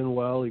comes in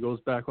well, he goes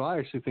back well. I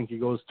actually think he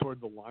goes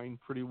toward the line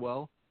pretty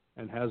well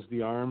and has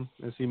the arm,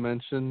 as he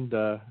mentioned,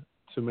 to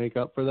make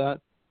up for that.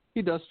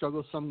 He does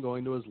struggle some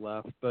going to his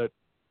left, but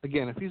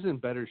again, if he's in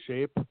better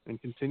shape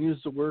and continues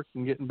to work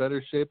and get in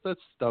better shape, that's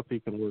stuff he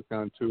can work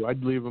on too.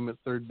 I'd leave him at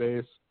third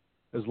base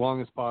as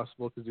long as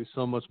possible because he's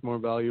so much more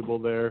valuable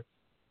there.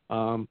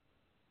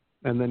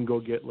 And then go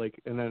get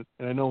and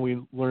I know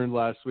we learned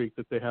last week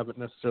that they haven't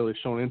necessarily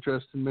shown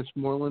interest in Mitch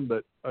Moreland,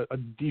 but a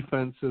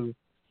defensive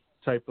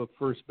type of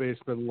first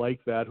baseman like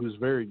that, who's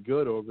very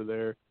good over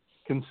there,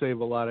 can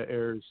save a lot of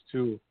errors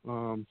too.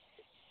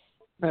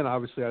 And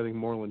obviously, I think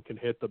Moreland can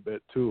hit a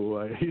bit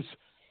too.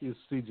 He's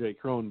C.J.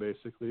 Cron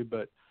basically,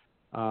 but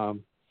I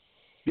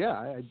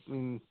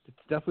mean, it's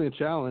definitely a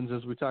challenge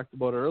as we talked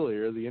about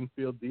earlier. The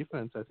infield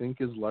defense, I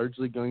think, is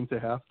largely going to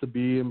have to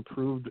be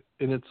improved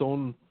in its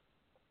own.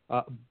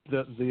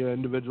 The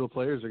individual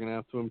players are going to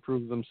have to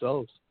improve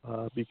themselves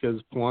because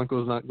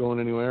Polanco's not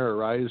going anywhere.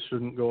 Arias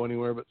shouldn't go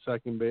anywhere but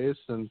second base,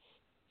 and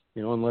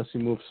unless he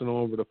moves Sano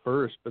over to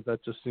first. But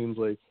that just seems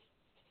like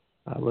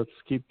let's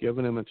keep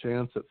giving him a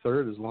chance at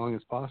third as long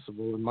as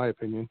possible, in my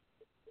opinion.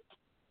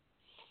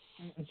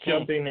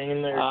 Jumping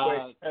in there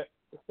quick.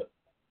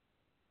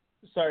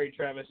 Sorry,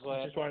 Travis.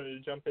 I just wanted to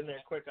jump in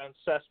there quick on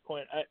Seth's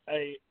point.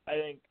 I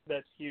think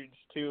that's huge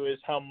too. Is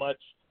how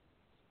much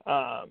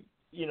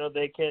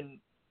they can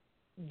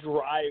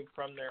drive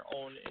from their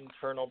own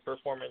internal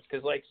performance,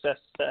 because like Seth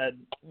said,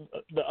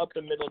 the up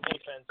the middle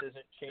defense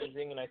isn't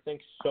changing, and I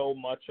think so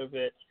much of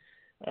it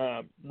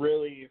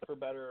really, for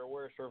better or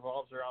worse,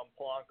 revolves around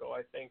Polanco.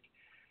 I think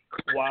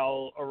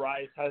while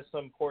Arias has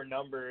some poor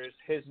numbers,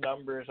 his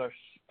numbers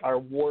are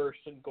worse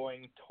in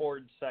going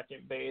towards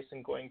second base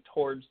and going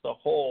towards the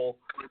hole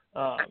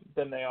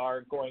than they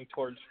are going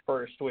towards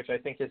first, which I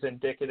think is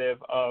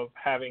indicative of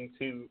having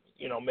to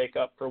make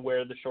up for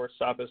where the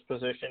shortstop is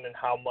positioned and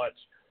how much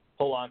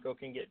Polanco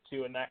can get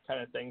to and that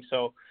kind of thing.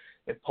 So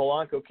if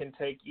Polanco can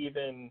take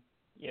even,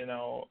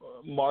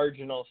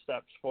 marginal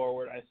steps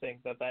forward, I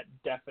think that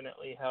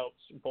definitely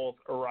helps both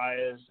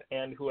Arias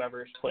and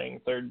whoever's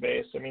playing third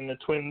base. I mean, the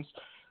Twins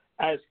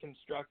as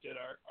constructed,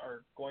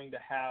 are going to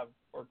have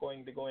or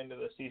going to go into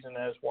the season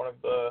as one of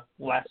the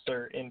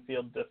lesser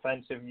infield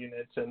defensive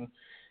units. And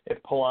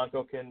if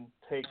Polanco can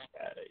take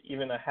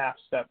even a half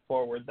step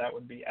forward, that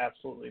would be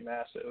absolutely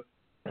massive.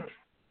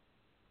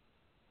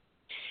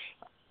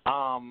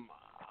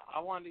 I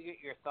wanted to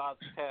get your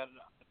thoughts, Ted,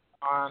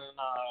 on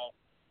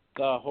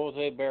the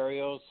Jose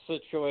Barrios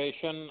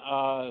situation.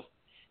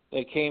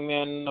 They came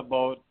in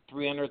about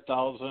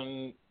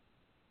 $300,000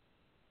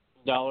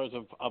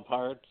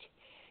 apart.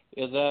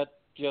 Is that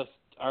just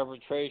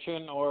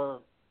arbitration,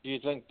 or do you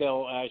think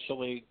they'll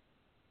actually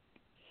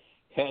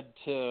head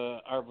to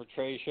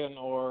arbitration,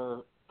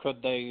 or could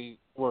they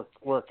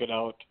work it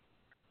out?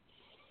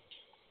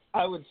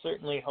 I would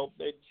certainly hope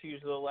they'd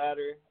choose the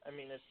latter. I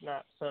mean, it's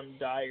not some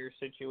dire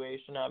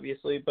situation,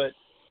 obviously, but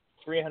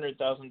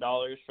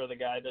 $300,000 for the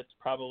guy that's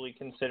probably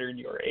considered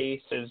your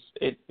ace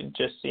it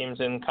just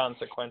seems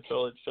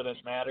inconsequential. It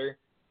shouldn't matter.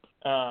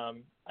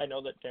 I know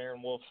that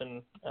Darren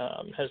Wolfson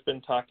has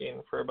been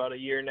talking for about a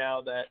year now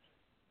that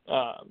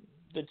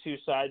the two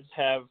sides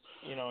have,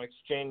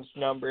 exchanged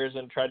numbers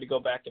and tried to go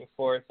back and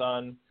forth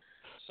on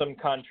some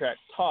contract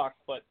talk,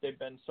 but they've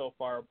been so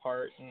far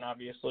apart. And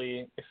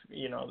obviously, if,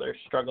 they're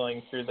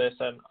struggling through this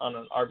on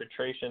an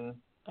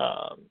arbitration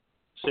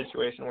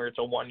situation where it's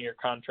a one-year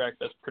contract,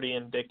 that's pretty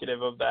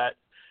indicative of that.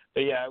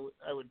 But yeah,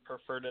 I would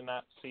prefer to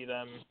not see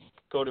them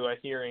go to a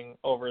hearing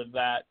over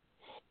that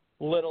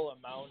little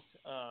amount.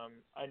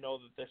 I know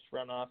that this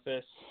front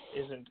office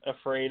isn't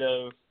afraid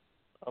of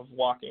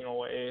walking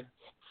away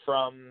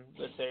from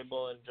the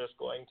table and just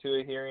going to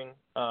a hearing.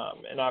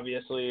 And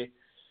obviously,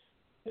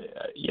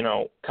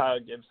 Kyle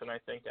Gibson, I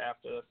think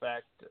after the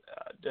fact,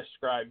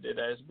 described it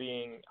as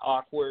being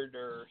awkward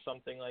or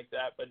something like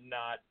that, but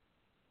not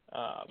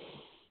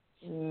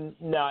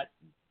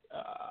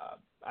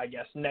I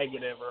guess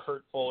negative or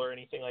hurtful or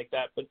anything like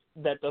that. But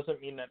that doesn't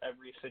mean that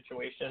every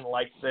situation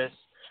like this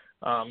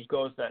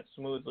goes that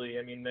smoothly.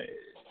 I mean,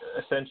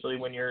 essentially,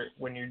 when you're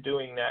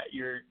doing that,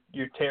 you're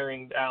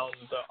tearing down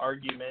the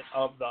argument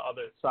of the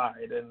other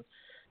side, and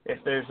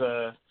if there's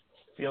a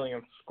feeling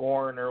of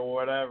scorn or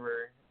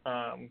whatever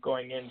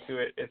going into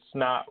it, it's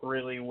not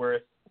really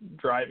worth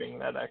driving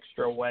that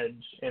extra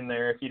wedge in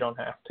there if you don't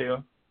have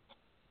to.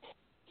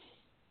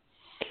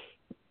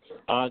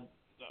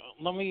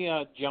 Let me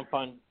jump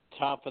on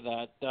top of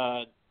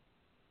that.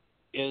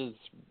 Is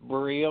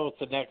Barrios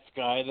the next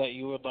guy that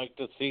you would like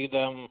to see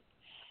them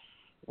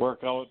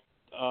work out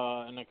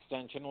an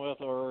extension with,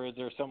 or is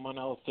there someone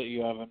else that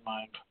you have in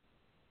mind?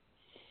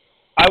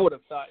 I would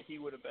have thought he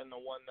would have been the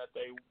one that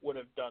they would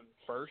have done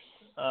first.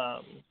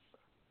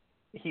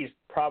 He's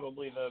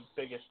probably the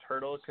biggest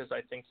hurdle because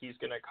I think he's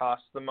going to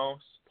cost the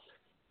most.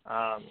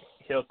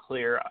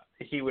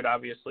 He would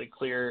obviously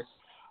clear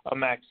a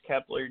Max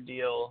Kepler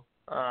deal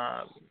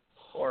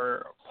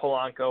or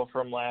Polanco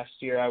from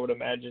last year. I would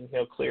imagine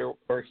he'll clear,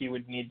 or he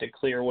would need to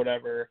clear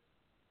whatever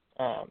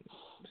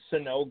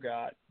Sano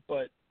got.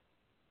 But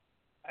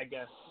I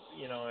guess,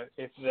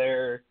 if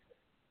they're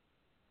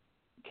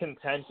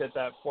content at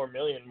that $4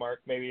 million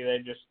mark, maybe they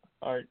just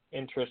aren't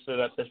interested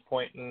at this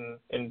point in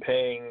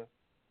paying,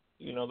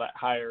 that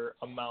higher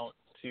amount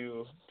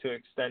to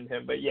extend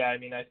him. But yeah, I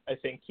mean, I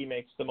think he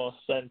makes the most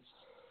sense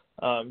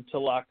to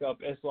lock up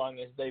as long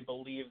as they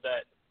believe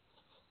that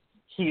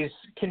he's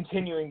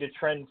continuing to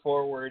trend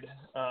forward.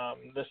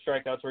 The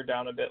strikeouts were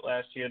down a bit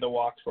last year. The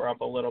walks were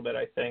up a little bit,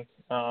 I think.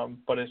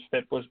 But his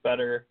FIP was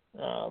better.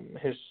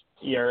 His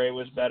ERA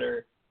was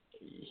better.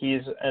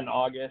 He's an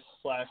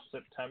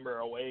August/September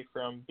away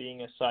from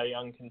being a Cy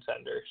Young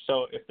contender.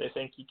 So if they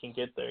think he can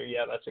get there,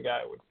 yeah, that's a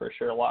guy I would for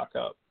sure lock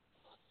up.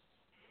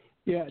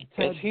 Yeah,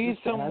 Ted, is he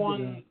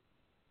someone?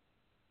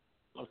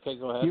 Okay,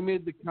 go ahead. You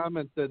made the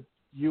comment that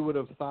you would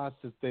have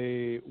thought that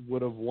they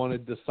would have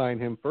wanted to sign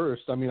him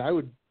first. I mean, I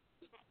would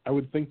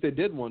think they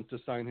did want to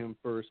sign him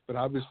first, but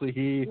obviously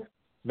he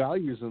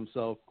values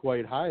himself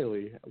quite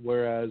highly,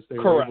 whereas they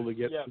were able to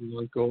get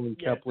Polanco and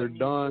Kepler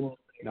done.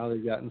 Now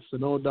they've gotten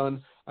Sano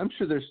done. I'm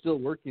sure they're still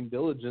working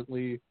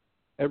diligently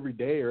every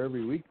day or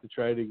every week to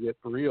try to get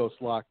Barrios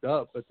locked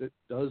up, but it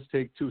does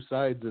take two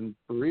sides, and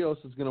Barrios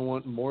is going to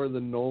want more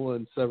than Nola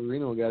and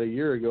Severino got a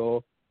year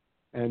ago,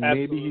 and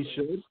Absolutely. Maybe he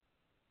should,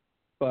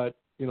 but,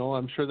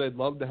 I'm sure they'd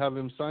love to have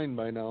him signed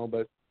by now,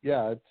 but,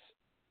 yeah,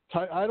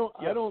 I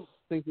don't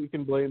think we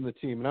can blame the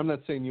team, and I'm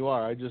not saying you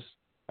are. I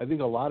think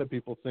a lot of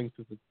people think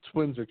that the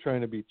Twins are trying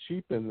to be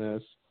cheap in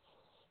this,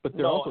 but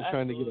they're also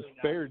trying to get a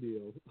fair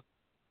deal.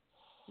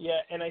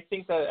 Yeah, and I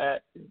think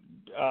that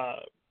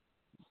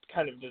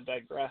kind of to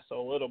digress a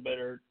little bit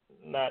or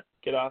not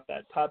get off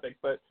that topic,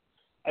 but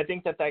I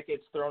think that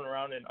gets thrown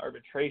around in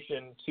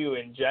arbitration too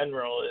in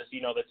general is,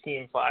 the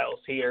team files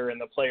here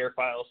and the player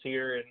files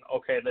here and,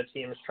 okay, the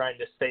team's trying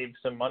to save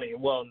some money.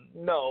 Well,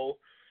 no,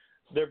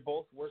 they're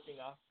both working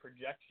off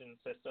projection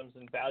systems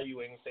and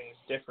valuing things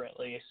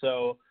differently.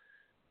 So,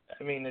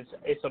 I mean,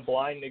 it's a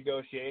blind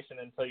negotiation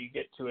until you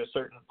get to a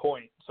certain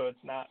point. So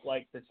it's not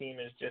like the team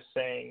is just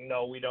saying,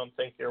 no, we don't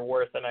think you're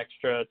worth an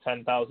extra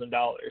 $10,000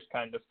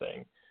 kind of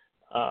thing.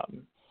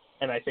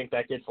 and I think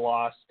that gets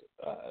lost,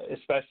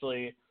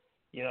 especially,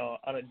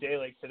 on a day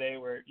like today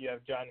where you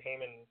have John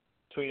Heyman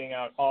tweeting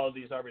out all of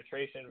these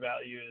arbitration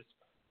values.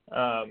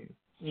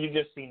 You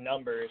just see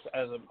numbers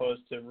as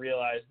opposed to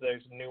realize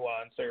there's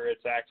nuance or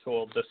it's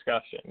actual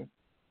discussion.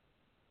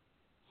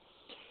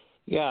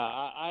 Yeah,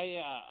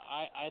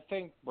 I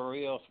think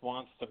Barrios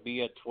wants to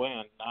be a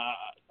Twin.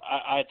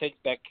 I think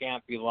that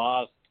can't be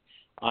lost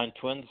on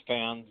Twins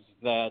fans,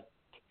 that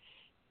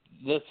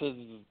this is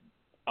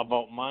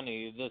about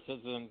money. This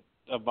isn't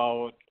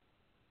about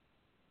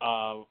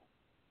a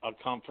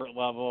comfort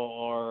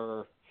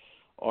level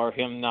or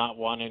him not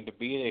wanting to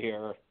be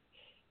here.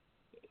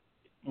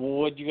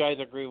 Would you guys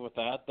agree with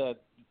that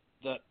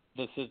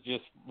this is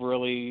just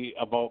really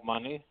about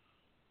money?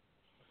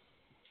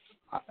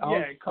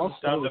 It comes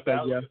down to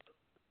value.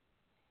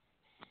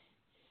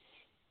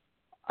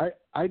 Yeah.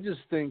 I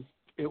just think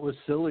it was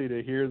silly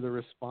to hear the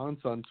response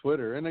on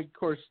Twitter. And, of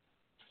course,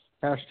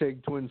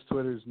 #Twins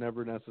Twitter is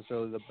never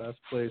necessarily the best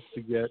place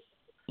to get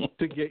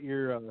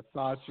your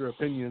thoughts or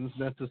opinions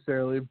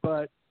necessarily.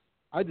 But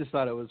I just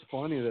thought it was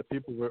funny that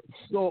people were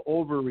so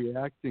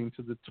overreacting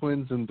to the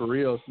Twins and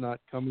Barrios not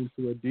coming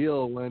to a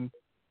deal when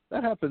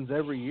that happens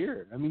every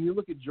year. I mean, you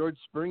look at George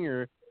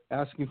Springer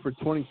asking for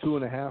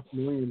 $22.5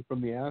 million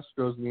from the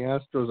Astros, and the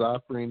Astros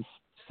offering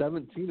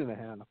 $17.5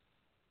 million.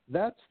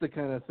 That's the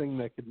kind of thing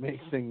that could make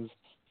things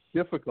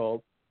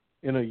difficult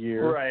in a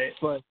year. Right.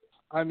 But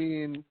I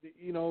mean,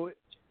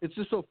 it's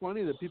just so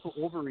funny that people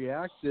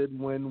overreacted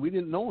when we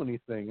didn't know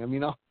anything. I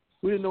mean,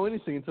 we didn't know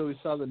anything until we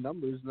saw the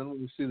numbers, and then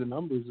when we see the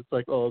numbers, it's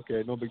like, oh,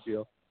 okay, no big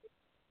deal.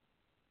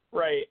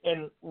 Right,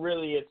 and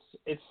really,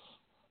 it's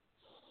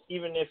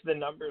even if the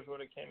numbers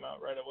would have came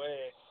out right away,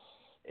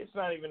 it's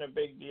not even a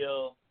big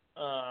deal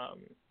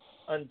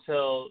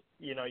until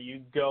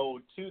you go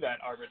to that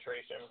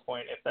arbitration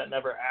point. If that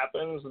never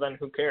happens, then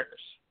who cares?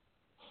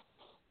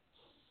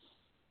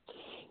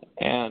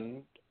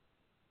 And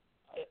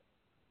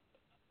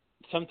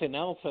something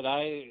else that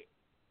I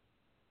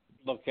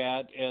look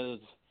at is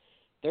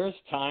there's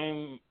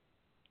time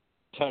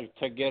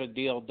to get a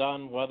deal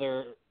done,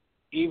 whether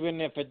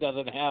even if it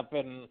doesn't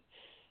happen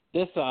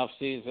this off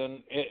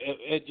season,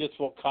 it just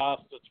will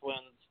cost the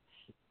Twins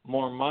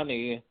more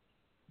money.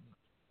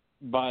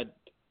 But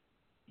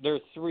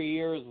there's 3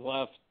 years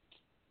left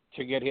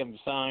to get him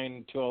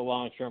signed to a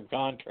long-term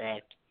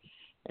contract,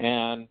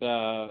 and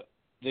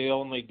the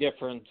only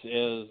difference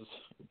is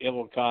it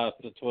will cost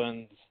the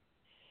Twins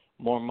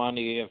more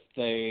money if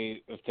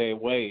they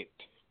wait.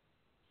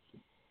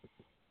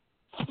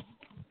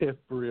 If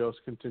Barrios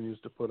continues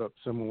to put up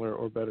similar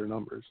or better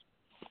numbers.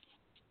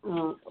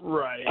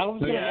 Right.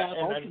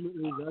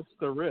 Ultimately, that's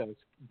the risk.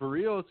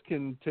 Barrios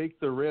can take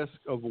the risk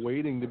of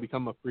waiting to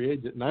become a free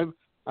agent. And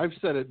I've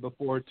said it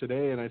before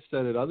today, and I've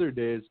said it other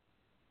days.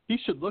 He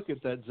should look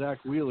at that Zach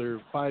Wheeler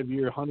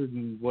 5-year, $100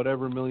 and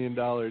whatever million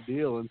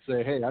deal and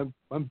say, hey,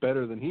 I'm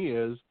better than he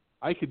is.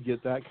 I could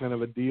get that kind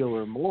of a deal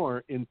or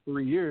more in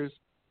 3 years.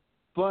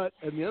 But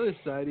on the other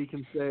side, he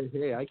can say,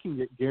 hey, I can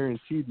get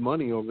guaranteed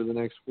money over the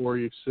next 4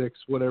 or 6,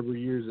 whatever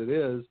years it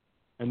is,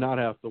 and not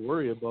have to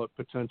worry about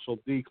potential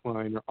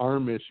decline or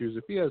arm issues.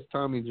 If he has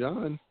Tommy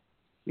John,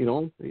 he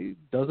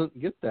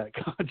doesn't get that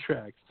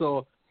contract.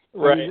 So,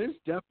 right. I mean, there's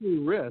definitely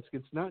risk.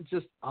 It's not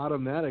just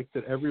automatic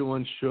that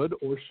everyone should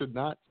or should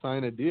not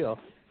sign a deal.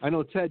 I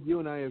know, Ted, you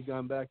and I have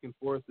gone back and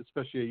forth,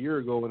 especially a year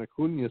ago when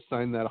Acuna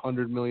signed that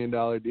 $100 million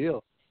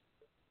deal.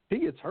 He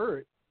gets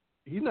hurt.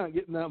 He's not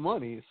getting that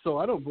money. So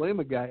I don't blame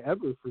a guy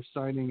ever for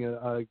signing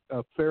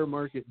a fair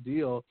market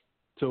deal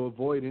to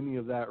avoid any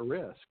of that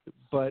risk.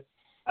 But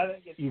I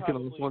think you can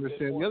also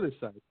understand the other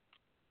side.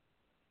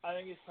 I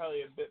think it's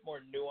probably a bit more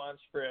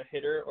nuanced for a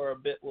hitter or a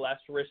bit less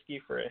risky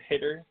for a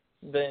hitter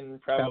than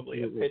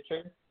probably Absolutely. a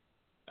pitcher.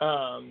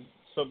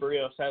 So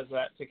Barrios has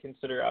that to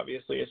consider,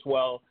 obviously, as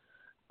well.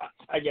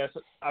 I guess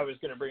I was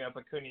going to bring up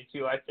Acuna,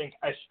 too. I think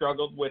I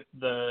struggled with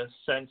the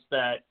sense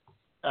that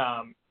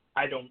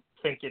I don't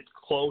think it's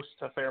close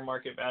to fair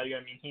market value. I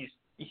mean,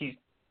 he's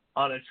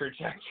on a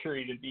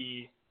trajectory to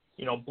be,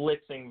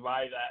 blitzing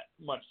by that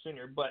much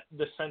sooner. But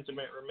the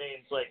sentiment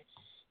remains like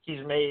he's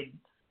made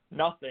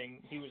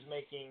nothing. He was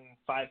making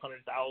 $500,000,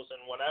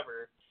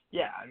 whatever.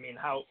 Yeah, I mean,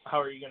 how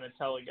are you going to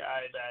tell a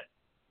guy that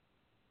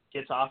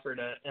gets offered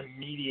an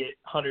immediate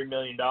 $100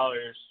 million,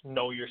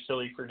 no, you're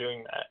silly for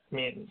doing that? I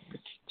mean,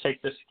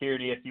 take the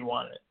security if you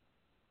want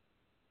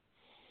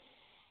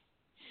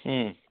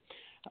it.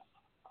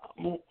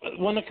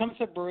 When it comes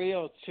to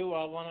Barrios, too,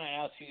 I want to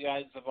ask you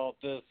guys about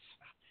this.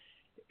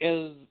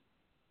 Is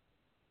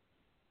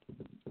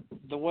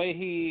the way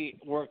he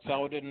works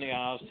out in the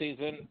off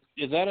season,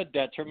 is that a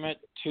detriment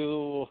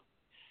to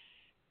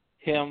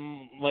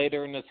him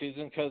later in the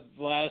season? Because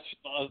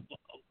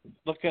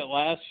look at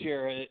last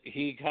year,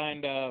 he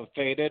kind of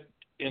faded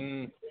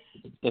in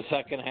the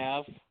second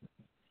half.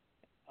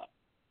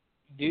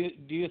 Do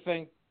you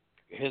think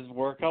his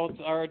workouts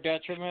are a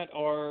detriment,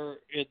 or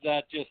is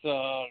that just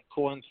a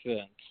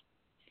coincidence?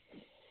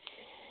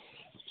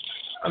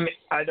 I mean,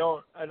 I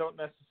don't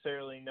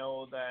necessarily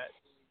know that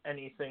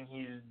anything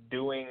he's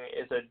doing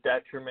is a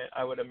detriment.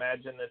 I would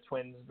imagine the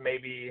Twins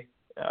maybe,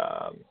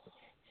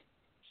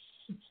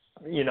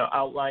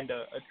 outlined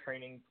a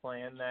training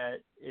plan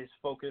that is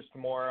focused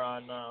more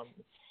on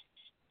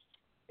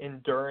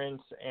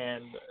endurance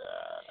and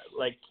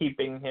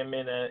keeping him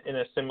in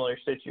a similar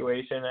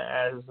situation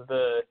as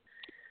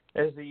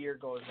the year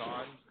goes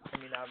on. I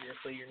mean,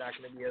 obviously you're not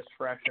going to be as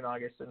fresh in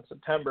August and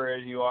September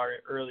as you are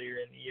earlier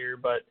in the year,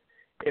 but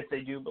if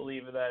they do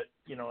believe that,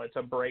 it's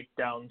a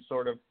breakdown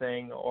sort of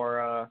thing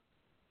or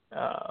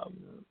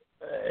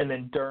an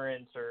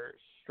endurance or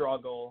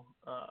struggle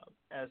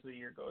as the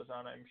year goes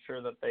on, I'm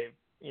sure that they've,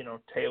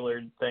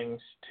 tailored things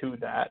to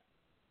that.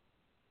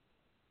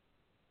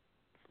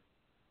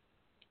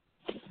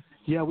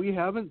 Yeah, we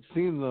haven't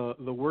seen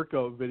the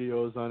workout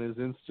videos on his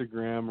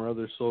Instagram or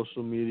other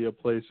social media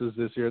places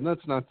this year, and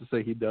that's not to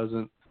say he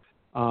doesn't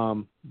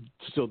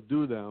still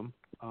do them.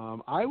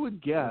 I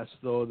would guess,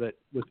 though, that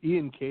with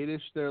Ian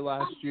Kadish there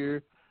last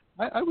year,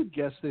 I would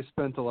guess they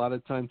spent a lot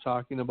of time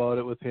talking about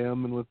it with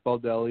him and with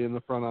Baldelli in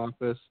the front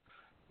office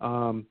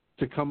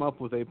to come up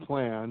with a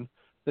plan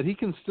that he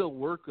can still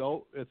work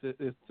out at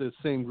the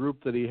same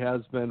group that he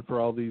has been for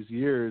all these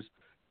years,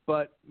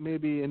 but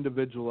maybe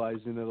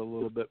individualizing it a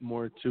little bit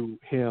more to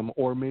him,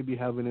 or maybe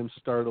having him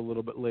start a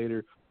little bit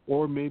later,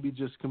 or maybe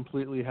just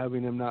completely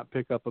having him not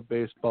pick up a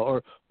baseball,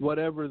 or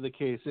whatever the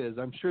case is.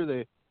 I'm sure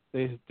they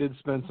did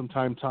spend some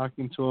time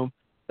talking to him.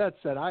 That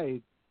said,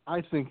 I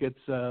think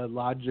it's a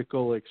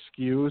logical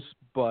excuse,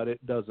 but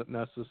it doesn't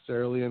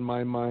necessarily, in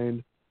my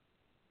mind,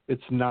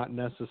 it's not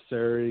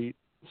necessarily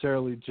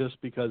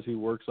just because he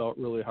works out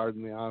really hard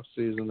in the off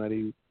season that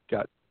he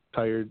got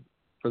tired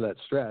for that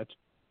stretch.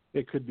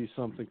 It could be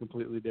something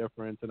completely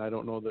different, and I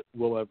don't know that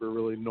we'll ever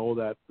really know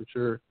that for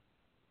sure.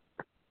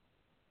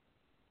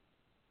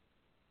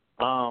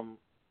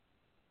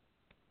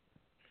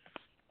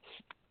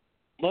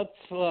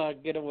 Let's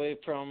get away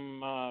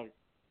from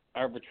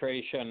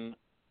arbitration.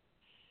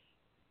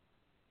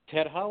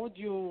 Ted, how would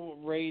you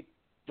rate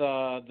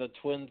the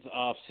Twins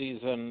off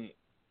season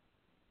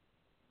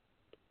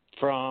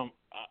from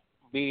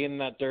being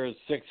that there's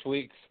 6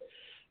 weeks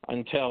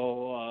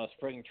until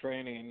spring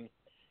training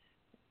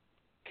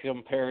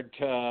compared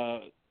to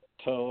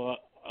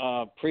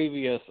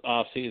previous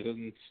off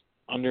seasons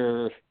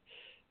under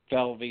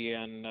Falvey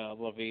and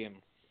Levine?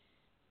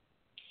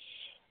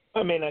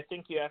 I mean, I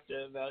think you have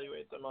to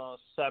evaluate them all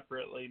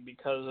separately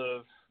because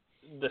of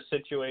the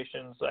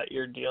situations that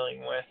you're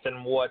dealing with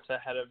and what's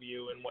ahead of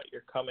you and what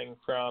you're coming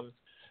from.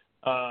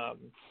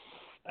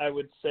 I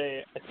would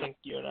say, I think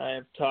you and I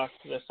have talked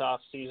this off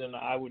season.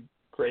 I would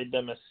grade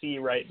them a C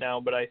right now,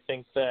 but I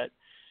think that,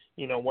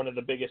 one of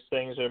the biggest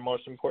things or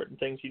most important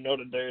things you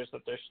noted there is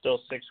that there's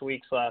still 6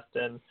 weeks left.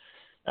 And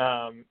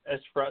as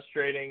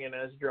frustrating and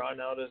as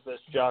drawn out as this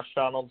Josh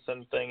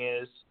Donaldson thing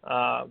is,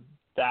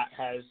 that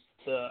has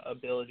the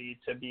ability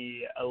to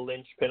be a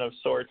linchpin of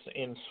sorts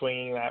in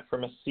swinging that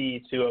from a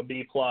C to a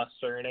B plus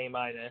or an A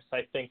minus.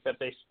 I think that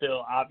they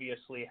still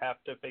obviously have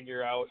to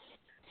figure out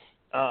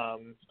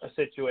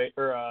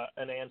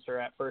an answer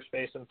at first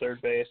base and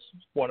third base,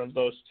 one of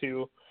those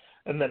two.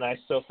 And then I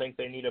still think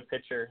they need a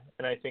pitcher,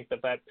 and I think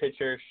that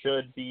pitcher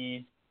should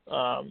be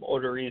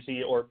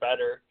Odorizzi or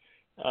better.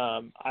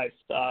 I've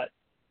thought,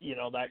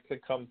 that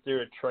could come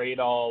through a trade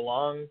all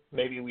along.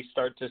 Maybe we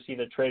start to see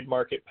the trade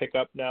market pick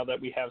up now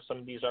that we have some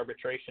of these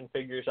arbitration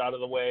figures out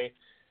of the way.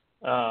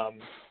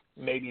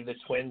 Maybe the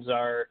Twins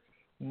are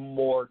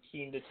more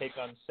keen to take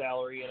on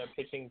salary in a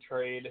pitching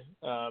trade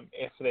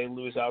if they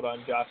lose out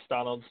on Josh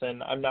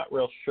Donaldson. I'm not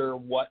real sure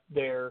what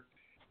their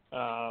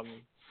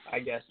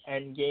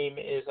end game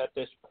is at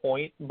this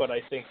point, but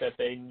I think that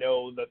they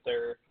know that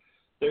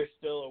they're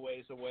still a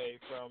ways away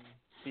from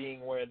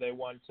being where they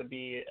want to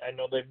be. I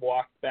know they've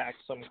walked back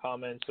some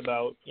comments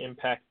about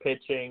impact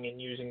pitching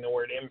and using the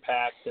word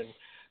impact and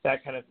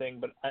that kind of thing,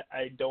 but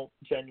I don't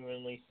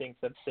genuinely think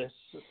that this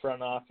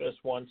front office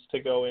wants to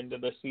go into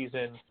the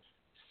season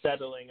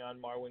settling on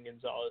Marwin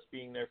Gonzalez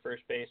being their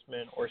first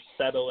baseman or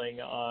settling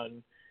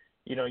on,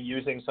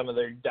 using some of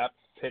their depth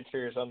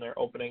pitchers on their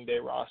opening day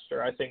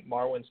roster. I think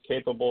Marwin's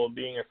capable of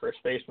being a first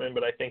baseman,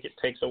 but I think it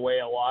takes away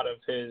a lot of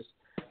his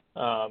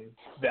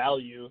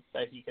value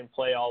that he can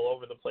play all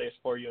over the place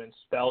for you and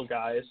spell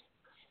guys.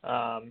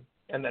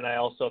 And then I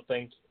also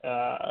think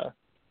that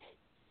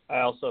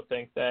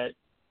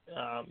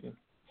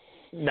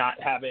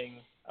not having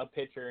a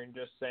pitcher and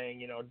just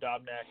saying,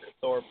 Dobnak or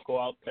Thorpe go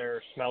out there,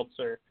 or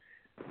Smeltzer,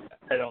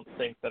 I don't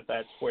think that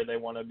that's where they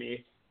want to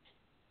be.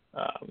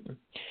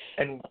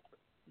 And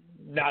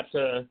not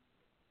to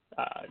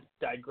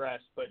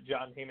digress, but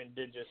John Heyman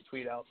did just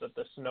tweet out that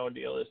the Snow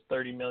deal is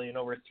 $30 million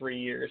over 3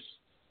 years.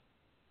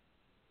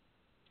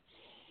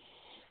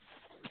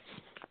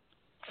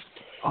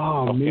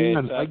 Oh, okay,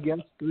 man, I guess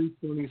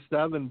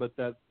 $327, but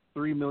that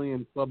 $3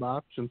 million club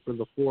option for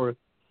the fourth,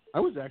 I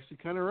was actually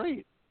kind of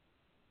right.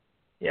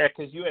 Yeah,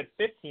 because you had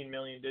 $15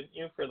 million, didn't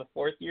you, for the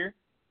fourth year?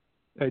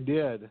 I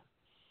did.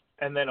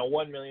 And then a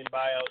 $1 million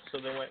buyout, so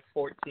they went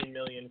 $14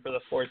 million for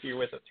the fourth year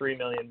with a $3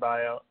 million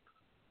buyout.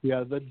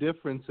 Yeah, the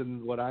difference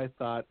in what I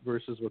thought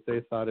versus what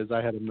they thought is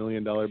I had $1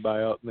 million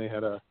buyout and they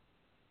had a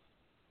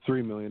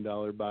 $3 million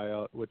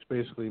buyout, which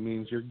basically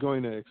means you're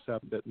going to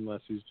accept it unless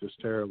he's just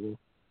terrible.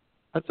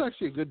 That's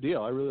actually a good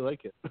deal. I really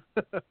like it.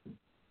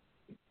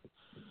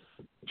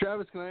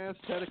 Travis, can I ask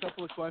Ted a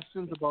couple of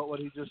questions about what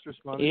he just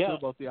responded to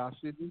about the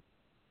offseason?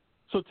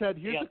 So, Ted,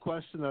 here's a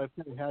question that I've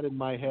kind of had in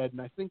my head,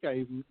 and I think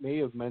I may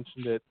have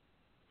mentioned it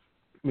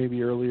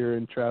maybe earlier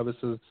in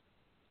Travis's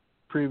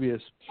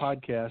previous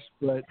podcast,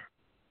 but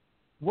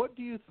what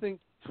do you think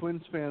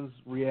Twins fans'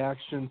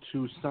 reaction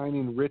to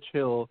signing Rich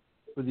Hill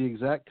for the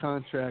exact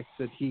contract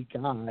that he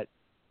got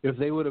if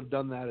they would have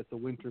done that at the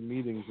winter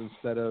meetings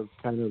instead of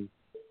kind of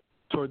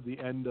toward the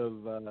end of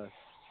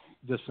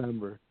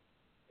December?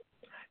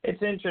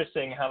 It's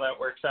interesting how that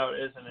works out,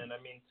 isn't it?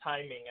 I mean,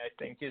 timing, I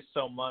think, is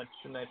so much,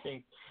 and I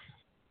think,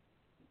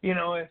 you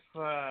know,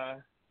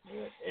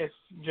 if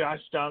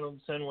Josh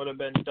Donaldson would have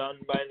been done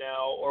by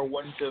now or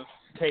wouldn't have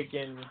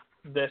taken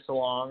this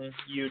long,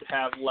 you'd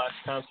have less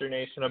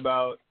consternation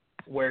about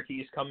where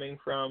he's coming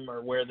from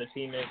or where the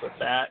team is with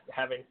that,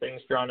 having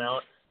things drawn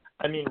out.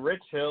 I mean,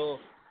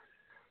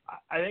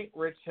 I think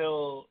Rich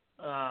Hill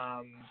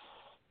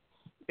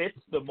fits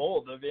the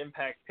mold of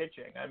impact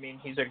pitching. I mean,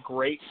 he's a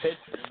great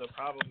pitcher. The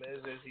problem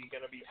is he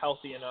going to be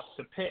healthy enough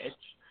to pitch?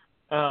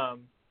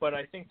 But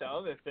I think the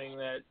other thing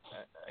that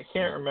I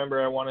can't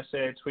remember, I want to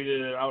say I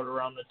tweeted it out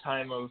around the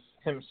time of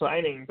him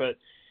signing, but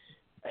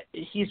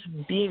he's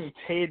being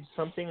paid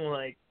something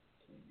like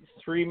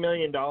 $3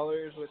 million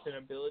with an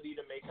ability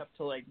to make up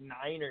to like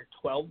 $9 or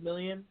 $12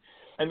 million.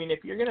 I mean,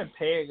 if you're going to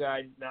pay a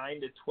guy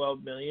 $9 to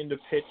 $12 million to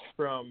pitch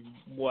from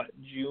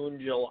June,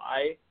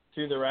 July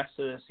through the rest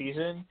of the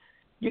season,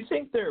 you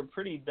think they're a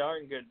pretty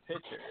darn good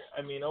pitcher.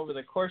 I mean, over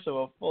the course of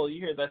a full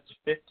year, that's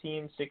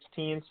 15,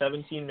 16,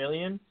 17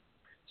 million.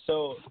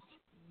 So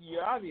you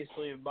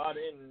obviously have bought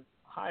in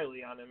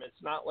highly on him.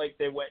 It's not like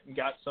they went and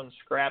got some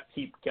scrap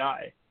heap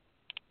guy.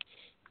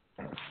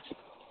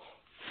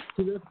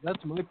 See,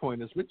 that's my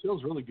point, is Rich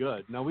Hill's really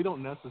good. Now, we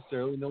don't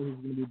necessarily know he's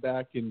going to be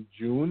back in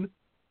June.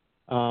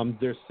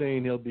 They're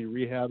saying he'll be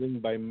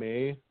rehabbing by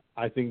May.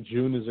 I think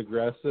June is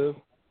aggressive.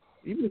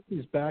 Even if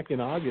he's back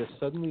in August,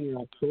 suddenly in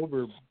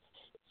October,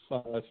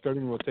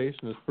 starting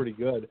rotation is pretty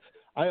good.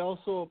 I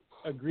also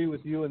agree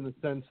with you in the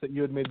sense that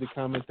you had made the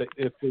comment that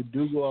if they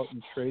do go out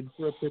and trade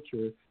for a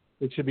pitcher,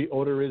 it should be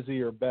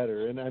Odorizzi or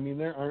better. And, I mean,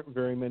 there aren't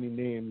very many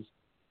names.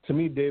 To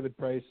me, David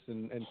Price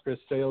and Chris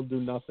Sale do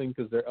nothing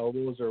because their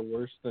elbows are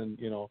worse than,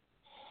 you know,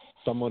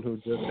 someone who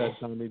just had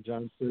Tommy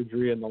John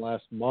surgery in the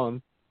last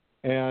month.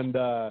 And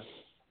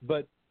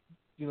but,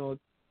 you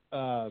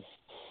know,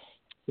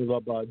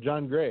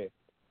 John Gray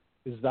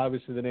is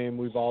obviously the name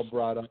we've all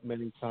brought up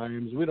many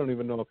times. We don't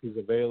even know if he's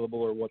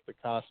available or what the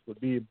cost would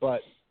be,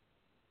 but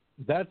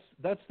that's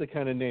the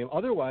kind of name.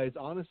 Otherwise,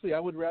 honestly, I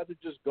would rather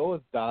just go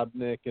with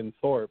Dobnik and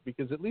Thorpe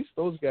because at least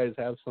those guys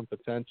have some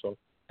potential.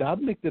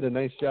 Dobnik did a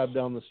nice job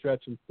down the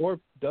stretch, and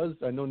Thorpe does.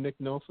 I know Nick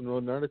Nelson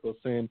wrote an article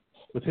saying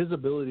with his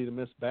ability to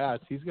miss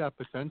bats, he's got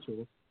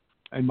potential.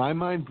 In my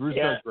mind,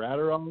 Brusdar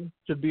Graterol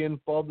should be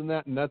involved in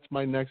that, and that's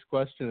my next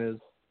question is,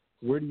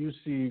 where do you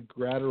see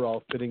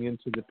Graterol fitting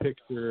into the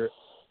picture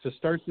to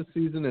start the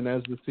season and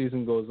as the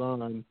season goes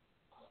on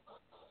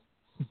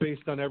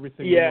based on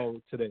everything you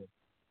know today?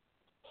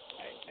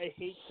 I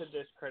hate to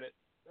discredit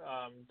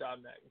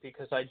Dobnik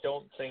because I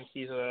don't think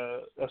he's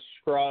a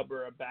scrub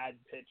or a bad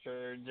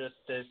pitcher, just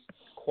this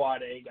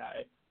quad A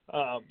guy.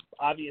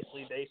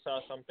 Obviously, they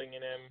saw something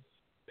in him,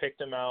 picked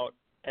him out,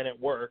 and it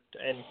worked,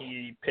 and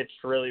he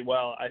pitched really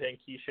well. I think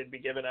he should be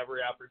given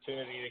every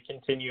opportunity to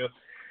continue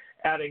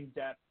adding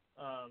depth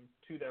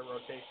to their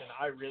rotation.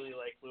 I really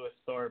like Lewis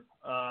Thorpe.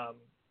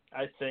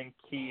 I think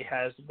he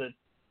has the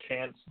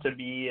chance to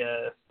be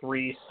a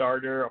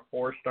 3-starter, a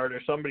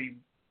 4-starter, somebody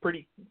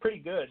pretty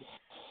good.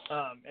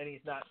 And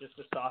he's not just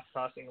a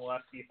soft-tossing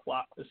lefty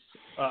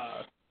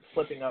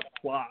flipping up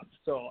flop.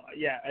 So,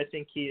 yeah, I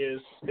think he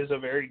is a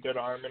very good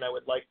arm, and I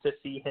would like to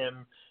see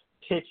him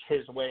pitch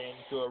his way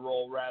into a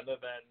role rather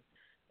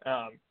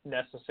than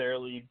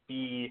necessarily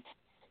be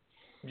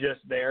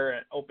just there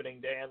at opening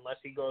day unless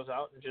he goes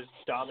out and just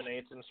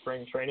dominates in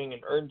spring training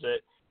and earns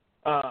it.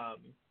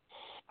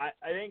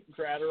 I think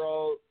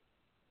Graterol,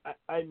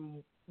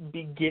 I'm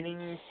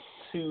beginning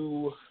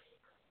to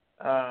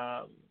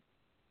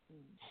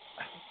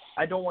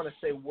I don't want to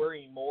say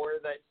worry more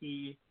that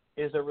he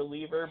is a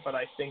reliever, but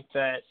I think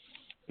that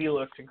he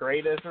looked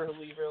great as a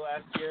reliever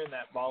last year, and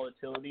that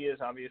volatility is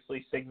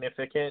obviously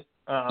significant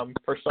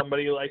for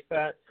somebody like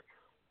that.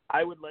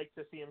 I would like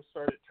to see him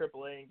start at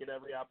AAA and get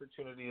every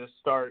opportunity to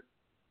start.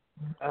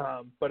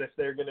 But if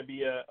they're going to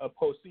be a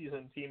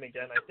postseason team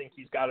again, I think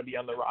he's got to be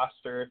on the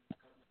roster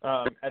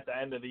at the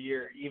end of the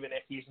year, even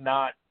if he's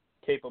not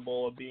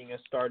capable of being a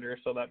starter.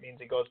 So that means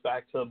he goes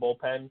back to the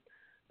bullpen.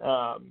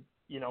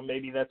 You know,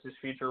 maybe that's his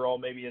future role.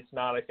 Maybe it's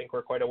not. I think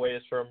we're quite a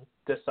ways from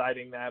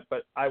deciding that.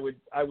 But I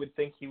would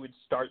think he would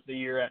start the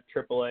year at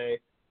AAA,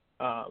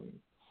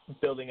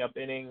 building up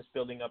innings,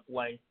 building up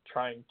length,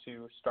 trying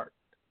to start.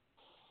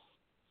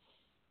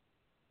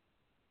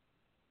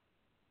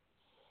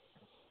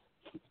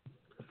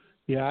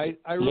 Yeah,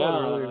 I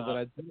wrote earlier that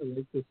I'd really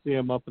like to see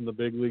him up in the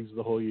big leagues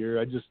the whole year.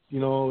 I just,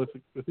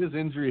 with his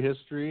injury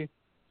history,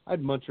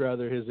 I'd much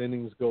rather his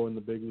innings go in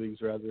the big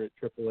leagues rather at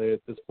AAA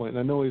at this point. And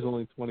I know he's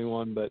only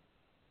 21, but,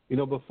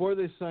 before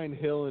they signed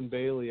Hill and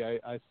Bailey,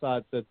 I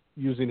thought that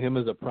using him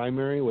as a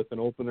primary with an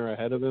opener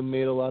ahead of him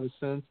made a lot of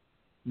sense.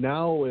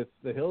 Now with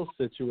the Hill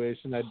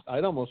situation,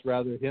 I'd almost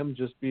rather him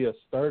just be a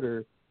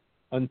starter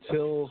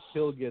until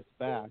Hill gets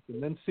back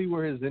and then see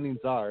where his innings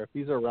are. If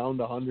he's around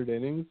 100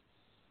 innings,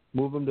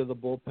 move him to the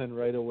bullpen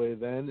right away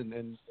then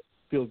and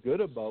feel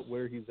good about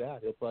where he's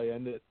at. He'll probably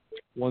end at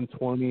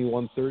 120,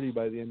 130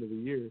 by the end of the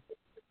year.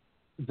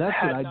 That's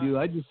what I do.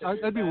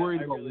 I'd be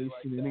worried about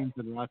wasting innings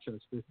in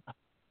Rochester.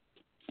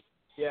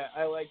 Yeah,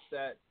 I like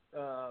that.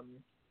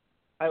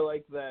 I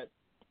like that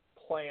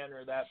plan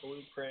or that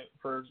blueprint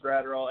for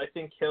Gratterall. I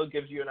think Hill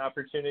gives you an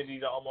opportunity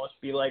to almost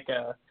be like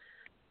a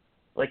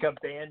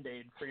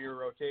Band-Aid for your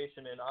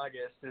rotation in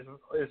August.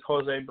 Is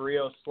Jose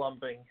Barrios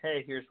slumping?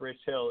 Hey, here's Rich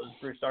Hill. Is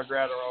Brusdar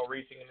Gratterall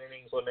reaching an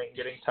innings limit and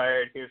getting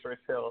tired? Here's Rich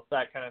Hill.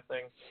 That kind of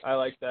thing. I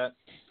like that.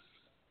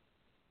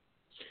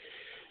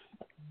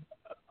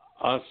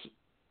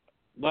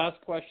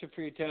 Last question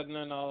for you, Ted, and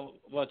then I'll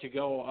let you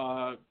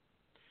go.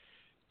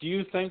 Do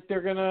you think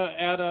they're going to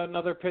add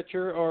another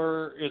pitcher,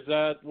 or is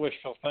that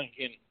wishful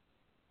thinking?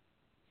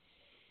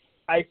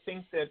 I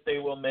think that they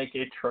will make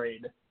a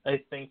trade.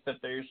 I think that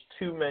there's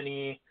too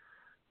many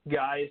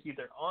guys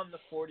either on the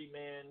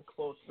 40-man,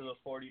 close to the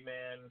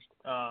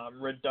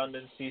 40-man,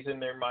 redundancies in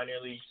their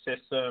minor league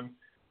system,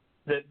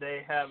 that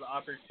they have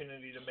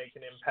opportunity to make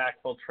an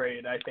impactful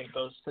trade. I think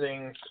those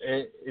things,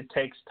 it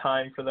takes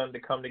time for them to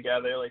come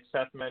together. Like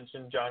Seth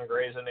mentioned, John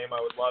Gray's a name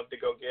I would love to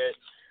go get.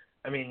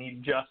 I mean, you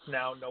just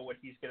now know what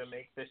he's going to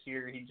make this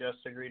year. He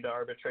just agreed to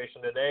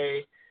arbitration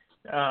today.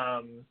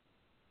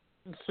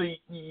 So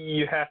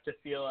you have to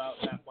feel out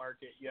that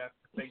market. You have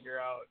to figure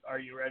out, are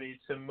you ready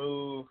to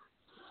move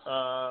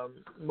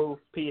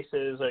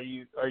pieces? Are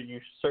you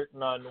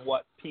certain on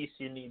what piece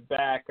you need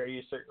back? Are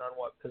you certain on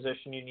what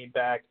position you need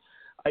back?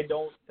 I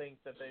don't think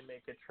that they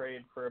make a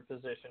trade for a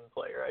position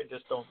player. I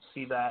just don't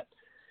see that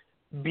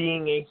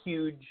being a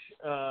huge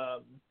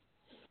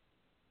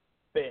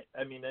fit.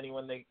 I mean,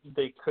 anyone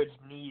they could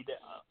need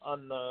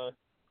on the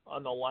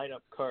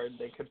lineup card,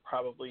 they could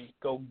probably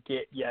go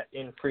get yet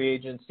in free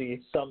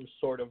agency some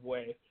sort of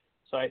way.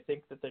 So I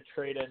think that the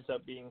trade ends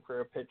up being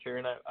for a pitcher,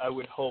 and I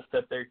would hope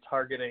that they're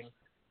targeting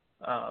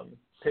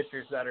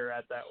pitchers that are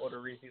at that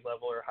Odorizzi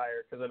level or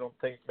higher, because I don't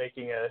think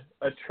making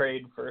a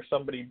trade for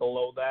somebody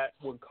below that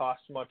would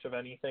cost much of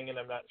anything, and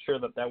I'm not sure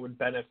that would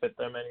benefit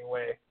them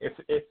anyway.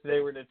 If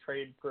they were to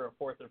trade for a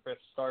fourth or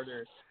fifth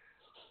starter,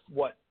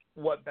 what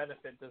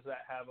benefit does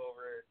that have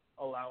over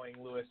allowing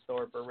Lewis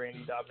Thorpe or Randy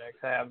Dobnak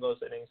to have those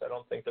innings? I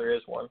don't think there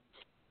is one.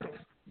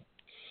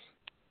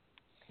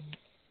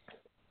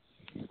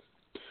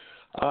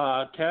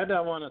 Ted,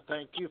 I want to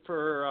thank you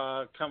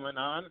for coming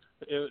on.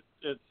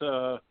 It's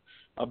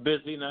a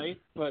busy night,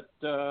 but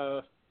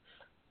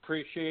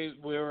appreciate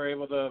we were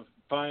able to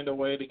find a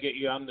way to get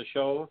you on the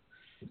show.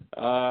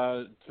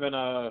 It's been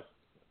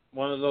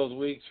one of those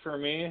weeks for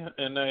me,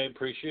 and I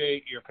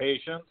appreciate your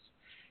patience.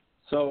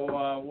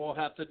 So we'll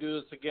have to do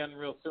this again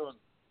real soon.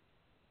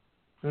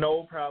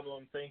 No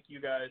problem. Thank you,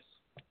 guys.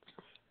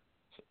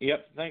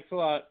 Yep. Thanks a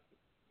lot.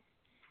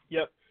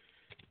 Yep.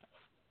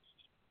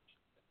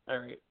 All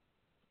right.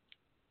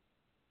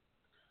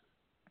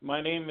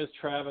 My name is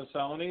Travis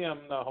Auney.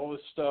 I'm the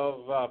host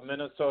of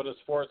Minnesota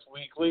Sports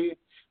Weekly.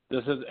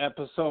 This is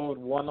episode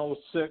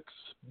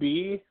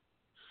 106B.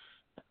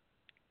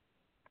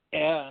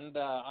 And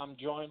I'm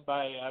joined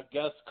by a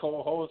guest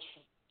co-host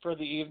for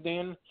the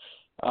evening,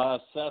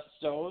 Seth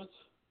Stowe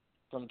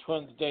from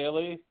Twins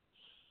Daily.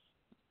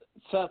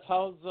 Seth,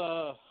 how's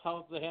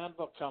the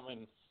handbook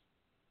coming?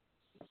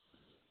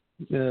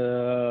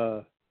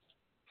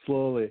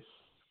 Slowly,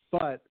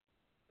 but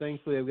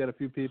thankfully I've got a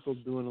few people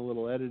doing a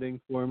little editing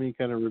for me,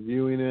 kind of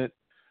reviewing it.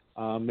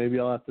 Maybe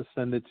I'll have to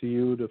send it to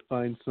you to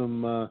find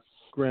some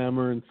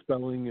grammar and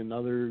spelling and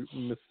other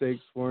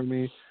mistakes for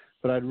me.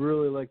 But I'd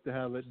really like to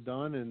have it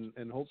done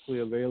and hopefully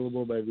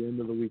available by the end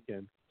of the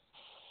weekend.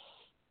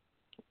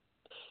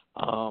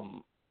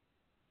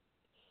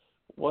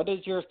 What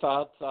is your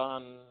thoughts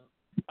on,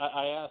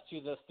 I asked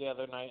you this the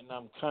other night, and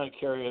I'm kind of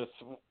curious.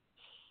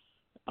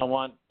 I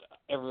want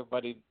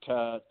everybody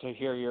to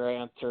hear your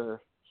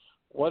answer.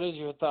 What is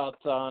your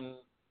thoughts on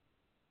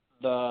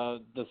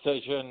the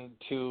decision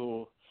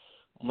to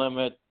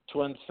limit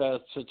Twins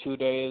Fest to 2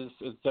 days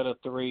instead of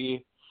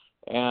 3,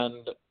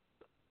 and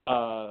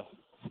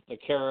the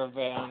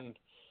Caravan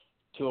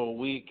to a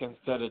week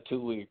instead of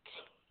 2 weeks?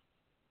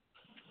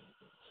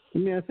 I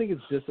mean, I think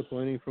it's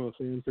disappointing from a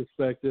fan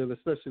perspective,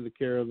 especially the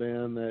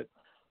Caravan that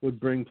would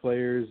bring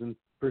players and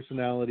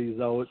personalities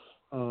out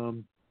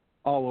all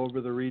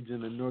over the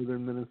region in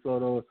northern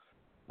Minnesota,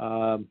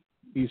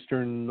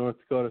 eastern North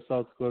Dakota,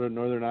 South Dakota,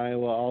 northern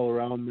Iowa, all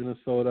around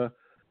Minnesota.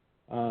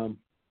 I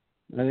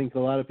think a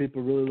lot of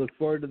people really look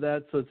forward to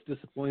that, so it's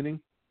disappointing.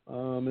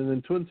 And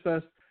then Twins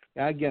Fest,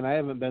 again, I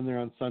haven't been there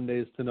on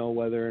Sundays to know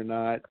whether or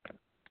not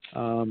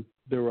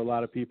There were a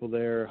lot of people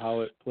there,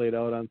 how it played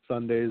out on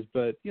Sundays.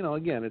 But,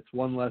 again, it's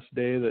one less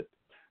day that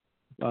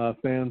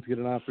fans get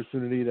an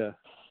opportunity to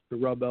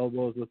rub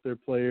elbows with the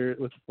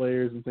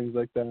players and things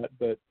like that.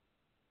 But,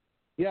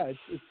 yeah,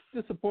 it's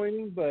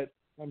disappointing, but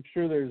I'm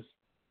sure there's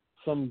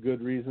some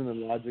good reason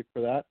and logic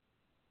for that.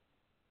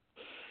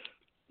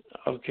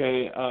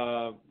 Okay,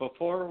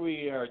 before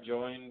we are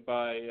joined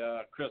by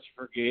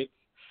Christopher Gates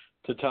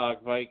to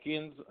talk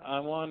Vikings, I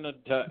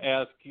wanted to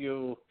ask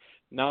you,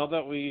 now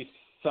that we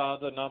saw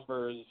the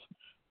numbers,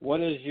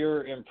 what is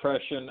your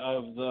impression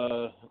of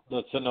the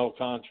Sano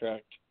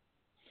contract?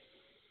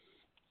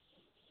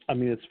 I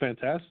mean, it's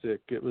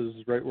fantastic. It was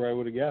right where I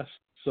would have guessed.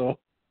 So,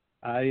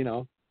 probably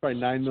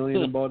 $9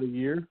 million about a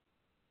year.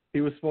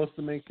 He was supposed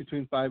to make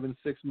between $5 and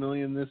 $6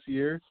 million this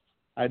year.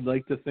 I'd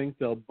like to think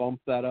they'll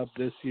bump that up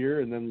this year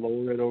and then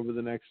lower it over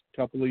the next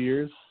couple of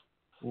years.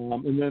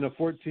 And then a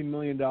 $14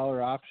 million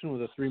option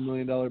with a $3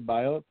 million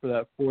buyout for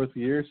that fourth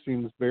year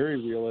seems very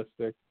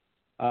realistic,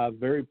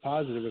 very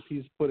positive. If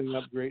he's putting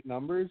up great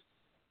numbers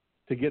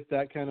to get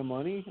that kind of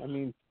money, I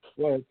mean,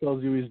 well, it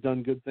tells you he's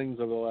done good things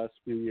over the last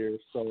few years.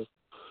 So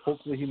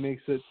hopefully he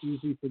makes it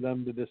easy for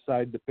them to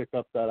decide to pick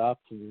up that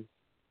option.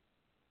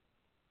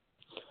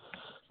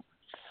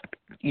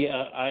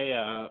 Yeah,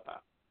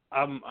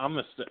 I'm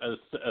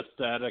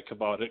ecstatic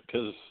about it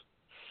because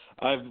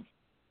I'm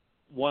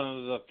one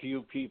of the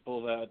few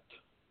people that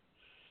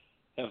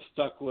have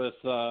stuck with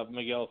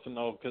Miguel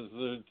Sano, because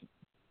there's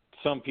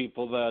some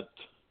people that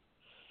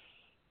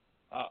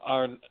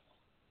are,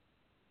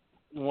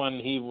 when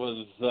he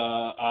was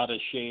out of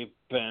shape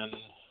and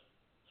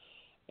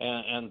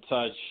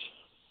such,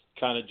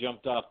 kind of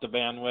jumped off the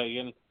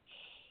bandwagon,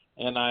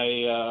 and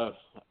I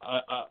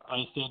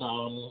sit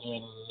down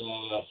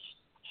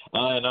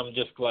and I'm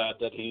just glad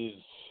that he's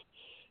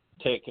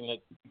taken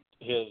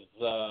his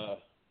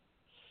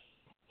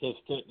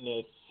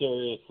fitness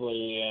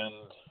seriously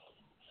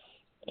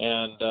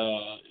and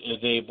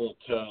is able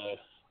to.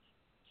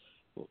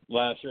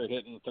 Last year,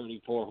 hitting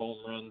 34 home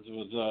runs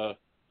was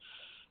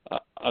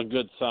a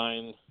good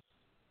sign.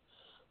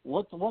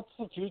 What's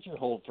the future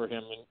hold for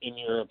him in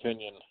your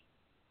opinion?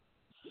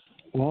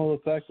 Well, the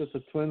fact that the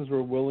Twins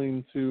were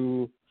willing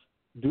to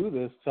do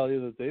this tell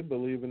you that they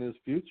believe in his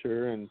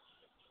future and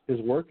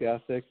his work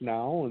ethic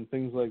now and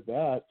things like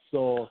that.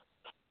 So,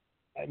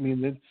 I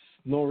mean, it's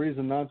no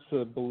reason not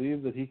to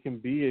believe that he can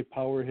be a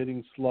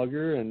power-hitting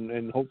slugger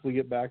and hopefully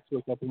get back to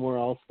a couple more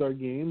All-Star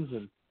games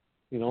and,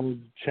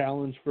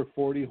 challenge for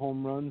 40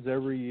 home runs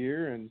every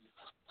year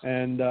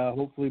and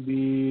hopefully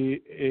be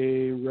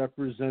a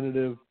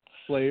representative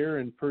player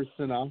and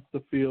person off the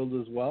field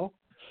as well.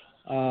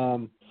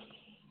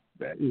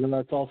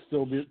 That's all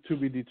still to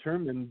be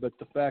determined, but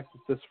the fact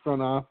that this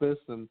front office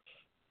and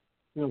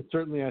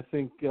certainly I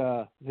think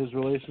his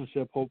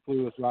relationship,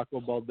 hopefully with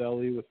Rocco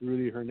Baldelli, with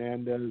Rudy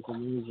Hernandez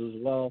and those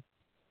as well,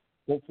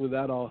 hopefully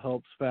that all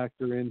helps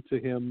factor into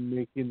him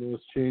making those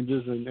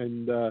changes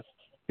and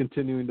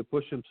continuing to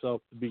push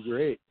himself to be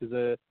great.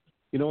 Because,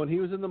 when he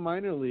was in the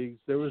minor leagues,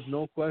 there was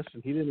no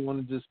question. He didn't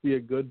want to just be a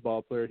good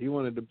ball player. He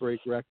wanted to break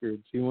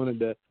records. He wanted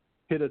to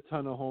hit a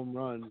ton of home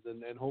runs,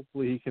 and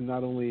hopefully he can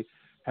not only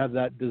have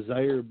that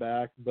desire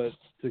back, but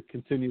to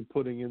continue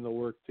putting in the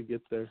work to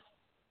get there.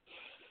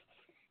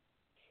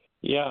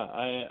 Yeah,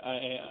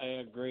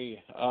 I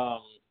agree. I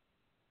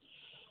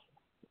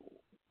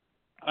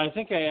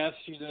think I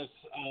asked you this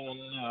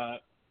on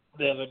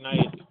the other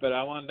night, but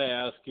I wanted to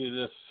ask you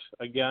this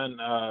again.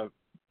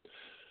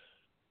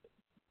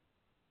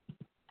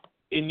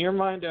 In your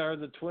mind, are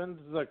the Twins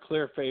the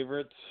clear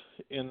favorites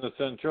in the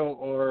Central,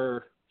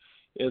 or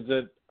is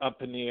it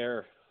up in the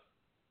air?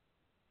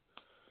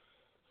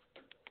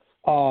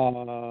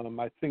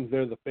 I think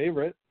they're the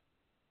favorite.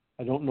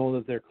 I don't know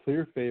that they're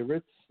clear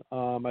favorites.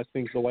 I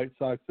think the White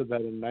Sox have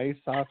had a nice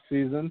off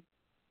season,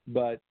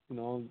 but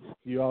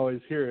you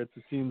always hear it.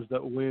 The teams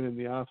that win in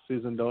the off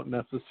season don't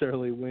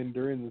necessarily win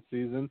during the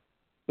season,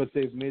 but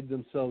they've made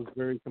themselves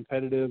very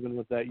competitive, and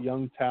with that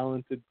young,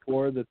 talented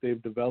core that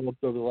they've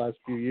developed over the last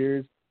few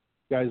years,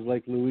 guys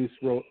like Luis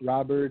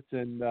Roberts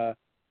and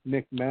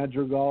Nick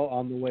Madrigal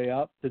on the way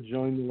up to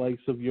join the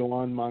likes of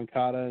Yoan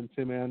Moncada and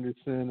Tim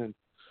Anderson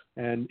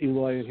and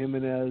Eloy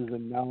Jimenez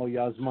and now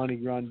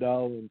Yasmani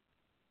Grandal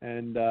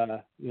and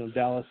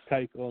Dallas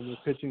Keuchel, and the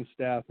pitching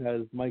staff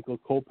has Michael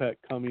Kolpack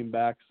coming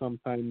back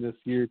sometime this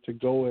year to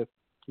go with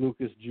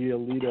Lucas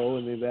Giolito,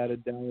 and they've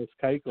added Dallas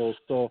Keuchel.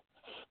 So,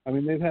 I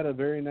mean, they've had a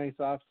very nice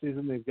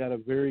offseason. They've got a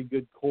very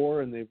good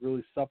core, and they've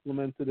really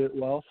supplemented it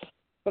well.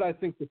 But I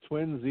think the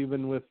Twins,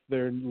 even with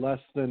their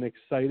less than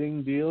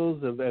exciting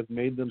deals, have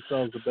made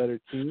themselves a better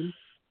team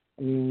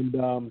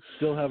and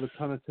still have a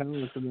ton of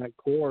talent in that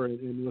core,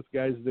 and with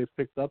guys they've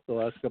picked up the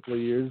last couple of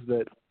years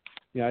that,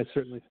 I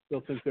certainly still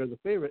think they're the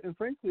favorite. And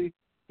frankly,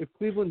 if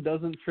Cleveland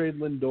doesn't trade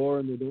Lindor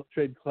and they don't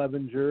trade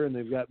Clevenger and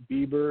they've got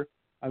Bieber,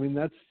 I mean,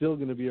 that's still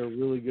going to be a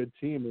really good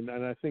team. And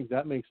I think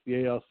that makes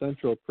the AL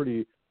Central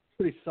pretty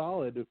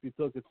solid if you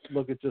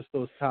look at just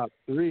those top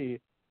three.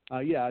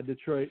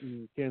 Detroit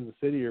and Kansas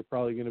City are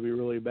probably going to be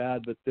really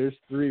bad, but there's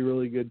 3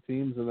 really good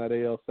teams in that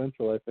AL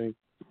Central, I think.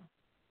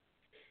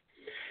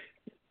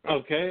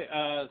 Okay,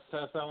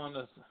 Seth,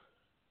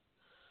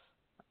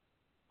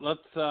 let's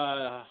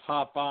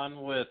hop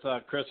on with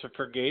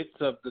Christopher Gates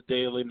of the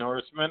Daily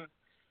Norseman,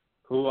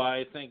 who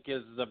I think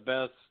is the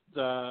best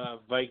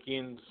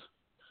Vikings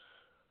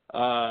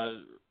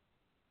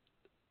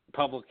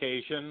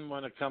publication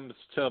when it comes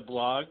to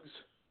blogs.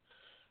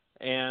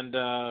 And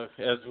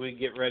as we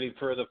get ready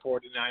for the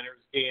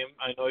 49ers game,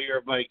 I know you're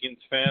a Vikings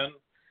fan,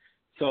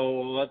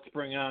 so let's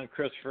bring on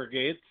Christopher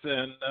Gates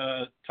and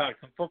talk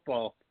some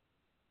football.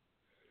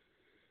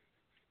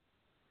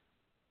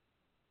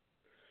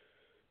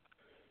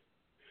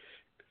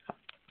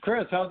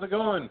 Chris, how's it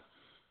going?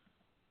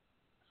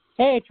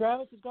 Hey,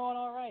 Travis, it's going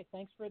all right.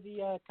 Thanks for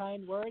the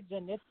kind words,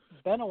 and it's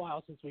been a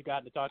while since we've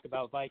gotten to talk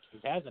about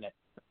Vikings, hasn't it?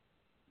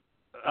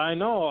 I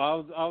know.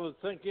 I was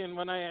thinking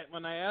when I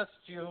asked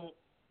you,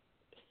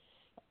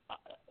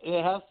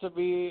 it has to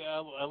be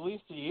at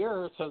least a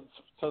year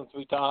since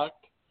we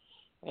talked,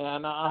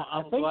 and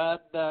I'm glad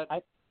that.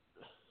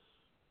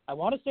 I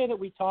want to say that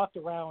we talked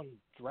around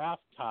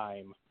draft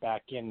time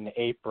back in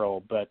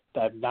April, but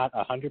I'm not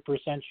 100%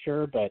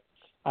 sure. But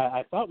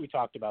I thought we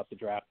talked about the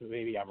draft, but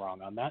maybe I'm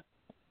wrong on that.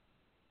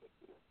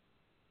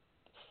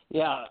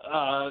 Yeah.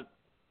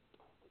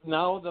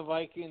 Now the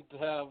Vikings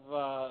have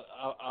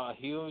a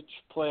huge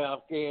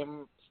playoff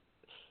game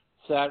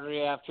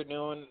Saturday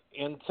afternoon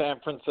in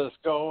San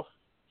Francisco,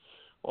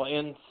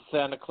 in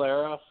Santa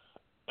Clara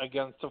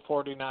against the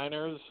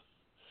 49ers.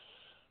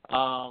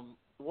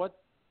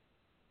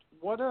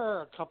 What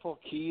are a couple of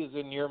keys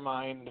in your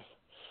mind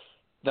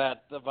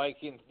that the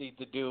Vikings need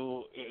to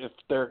do if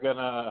they're going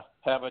to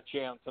have a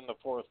chance in the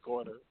fourth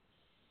quarter?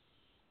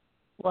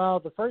 Well,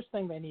 the first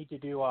thing they need to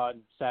do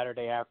on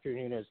Saturday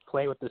afternoon is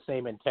play with the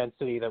same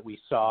intensity that we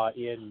saw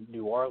in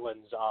New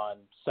Orleans on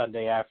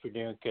Sunday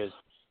afternoon, because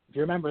if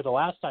you remember the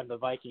last time the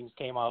Vikings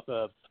came off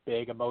a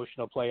big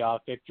emotional playoff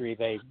victory,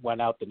 they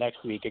went out the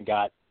next week and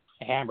got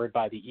hammered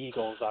by the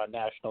Eagles on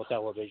national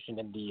television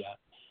in the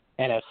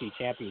NFC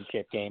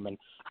Championship game, and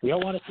we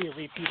don't want to see a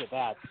repeat of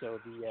that, so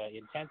the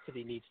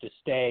intensity needs to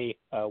stay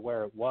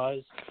where it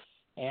was.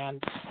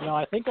 And,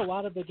 I think a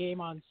lot of the game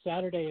on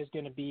Saturday is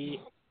going to be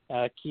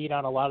keyed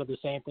on a lot of the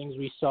same things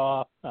we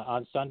saw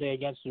on Sunday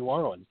against New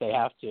Orleans. They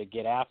have to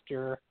get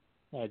after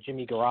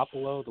Jimmy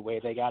Garoppolo the way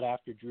they got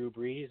after Drew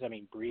Brees. I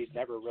mean, Brees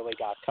never really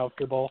got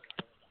comfortable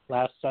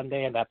last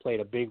Sunday, and that played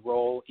a big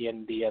role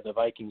in the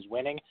Vikings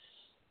winning.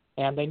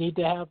 And they need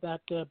to have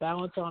that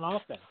balance on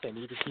offense. They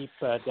need to keep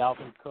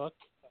Dalvin Cook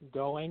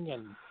going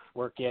and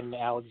work in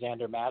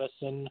Alexander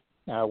Mattison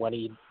when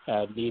he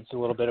needs a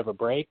little bit of a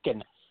break.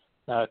 And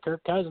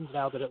Kirk Cousins,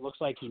 now that it looks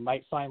like he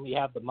might finally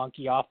have the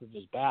monkey off of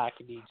his back,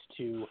 needs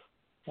to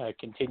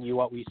continue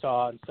what we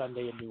saw on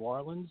Sunday in New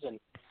Orleans. And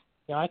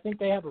I think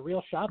they have a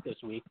real shot this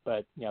week,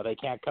 but they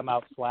can't come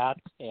out flat,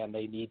 and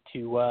they need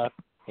to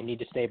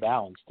stay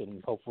balanced,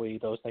 and hopefully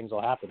those things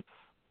will happen.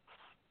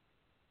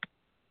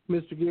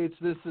 Mr. Gates,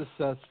 this is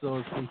Seth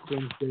Stone from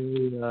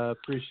Cincinnati.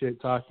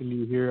 Appreciate talking to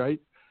you here.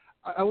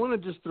 I want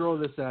to just throw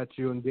this at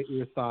you and get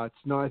your thoughts.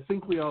 No, I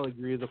think we all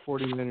agree the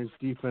 49ers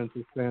defense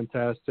is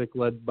fantastic,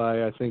 led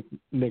by, I think,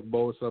 Nick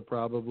Bosa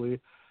probably.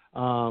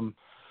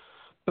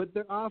 But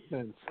their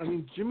offense, I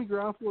mean, Jimmy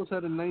Garoppolo's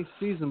had a nice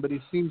season, but he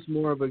seems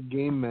more of a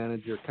game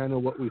manager, kind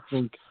of what we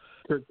think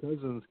Kirk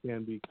Cousins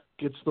can be.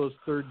 Gets those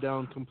third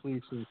down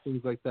completions,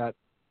 things like that.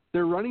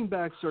 Their running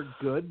backs are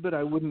good, but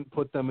I wouldn't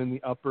put them in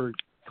the upper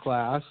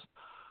class.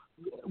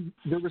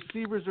 The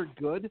receivers are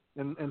good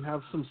and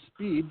have some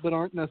speed, but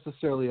aren't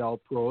necessarily all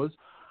pros.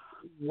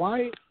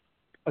 Why,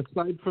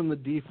 aside from the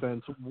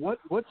defense, what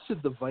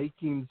should the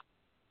Vikings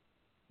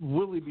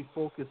really be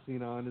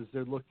focusing on as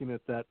they're looking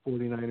at that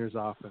 49ers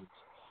offense?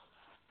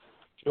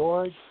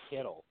 George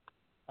Kittle.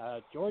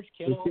 George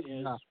Kittle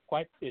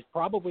is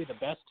probably the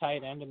best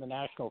tight end in the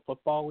National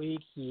Football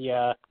League. He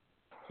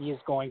is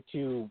going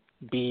to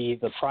be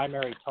the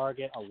primary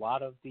target a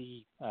lot of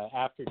the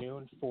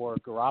afternoon for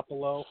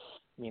Garoppolo.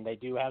 I mean, they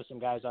do have some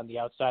guys on the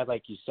outside,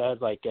 like you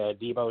said, like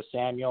Deebo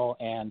Samuel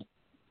and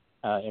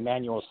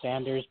Emmanuel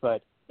Sanders,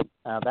 but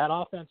that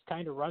offense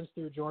kind of runs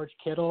through George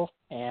Kittle,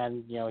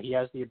 and, he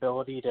has the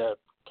ability to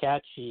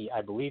catch.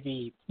 I believe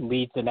he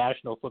leads the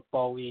National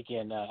Football League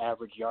in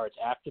average yards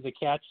after the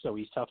catch, so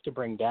he's tough to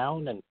bring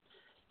down. And,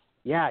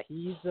 yeah,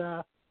 he's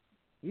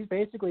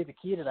basically the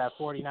key to that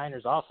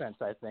 49ers offense,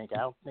 I think. I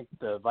don't think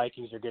the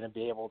Vikings are going to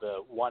be able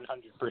to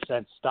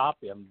 100% stop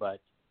him, but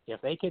if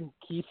they can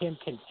keep him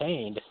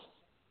contained,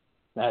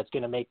 that's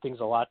going to make things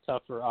a lot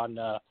tougher on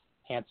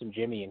Handsome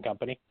Jimmy and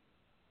company.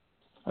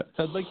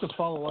 I'd like to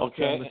follow up,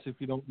 Travis, if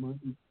you don't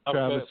mind.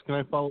 Travis, can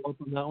I follow up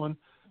on that one?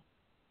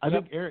 I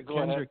think Eric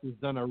Kendrick has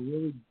done a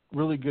really,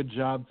 really good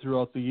job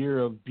throughout the year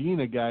of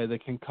being a guy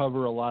that can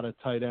cover a lot of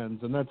tight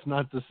ends. And that's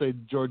not to say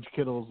George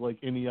Kittle's like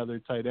any other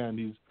tight end.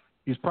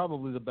 He's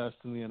probably the best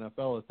in the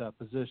NFL at that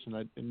position,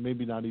 and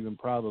maybe not even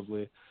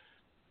probably.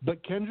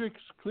 But Kendrick's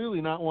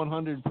clearly not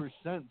 100%.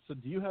 So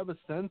do you have a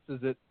sense, is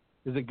it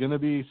Is it going to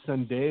be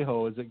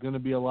Sendejo? Is it going to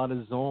be a lot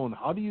of zone?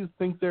 How do you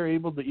think they're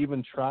able to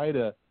even try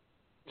to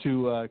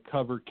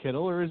cover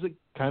Kittle, or is it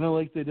kind of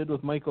like they did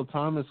with Michael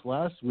Thomas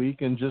last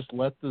week and just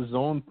let the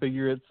zone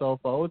figure itself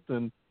out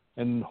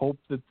and hope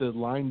that the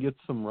line gets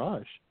some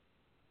rush?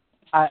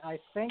 I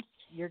think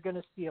you're going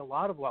to see a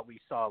lot of what we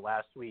saw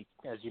last week,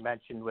 as you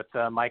mentioned, with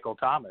Michael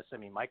Thomas. I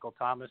mean, Michael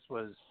Thomas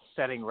was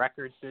setting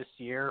records this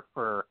year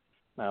for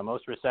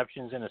most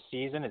receptions in a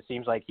season. It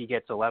seems like he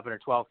gets 11 or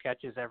 12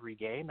 catches every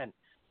game, and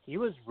he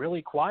was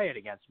really quiet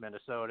against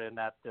Minnesota in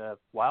that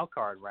wild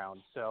card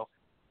round. So,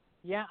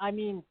 yeah, I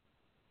mean,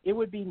 it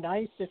would be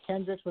nice if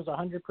Kendricks was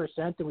 100%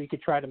 and we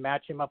could try to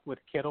match him up with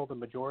Kittle the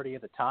majority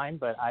of the time,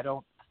 but I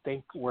don't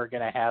think we're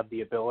going to have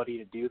the ability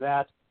to do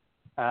that.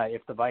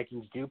 If the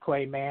Vikings do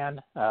play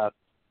man,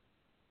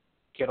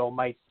 Kittle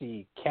might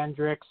see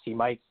Kendricks. He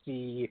might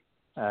see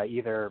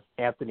either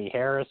Anthony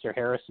Harris or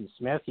Harrison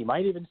Smith. He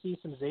might even see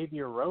some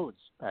Xavier Rhodes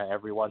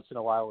every once in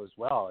a while as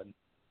well. And,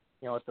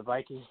 you know, with the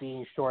Vikings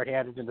being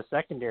shorthanded in the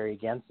secondary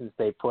again, since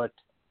they put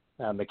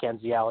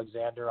Mackenzie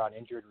Alexander on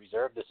injured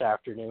reserve this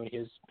afternoon,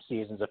 his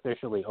season's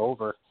officially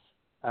over.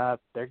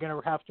 They're going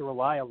to have to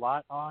rely a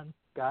lot on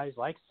guys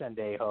like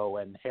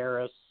Sendejo and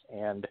Harris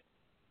and,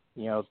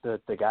 you know,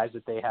 the guys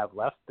that they have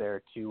left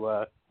there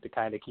to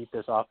kind of keep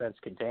this offense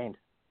contained.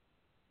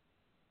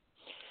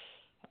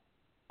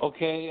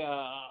 Okay,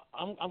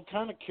 I'm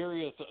kind of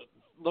curious.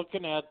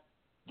 Looking at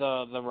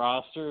the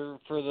roster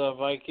for the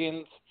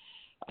Vikings,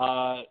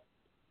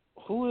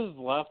 who is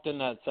left in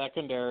that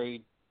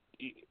secondary?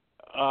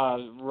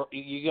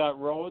 You got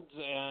Rhodes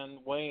and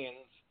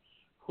Waynes.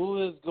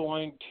 Who is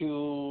going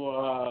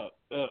to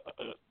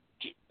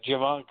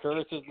Javon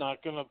Curtis is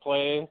not going to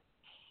play.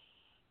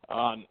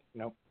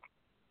 Nope.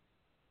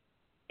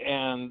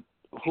 And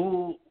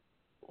who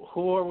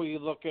are we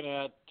looking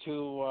at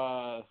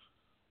to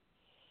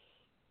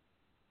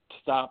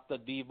stop the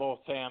Deebo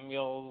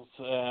Samuels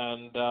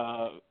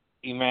and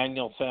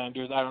Emmanuel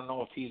Sanders? I don't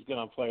know if he's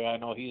going to play. I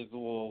know he's a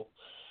little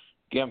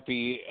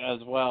gimpy as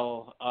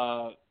well.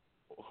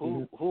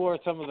 Who are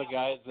some of the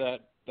guys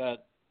that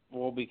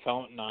we'll be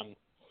counting on?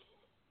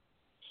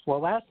 Well,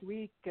 last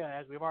week,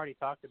 as we've already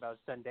talked about,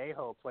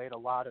 Sendejo played a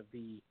lot of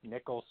the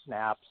nickel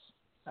snaps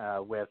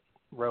with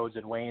Rhodes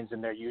and Waynes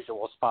in their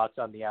usual spots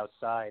on the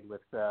outside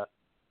with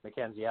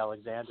Mackenzie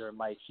Alexander and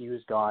Mike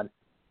Hughes gone.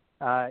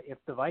 If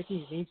the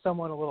Vikings need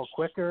someone a little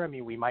quicker, I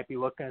mean, we might be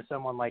looking at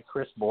someone like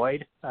Chris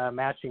Boyd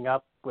matching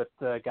up with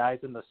the guys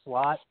in the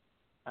slot.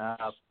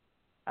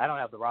 I don't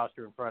have the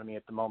roster in front of me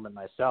at the moment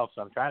myself,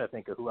 so I'm trying to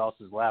think of who else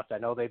is left. I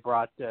know they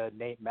brought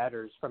Nate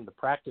Metters from the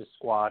practice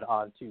squad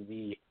onto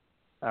the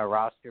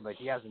roster, but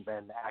he hasn't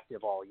been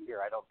active all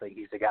year. I don't think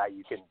he's a guy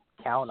you can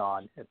count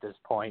on at this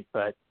point.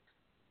 But,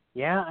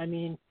 yeah, I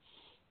mean,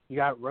 you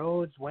got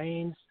Rhodes,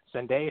 Waynes,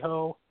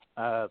 Sendejo,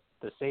 the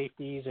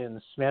safeties in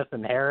Smith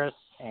and Harris.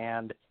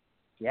 And,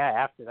 yeah,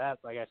 after that,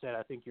 like I said,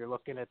 I think you're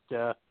looking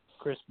at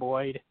Chris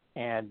Boyd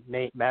and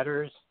Nate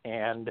Metters.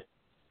 And,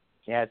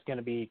 yeah, it's going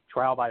to be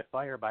trial by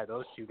fire by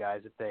those two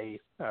guys if they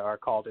are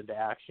called into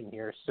action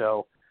here.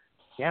 So,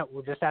 yeah,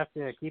 we'll just have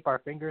to keep our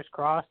fingers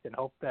crossed and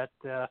hope that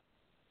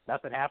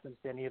nothing happens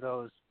to any of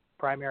those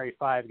primary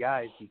five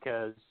guys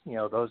because, you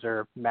know, those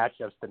are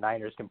matchups the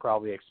Niners can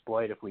probably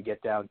exploit if we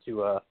get down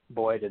to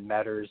Boyd and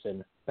Metters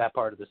and that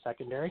part of the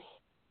secondary.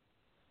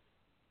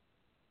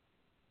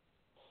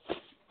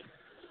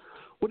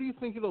 What do you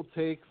think it'll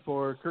take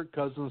for Kirk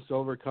Cousins to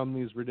overcome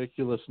these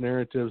ridiculous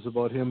narratives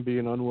about him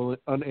being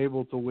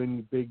unable to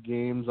win big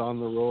games on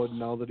the road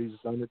now that he's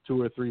done it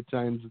 2 or 3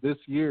 times this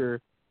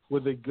year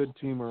with a good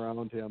team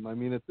around him? I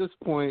mean, at this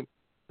point,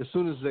 as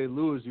soon as they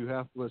lose, you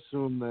have to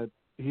assume that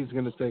he's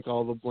going to take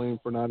all the blame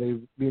for not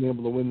being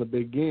able to win the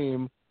big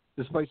game,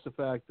 despite the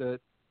fact that,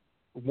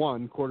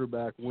 1,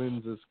 quarterback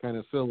wins is kind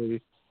of silly,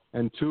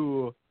 and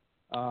 2,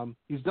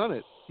 he's done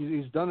it.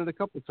 He's done it a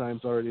couple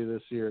times already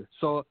this year.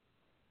 So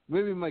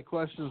maybe my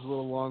question is a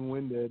little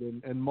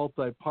long-winded and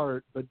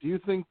multi-part, but do you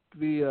think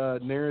the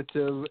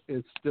narrative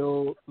is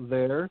still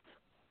there?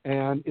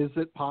 And is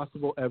it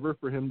possible ever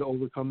for him to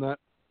overcome that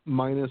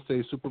minus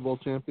a Super Bowl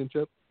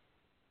championship?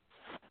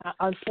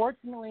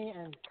 Unfortunately,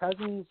 and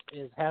Cousins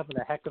is having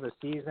a heck of a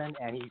season,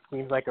 and he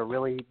seems like a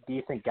really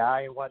decent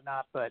guy and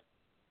whatnot, but,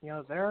 you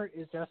know, there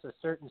is just a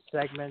certain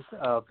segment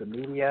of the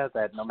media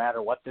that no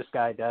matter what this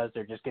guy does,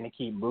 they're just going to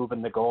keep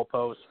moving the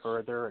goalposts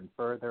further and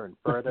further and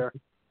further.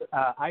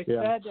 I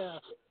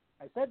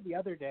said the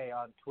other day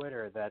on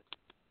Twitter that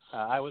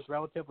I was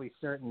relatively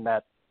certain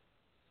that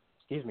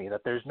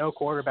there's no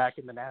quarterback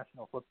in the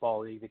National Football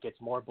League that gets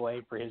more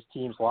blame for his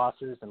team's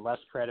losses and less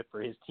credit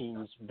for his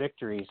team's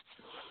victories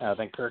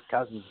than Kirk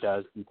Cousins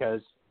does because,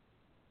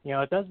 you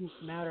know, it doesn't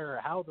matter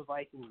how the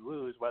Vikings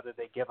lose, whether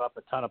they give up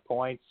a ton of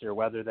points or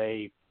whether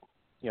they,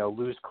 you know,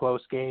 lose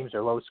close games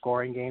or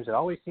low-scoring games. It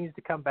always seems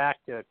to come back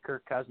to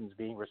Kirk Cousins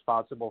being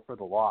responsible for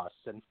the loss.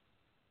 And,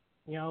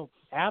 you know,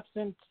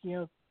 absent, you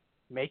know,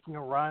 making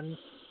a run,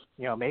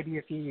 you know, maybe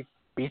if he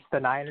beats the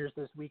Niners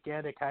this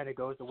weekend, it kind of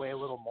goes away a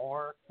little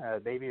more.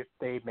 Maybe if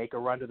they make a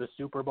run to the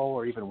Super Bowl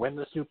or even win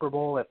the Super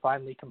Bowl, it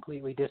finally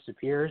completely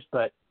disappears.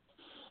 But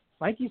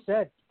like you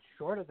said,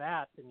 short of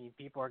that, I mean,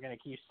 people are going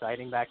to keep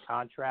citing that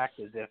contract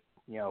as if,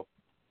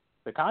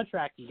 the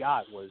contract he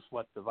got was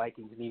what the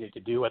Vikings needed to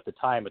do at the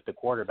time at the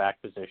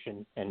quarterback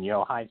position. And,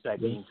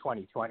 hindsight being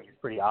 2020, it's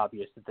pretty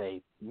obvious that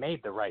they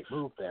made the right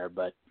move there.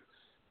 But,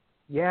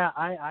 yeah,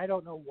 I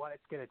don't know what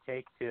it's going to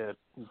take to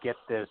get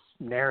this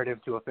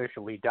narrative to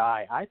officially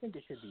die. I think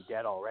it should be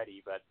dead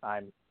already, but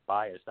I'm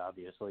biased,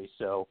 obviously.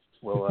 So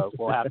we'll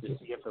have to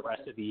see if the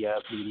rest of the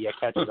media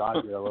catches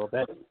on here a little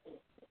bit.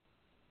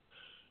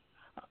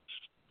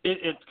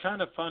 It's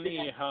kind of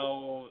funny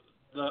how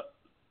the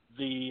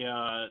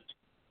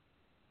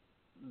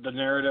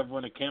narrative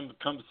when it comes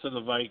to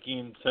the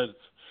Vikings has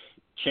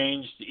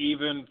changed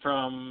even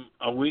from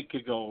a week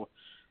ago.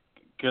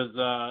 Because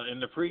in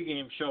the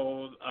pregame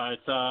show, I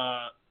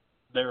saw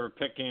they were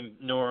picking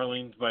New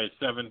Orleans by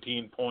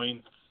 17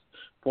 points,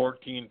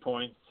 14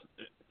 points.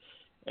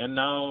 And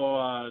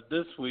now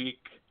this week,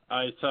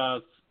 I saw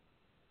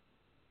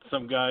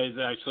some guys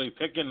actually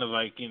picking the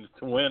Vikings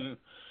to win.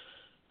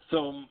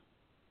 So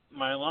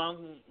my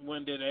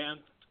long-winded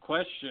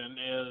question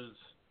is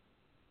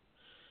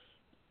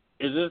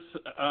this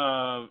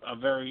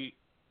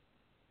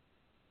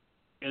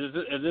is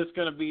this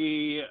going to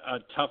be a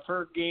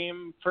tougher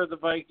game for the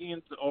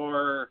Vikings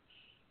or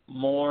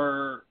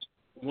more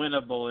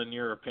winnable in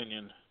your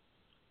opinion?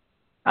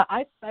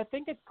 I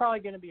think it's probably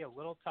going to be a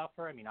little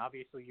tougher. I mean,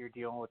 obviously you're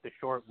dealing with the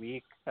short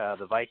week.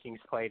 The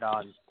Vikings played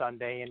on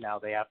Sunday, and now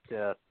they have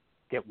to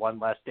get one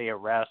less day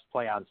of rest,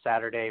 play on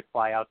Saturday,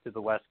 fly out to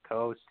the West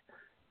Coast.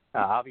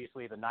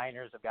 Obviously, the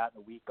Niners have gotten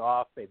a week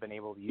off. They've been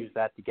able to use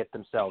that to get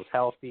themselves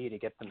healthy, to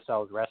get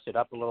themselves rested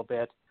up a little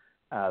bit.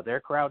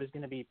 Their crowd is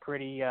going to be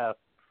pretty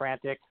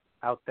frantic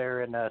out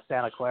there in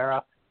Santa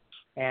Clara.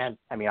 And,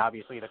 I mean,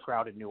 obviously the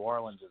crowd in New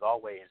Orleans is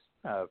always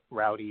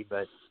rowdy.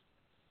 But,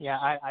 yeah,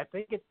 I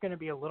think it's going to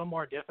be a little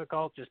more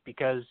difficult just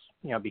because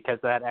of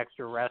that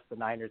extra rest the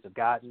Niners have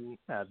gotten,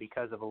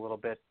 because of a little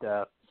bit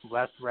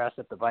less rest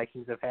that the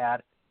Vikings have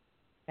had.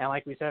 And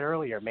like we said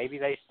earlier, maybe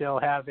they still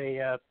have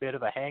a bit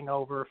of a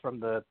hangover from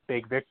the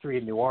big victory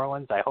in New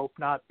Orleans. I hope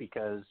not,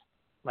 because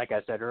like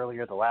I said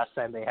earlier, the last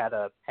time they had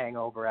a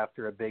hangover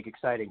after a big,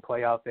 exciting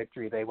playoff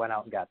victory, they went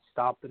out and got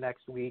stomped the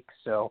next week.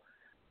 So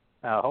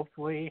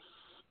hopefully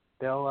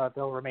they'll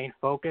remain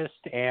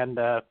focused and,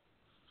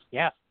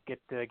 get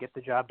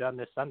the job done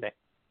this Sunday.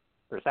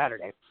 Or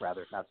Saturday,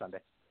 rather, not Sunday.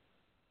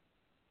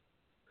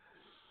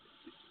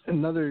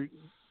 Another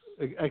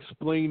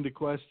explained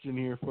question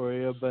here for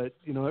you, but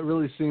it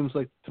really seems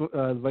like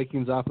the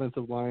Vikings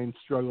offensive line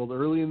struggled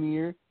early in the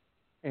year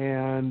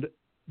and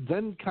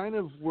then kind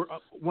of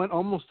went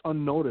almost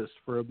unnoticed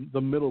for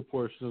the middle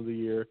portion of the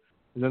year.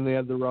 And then they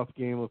had the rough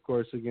game, of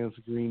course,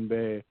 against Green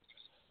Bay.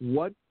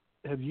 What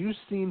have you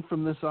seen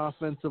from this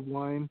offensive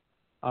line?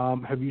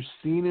 Have you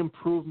seen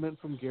improvement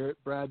from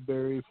Garrett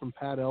Bradbury, from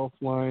Pat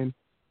Elflein?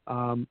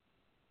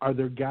 Are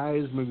there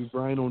guys, maybe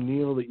Brian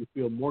O'Neill, that you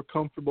feel more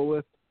comfortable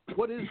with?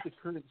 What is the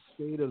current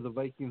state of the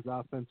Vikings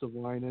offensive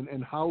line,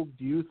 and how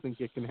do you think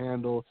it can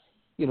handle,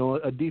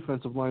 a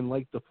defensive line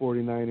like the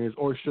 49ers,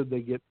 or should they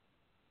get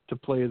to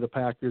play the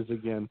Packers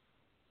again?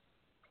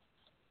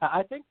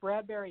 I think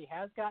Bradbury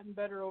has gotten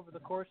better over the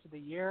course of the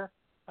year.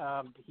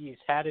 He's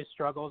had his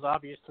struggles,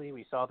 obviously.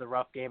 We saw the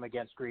rough game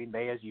against Green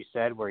Bay, as you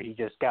said, where he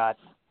just got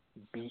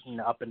beaten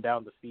up and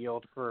down the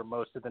field for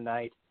most of the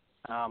night.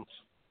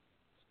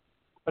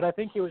 But I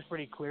think he was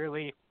pretty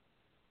clearly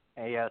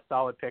a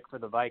solid pick for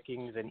the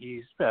Vikings, and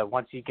he's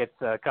once he gets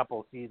a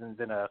couple of seasons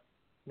in a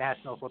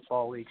National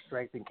Football League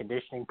strength and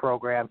conditioning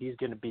program, he's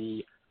going to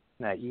be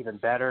even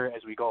better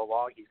as we go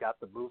along. He's got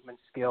the movement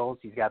skills.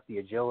 He's got the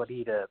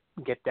agility to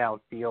get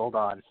downfield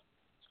on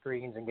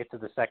screens and get to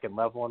the second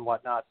level and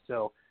whatnot.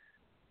 So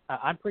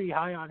I'm pretty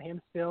high on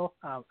him still.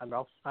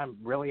 I'm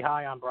really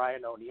high on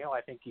Brian O'Neill.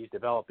 I think he's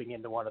developing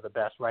into one of the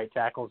best right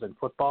tackles in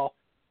football.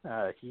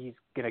 He's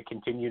going to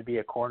continue to be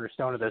a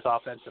cornerstone of this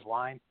offensive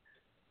line.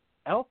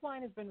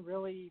 Elflein has been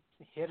really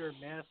hit or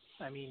miss.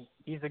 I mean,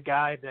 he's a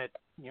guy that,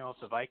 if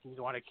the Vikings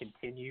want to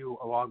continue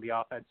along the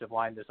offensive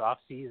line this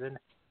offseason,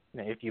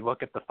 if you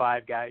look at the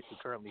 5 guys who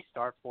currently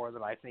start for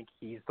them, I think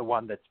he's the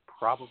one that's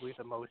probably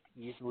the most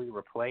easily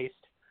replaced.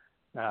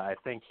 I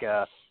think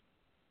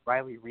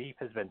Riley Reif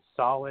has been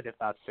solid, if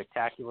not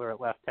spectacular,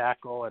 at left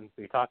tackle. And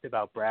we talked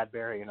about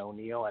Bradbury and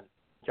O'Neill. And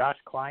Josh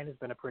Klein has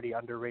been a pretty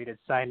underrated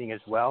signing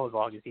as well, as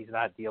long as he's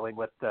not dealing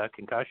with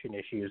concussion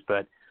issues.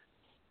 But,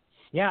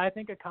 yeah, I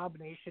think a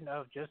combination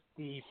of just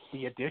the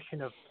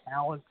addition of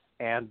talent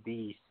and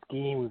the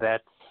scheme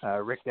that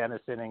Rick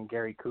Dennison and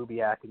Gary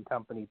Kubiak and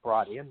company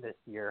brought in this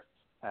year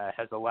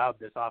has allowed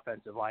this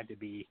offensive line to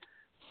be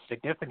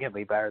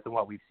significantly better than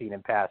what we've seen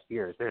in past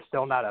years. They're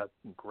still not a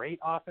great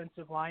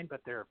offensive line,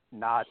 but they're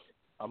not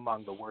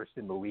among the worst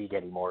in the league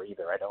anymore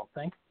either, I don't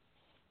think.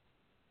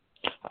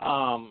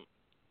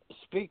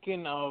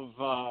 Speaking of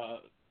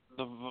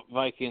the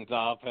Vikings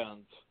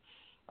offense,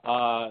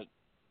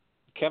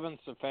 Kevin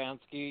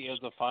Stefanski is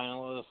a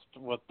finalist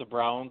with the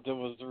Browns. It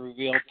was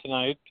revealed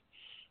tonight,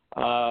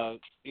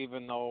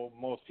 even though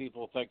most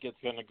people think it's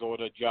going to go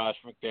to Josh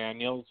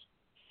McDaniels.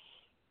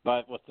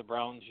 But with the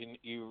Browns,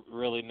 you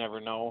really never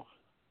know.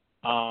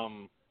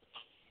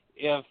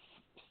 If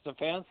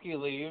Stefanski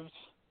leaves,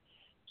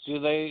 do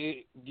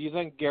you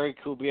think Gary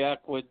Kubiak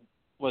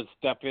would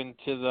step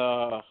into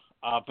the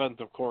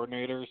offensive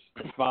coordinator's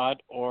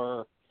spot,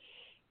 or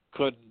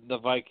could the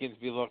Vikings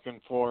be looking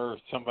for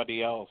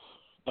somebody else,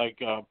 like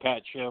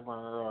Pat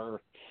Shurmur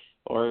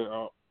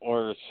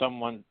or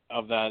someone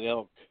of that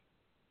ilk?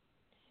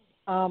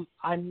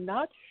 I'm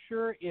not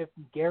sure if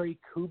Gary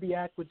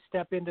Kubiak would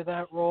step into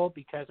that role,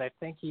 because I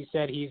think he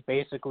said he's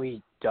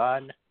basically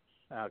done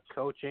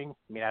coaching.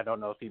 I mean, I don't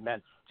know if he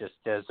meant just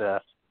as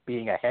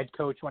being a head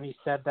coach when he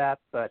said that,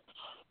 but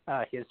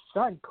his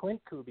son,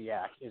 Clint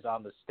Kubiak, is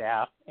on the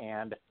staff,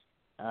 and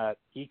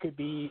he could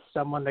be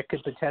someone that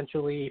could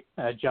potentially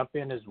jump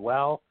in as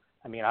well.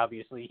 I mean,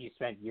 obviously, he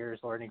spent years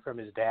learning from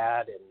his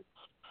dad,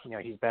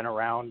 and he's been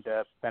around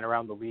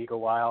the league a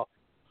while.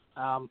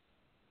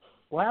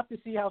 We'll have to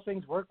see how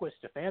things work with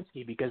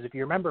Stefanski, because if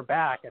you remember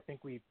back, I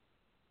think we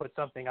put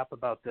something up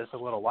about this a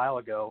little while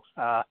ago.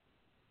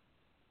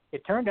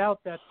 It turned out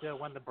that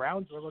when the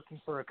Browns were looking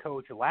for a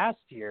coach last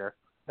year,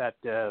 that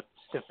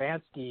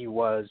Stefanski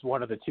was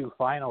one of the two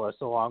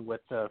finalists, along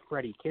with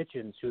Freddie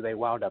Kitchens, who they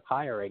wound up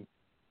hiring.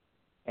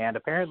 And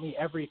apparently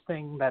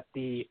everything that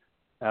the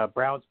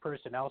Browns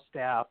personnel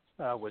staff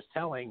was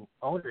telling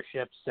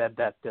ownership said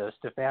that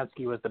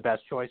Stefanski was the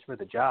best choice for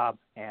the job,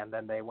 and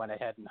then they went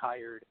ahead and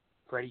hired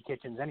Freddie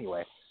Kitchens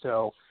anyway.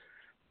 So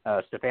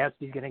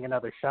Stefanski's getting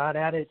another shot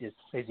at it. Is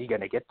he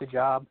going to get the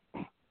job?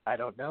 I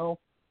don't know.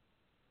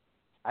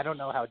 I don't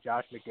know how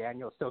Josh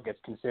McDaniels still gets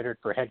considered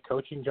for head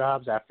coaching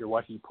jobs after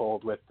what he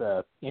pulled with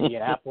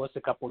Indianapolis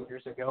a couple of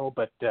years ago,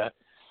 but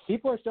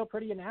people are still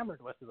pretty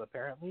enamored with him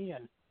apparently,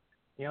 and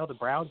the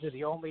Browns are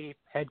the only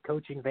head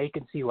coaching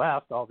vacancy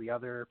left. All the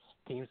other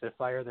teams that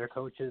fire their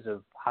coaches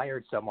have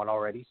hired someone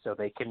already, so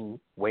they can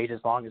wait as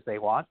long as they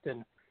want.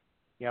 And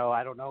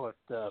I don't know if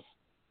the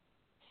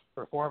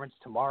performance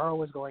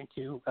tomorrow is going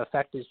to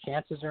affect his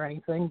chances or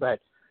anything, but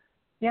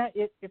yeah,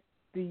 if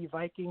the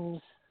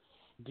Vikings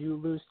do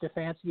lose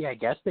Stefanski, I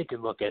guess they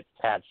could look at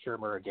Pat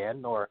Shurmur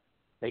again, or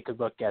they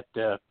could look at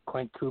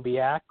Clint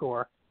Kubiak,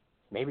 or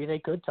maybe they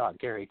could talk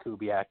Gary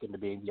Kubiak into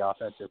being the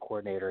offensive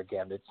coordinator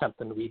again. It's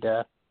something we'd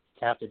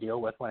have to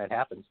deal with when it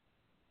happens.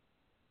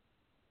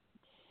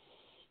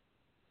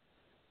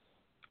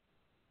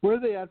 Where are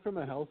they at from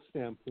a health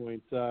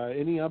standpoint?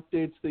 Any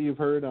updates that you've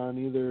heard on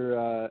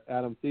either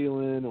Adam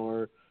Thielen,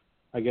 or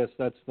I guess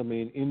that's the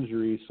main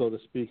injury, so to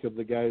speak, of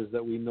the guys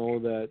that we know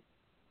that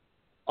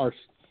are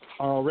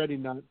already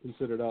not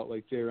considered out,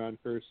 like Jaron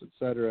Kearse, et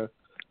cetera.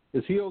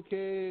 Is he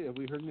okay? Have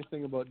we heard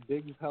anything about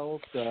Diggs'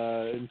 health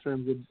in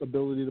terms of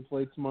ability to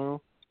play tomorrow?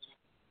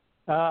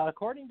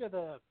 According to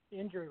the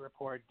injury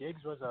report,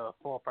 Diggs was a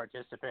full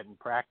participant in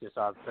practice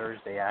on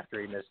Thursday after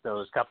he missed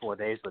those couple of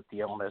days with the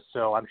illness,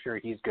 so I'm sure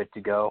he's good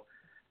to go.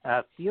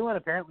 Thielen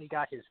apparently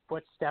got his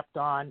foot stepped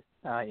on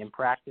in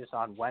practice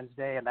on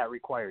Wednesday, and that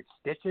required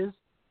stitches,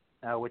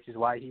 which is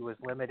why he was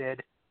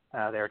limited.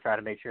 They were trying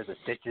to make sure the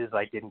stitches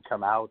didn't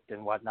come out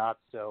and whatnot.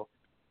 So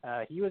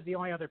he was the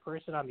only other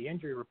person on the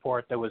injury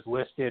report that was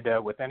listed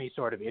with any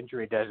sort of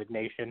injury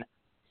designation.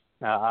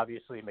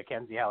 Obviously,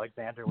 Mackenzie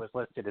Alexander was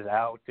listed as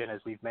out, and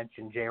as we've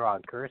mentioned,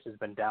 Jaron Kearse has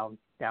been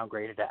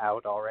downgraded to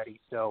out already.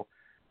 So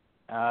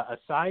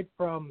aside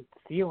from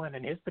Thielen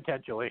and his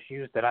potential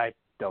issues that I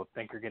don't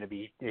think are going to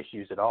be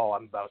issues at all,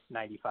 I'm about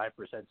 95%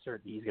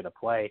 certain he's going to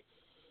play.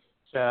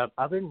 So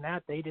other than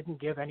that, they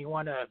didn't give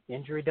anyone an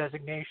injury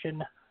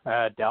designation.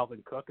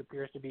 Dalvin Cook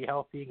appears to be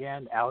healthy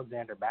again.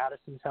 Alexander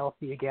Madison's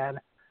healthy again.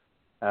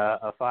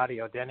 Afadi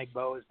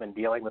Odenigbo has been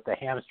dealing with a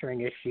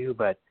hamstring issue,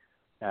 but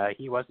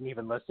he wasn't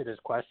even listed as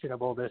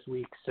questionable this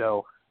week.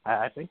 So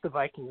I think the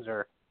Vikings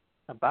are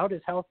about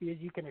as healthy as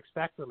you can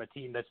expect from a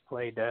team that's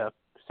played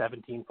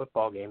 17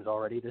 football games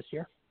already this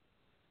year.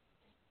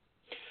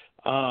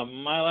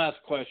 My last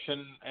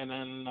question, and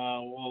then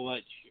we'll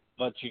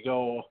let you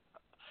go.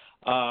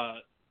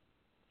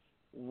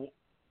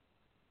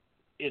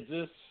 Is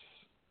this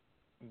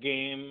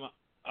game,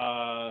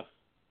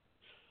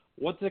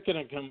 what's it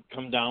going to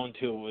come down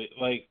to?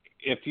 Like,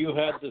 if you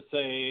had to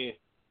say,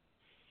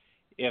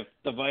 if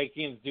the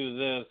Vikings do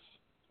this,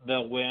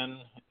 they'll win.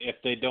 If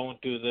they don't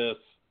do this,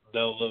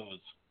 they'll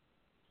lose.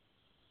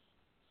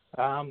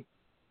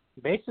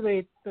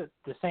 Basically,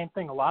 the same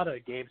thing a lot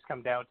of games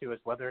come down to is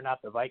whether or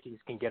not the Vikings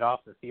can get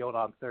off the field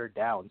on third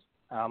downs.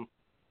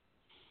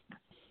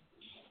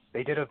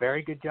 They did a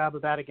very good job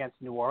of that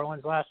against New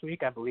Orleans last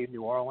week. I believe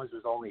New Orleans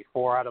was only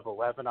 4 out of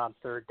 11 on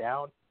third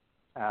down.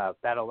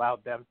 That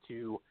allowed them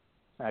to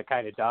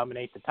kind of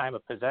dominate the time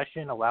of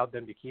possession, allowed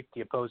them to keep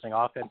the opposing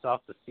offense off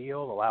the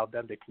field, allowed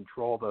them to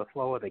control the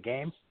flow of the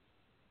game.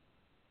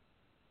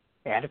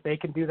 And if they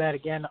can do that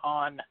again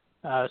on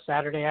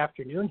Saturday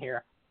afternoon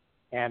here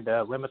and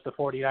limit the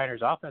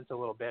 49ers offense a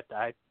little bit,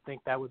 I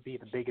think that would be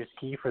the biggest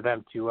key for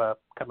them to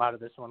come out of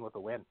this one with a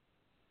win.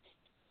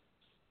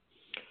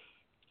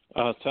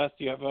 Seth,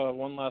 do you have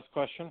one last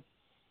question?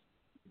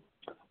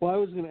 Well, I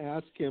was going to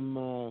ask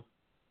him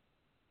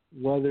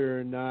whether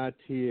or not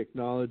he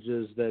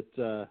acknowledges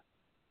that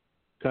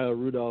Kyle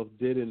Rudolph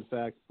did, in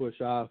fact, push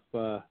off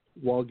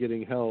while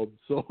getting held.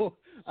 So,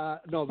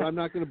 no, but I'm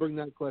not going to bring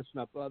that question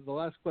up. The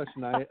last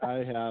question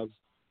I have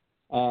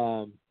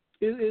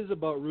is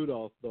about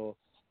Rudolph, though.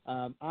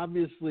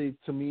 Obviously,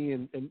 to me,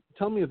 and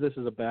tell me if this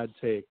is a bad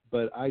take,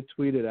 but I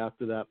tweeted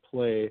after that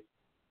play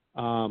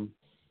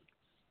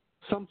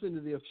something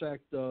to the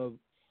effect of,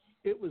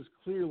 it was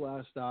clear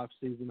last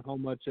offseason how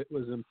much it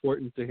was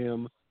important to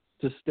him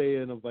to stay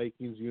in a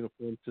Vikings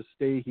uniform, to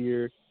stay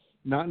here,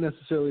 not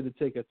necessarily to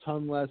take a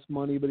ton less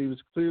money, but he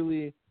was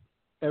clearly,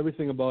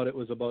 everything about it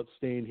was about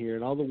staying here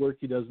and all the work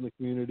he does in the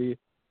community.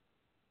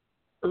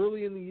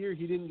 Early in the year,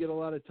 he didn't get a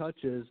lot of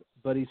touches,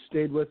 but he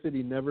stayed with it.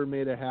 He never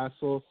made a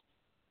hassle.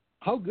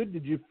 How good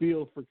did you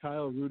feel for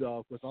Kyle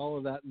Rudolph with all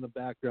of that in the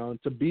background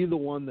to be the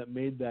one that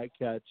made that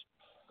catch,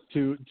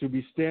 to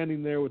be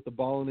standing there with the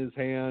ball in his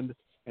hand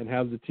and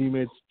have the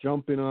teammates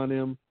jumping on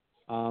him,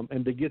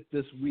 and to get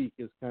this week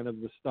as kind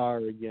of the star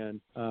again?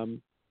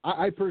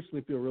 I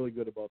personally feel really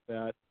good about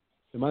that.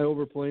 Am I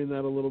overplaying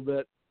that a little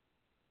bit?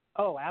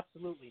 Oh,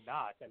 absolutely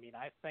not. I mean,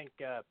 I think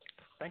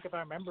if I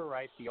remember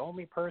right, the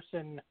only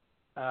person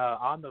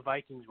on the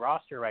Vikings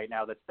roster right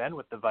now that's been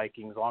with the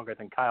Vikings longer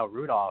than Kyle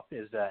Rudolph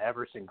is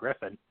Everson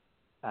Griffin.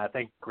 I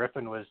think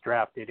Griffin was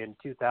drafted in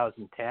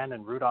 2010,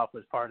 and Rudolph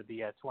was part of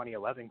the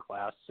 2011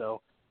 class.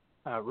 So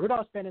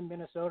Rudolph's been in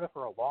Minnesota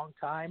for a long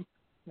time.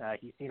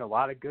 He's seen a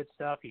lot of good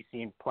stuff. He's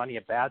seen plenty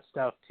of bad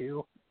stuff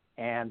too.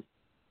 And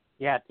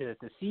yeah, to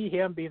see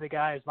him be the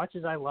guy, as much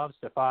as I love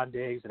Stephon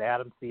Diggs and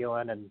Adam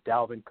Thielen and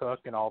Dalvin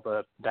Cook and all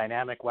the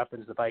dynamic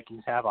weapons the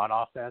Vikings have on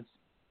offense,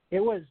 it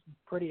was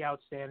pretty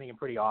outstanding and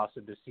pretty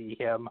awesome to see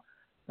him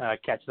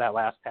catch that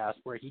last pass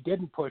where he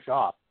didn't push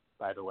off,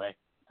 by the way.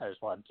 I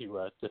just wanted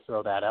to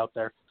throw that out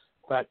there.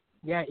 But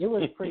yeah, it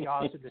was pretty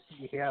awesome to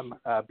see him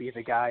be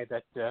the guy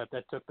that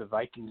took the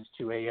Vikings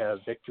to a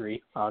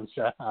victory on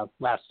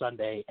last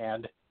Sunday.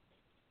 And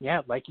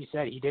yeah, like you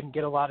said, he didn't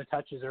get a lot of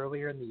touches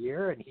earlier in the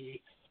year, and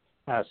he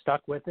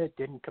stuck with it,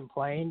 didn't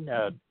complain,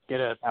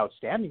 did an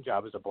outstanding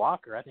job as a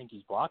blocker. I think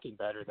he's blocking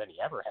better than he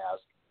ever has.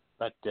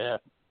 But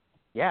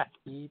yeah,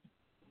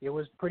 it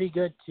was pretty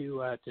good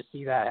to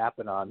see that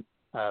happen on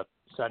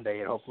Sunday,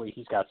 and hopefully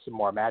he's got some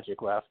more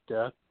magic left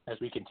as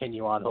we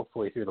continue on,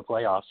 hopefully through the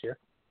playoffs here.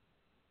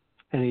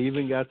 And he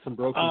even got some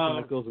broken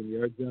tackles and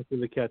yards after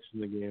the catch in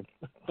the game.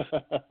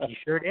 He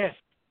sure did.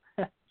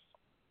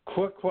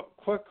 Quick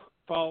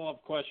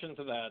follow-up question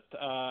to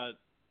that.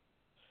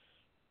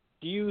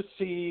 Do you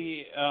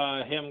see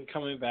him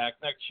coming back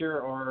next year,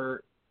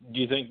 or do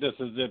you think this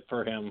is it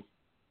for him?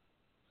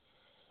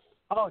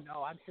 Oh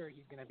no, I'm sure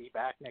he's going to be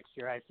back next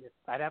year.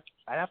 I'd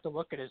have to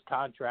look at his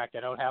contract. I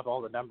don't have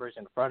all the numbers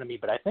in front of me,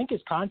 but I think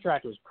his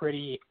contract was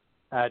pretty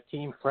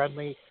team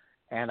friendly,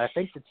 and I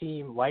think the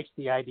team likes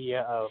the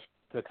idea of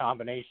the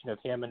combination of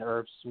him and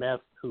Irv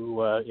Smith,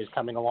 who is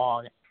coming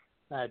along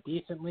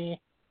decently.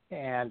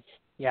 And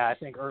yeah, I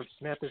think Irv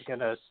Smith is going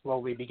to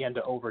slowly begin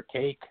to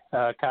overtake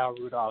Kyle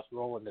Rudolph's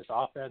role in this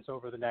offense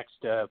over the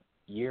next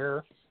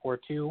year or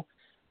two.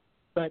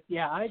 But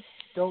yeah, I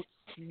don't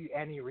see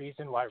any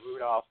reason why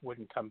Rudolph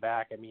wouldn't come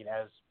back. I mean,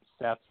 as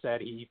Seth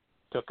said, he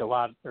took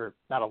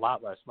not a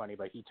lot less money,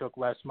 but he took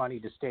less money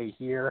to stay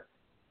here.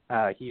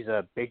 He's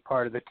a big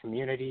part of the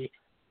community,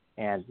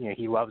 and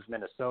he loves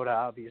Minnesota,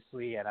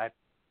 obviously. And I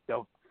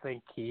don't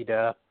think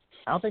the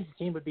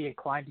team would be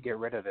inclined to get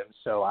rid of him.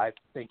 So I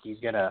think he's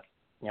gonna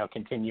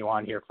continue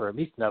on here for at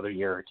least another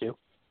year or two.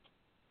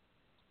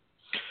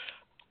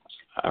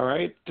 All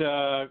right,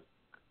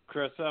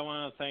 Chris, I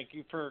want to thank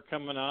you for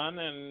coming on,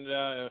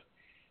 and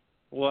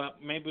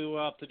maybe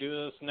we'll have to do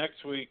this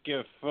next week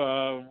if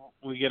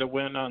we get a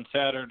win on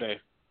Saturday.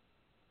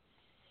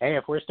 Hey,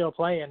 if we're still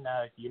playing,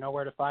 you know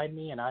where to find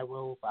me, and I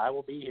will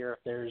be here if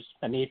there's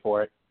a need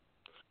for it.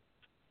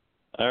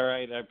 All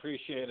right, I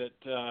appreciate it.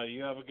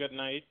 You have a good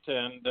night,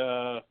 and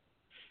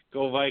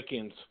go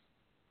Vikings.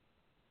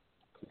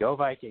 Go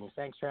Vikings.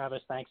 Thanks,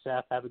 Travis. Thanks,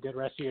 Seth. Have a good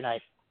rest of your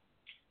night.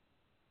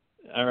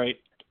 All right.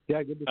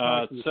 Yeah, good to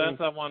talk to you.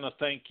 Seth, I want to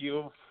thank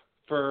you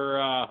for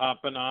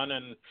hopping on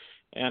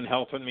and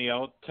helping me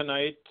out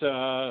tonight.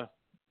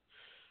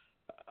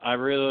 I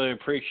really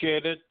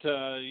appreciate it.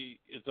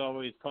 It's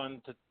always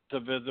fun to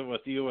visit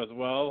with you as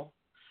well.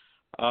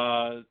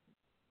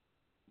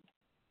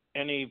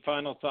 Any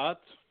final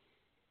thoughts?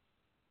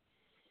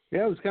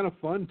 Yeah, it was kind of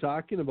fun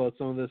talking about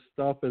some of this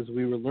stuff as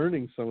we were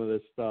learning some of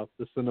this stuff,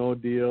 the Sano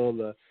deal,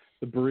 the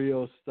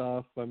Barrio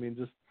stuff. I mean,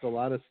 just a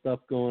lot of stuff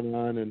going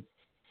on,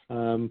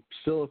 and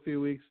still a few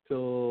weeks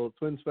till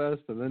Twins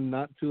Fest, and then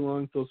not too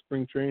long till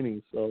spring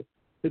training. So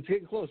it's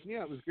getting close. And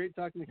yeah, it was great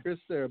talking to Chris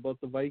there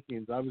about the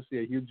Vikings. Obviously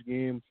a huge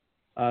game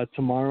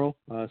tomorrow,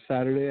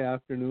 Saturday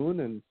afternoon,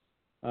 and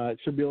it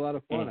should be a lot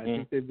of fun. I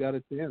think they've got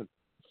a chance.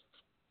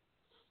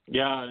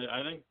 Yeah,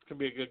 I think it could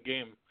be a good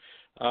game.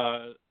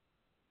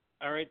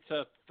 All right,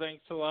 Seth,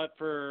 thanks a lot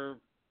for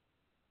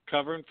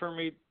covering for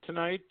me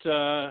tonight.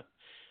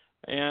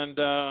 And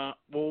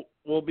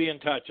we'll be in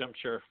touch, I'm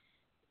sure.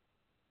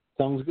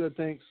 Sounds good.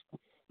 Thanks.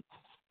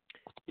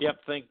 Yep,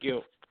 thank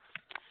you.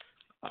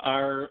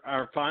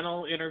 Our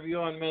final interview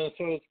on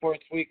Minnesota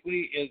Sports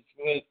Weekly is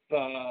with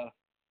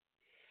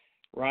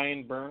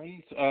Ryan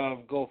Burns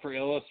of Gopher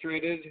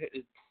Illustrated.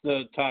 It's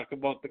to talk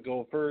about the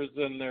Gophers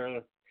and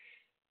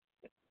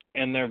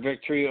their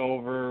victory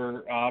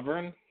over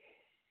Auburn.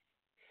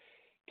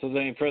 So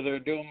without any further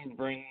ado, I'm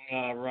bring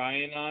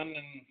Ryan on.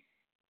 And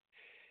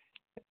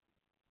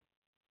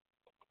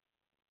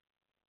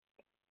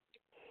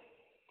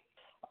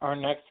our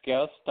next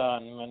guest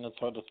on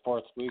Minnesota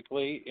Sports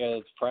Weekly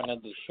is friend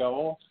of the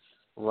show,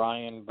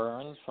 Ryan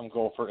Burns from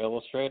Gopher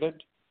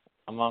Illustrated,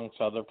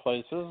 amongst other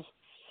places.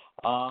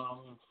 So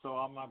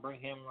I'm gonna bring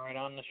him right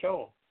on the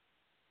show.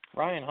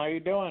 Ryan, how you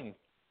doing?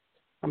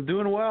 I'm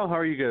doing well. How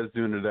are you guys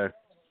doing today?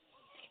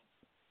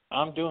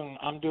 I'm doing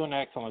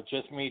excellent.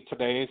 Just me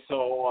today.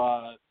 So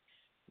I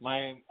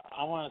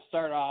want to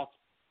start off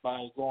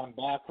by going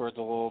backwards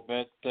a little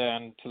bit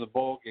and to the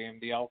bowl game,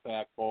 the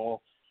Outback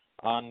Bowl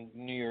on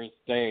New Year's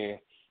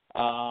Day.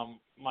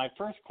 My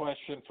first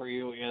question for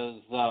you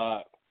is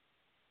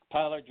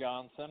Tyler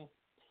Johnson.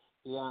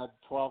 He had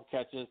 12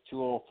 catches,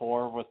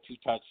 204 with 2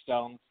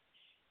 touchdowns.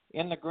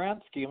 In the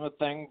grand scheme of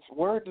things,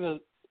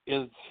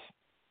 is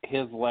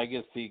his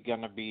legacy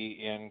going to be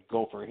in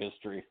Gopher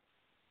history?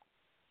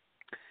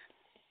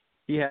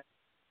 He has,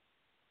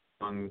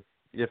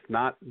 if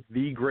not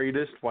the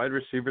greatest wide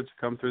receiver to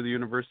come through the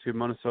University of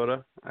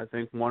Minnesota, I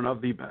think one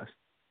of the best.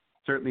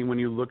 Certainly when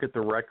you look at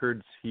the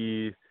records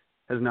he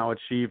has now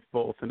achieved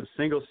both in a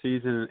single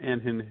season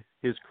and in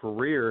his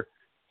career,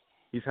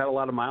 he's had a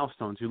lot of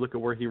milestones. You look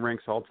at where he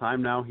ranks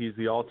all-time now. He's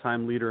the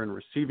all-time leader in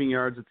receiving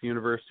yards at the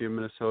University of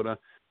Minnesota,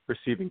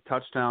 receiving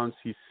touchdowns.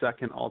 He's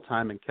second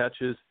all-time in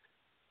catches.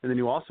 And then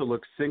you also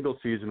look single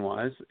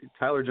season-wise.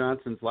 Tyler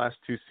Johnson's last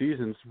 2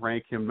 seasons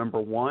rank him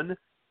number 1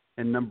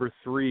 and number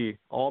 3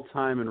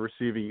 all-time in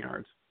receiving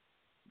yards.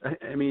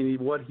 I mean,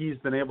 what he's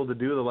been able to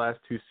do the last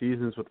 2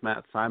 seasons with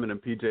Matt Simon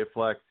and P.J.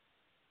 Fleck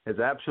has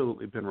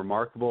absolutely been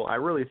remarkable. I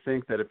really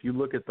think that if you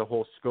look at the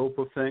whole scope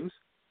of things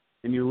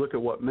and you look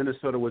at what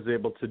Minnesota was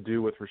able to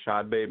do with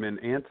Rashad Bateman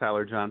and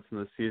Tyler Johnson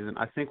this season,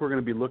 I think we're going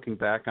to be looking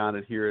back on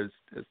it here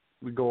as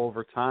we go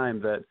over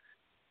time that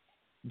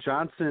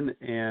Johnson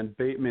and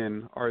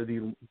Bateman are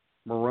the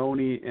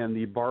Maroney and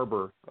the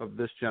Barber of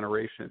this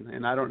generation.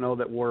 And I don't know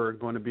that we're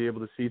going to be able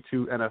to see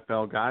 2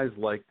 NFL guys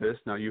like this.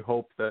 Now, you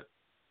hope that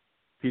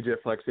P.J.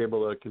 Fleck's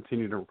able to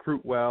continue to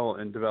recruit well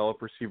and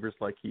develop receivers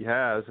like he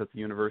has at the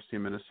University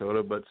of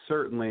Minnesota, but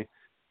certainly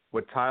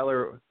what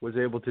Tyler was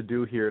able to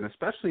do here, and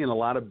especially in a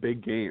lot of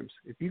big games,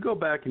 if you go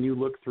back and you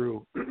look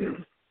through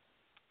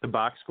the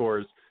box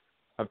scores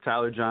of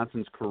Tyler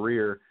Johnson's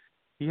career,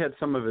 he had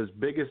some of his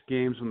biggest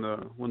games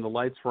when the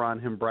lights were on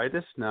him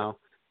brightest. Now,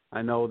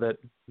 I know that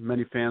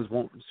many fans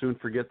won't soon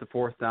forget the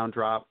 4th down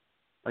drop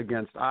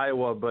against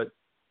Iowa, but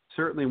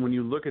certainly when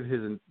you look at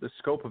the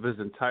scope of his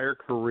entire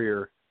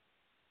career,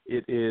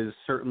 it is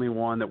certainly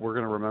one that we're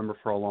going to remember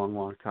for a long,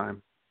 long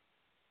time.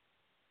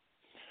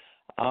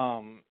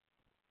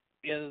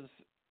 Is,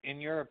 in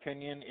your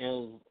opinion,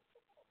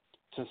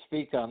 to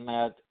speak on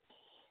that,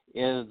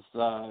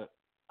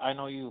 I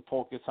know you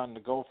focus on the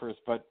Gophers,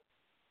 but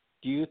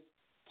do you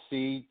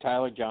see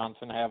Tyler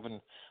Johnson having,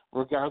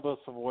 regardless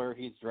of where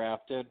he's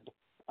drafted,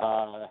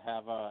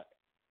 have a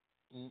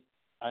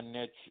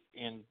niche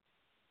in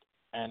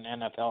an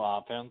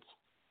NFL offense?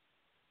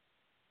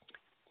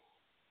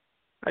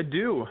 I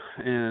do,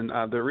 and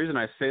the reason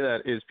I say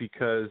that is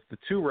because the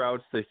 2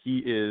 routes that he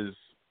is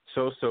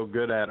so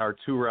good at are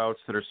 2 routes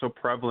that are so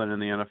prevalent in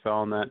the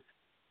NFL and that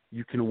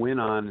you can win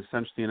on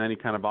essentially in any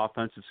kind of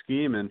offensive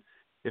scheme. And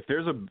if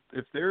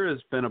there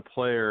has been a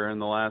player in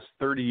the last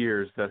 30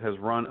 years that has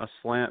run a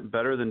slant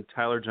better than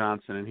Tyler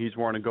Johnson and he's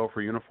worn a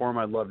Gopher uniform,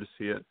 I'd love to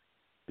see it,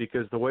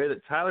 because the way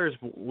that Tyler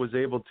was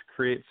able to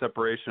create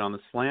separation on the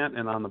slant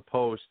and on the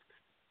post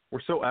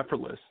were so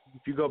effortless.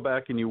 If you go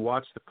back and you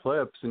watch the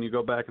clips and you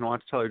go back and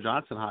watch Tyler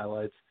Johnson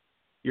highlights,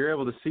 you're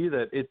able to see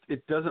that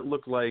it doesn't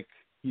look like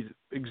he's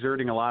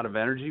exerting a lot of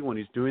energy when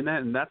he's doing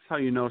that, and that's how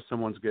you know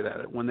someone's good at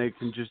it, when they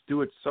can just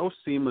do it so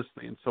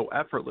seamlessly and so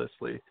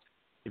effortlessly.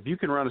 If you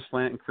can run a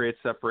slant and create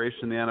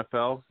separation in the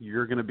NFL,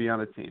 you're going to be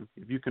on a team.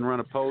 If you can run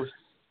a post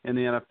in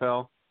the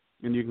NFL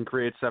and you can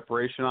create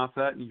separation off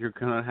that, you're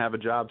going to have a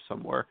job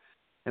somewhere.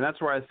 And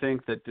that's where I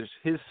think that just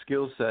his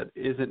skill set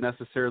isn't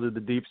necessarily the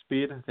deep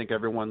speed. I think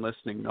everyone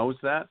listening knows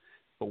that.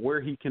 But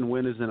where he can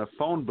win is in a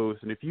phone booth.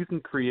 And if you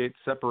can create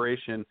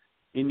separation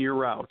in your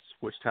routes,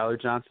 which Tyler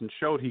Johnson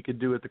showed he could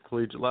do at the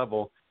collegiate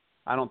level,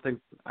 I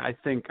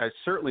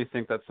certainly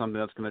think that's something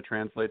that's going to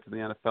translate to the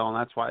NFL. And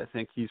that's why I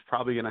think he's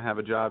probably going to have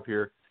a job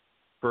here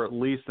for at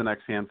least the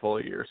next handful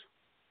of years.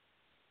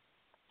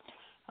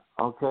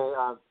 Okay.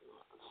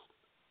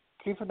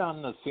 Keep it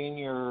on the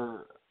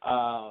seniors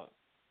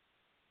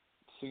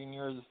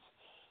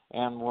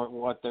and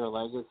what their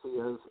legacy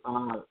is.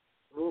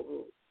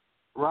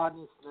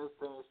 Rodney Smith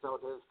finished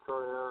out his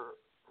career.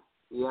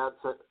 He had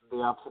the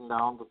ups and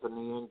downs with the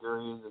knee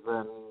injuries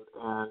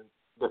and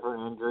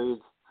different injuries.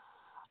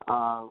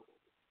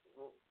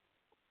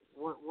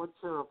 What's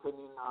your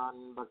opinion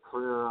on the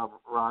career of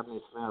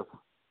Rodney Smith?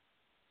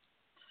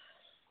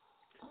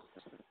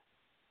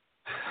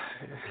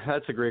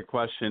 That's a great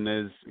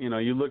question.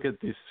 You look at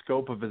the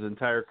scope of his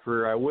entire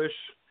career. I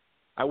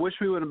wish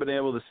we would have been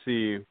able to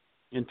see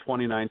in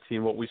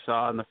 2019 what we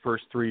saw in the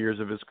first 3 years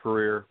of his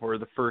career, or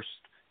the first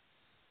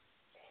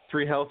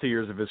 3 healthy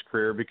years of his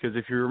career. Because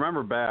if you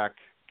remember back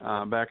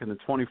in the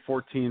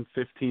 2014,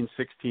 15,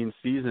 16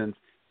 seasons,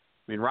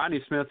 I mean,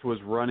 Rodney Smith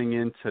was running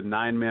into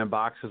 9-man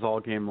boxes all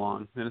game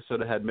long.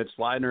 Minnesota had Mitch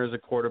Leidner as a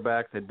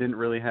quarterback that didn't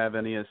really have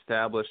any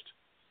established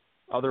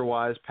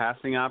otherwise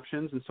passing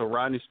options, and so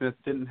Rodney Smith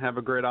didn't have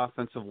a great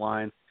offensive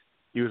line.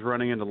 He was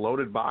running into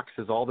loaded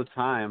boxes all the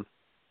time.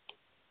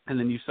 And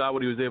then you saw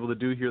what he was able to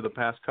do here the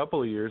past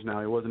couple of years.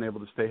 Now, he wasn't able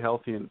to stay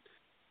healthy in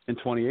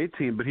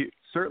 2018, but he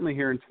certainly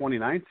here in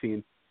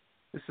 2019,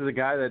 this is a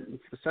guy that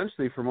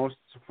essentially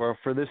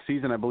for this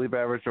season, I believe,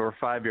 averaged over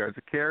 5 yards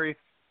a carry.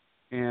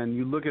 And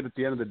you look at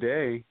the end of the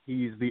day,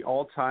 he's the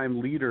all-time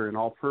leader in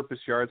all-purpose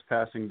yards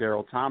passing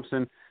Darrell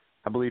Thompson.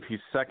 I believe he's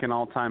second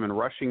all-time in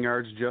rushing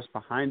yards, just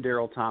behind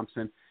Darrell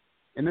Thompson.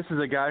 And this is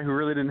a guy who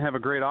really didn't have a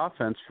great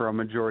offense for a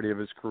majority of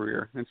his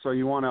career. And so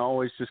you want to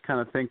always just kind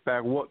of think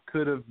back what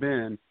could have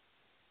been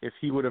if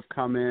he would have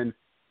come in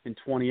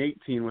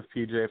 2018 with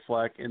P.J.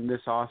 Fleck in this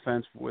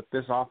offense, with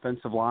this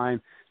offensive line,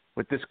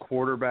 with this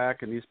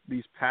quarterback and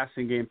these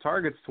passing game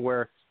targets, to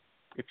where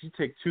if you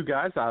take 2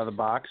 guys out of the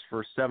box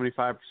for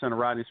 75% of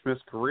Rodney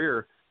Smith's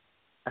career,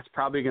 that's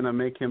probably going to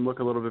make him look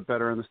a little bit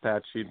better in the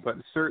stat sheet. But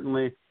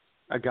certainly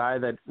a guy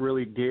that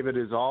really gave it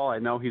his all. I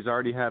know he's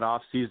already had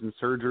off-season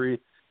surgery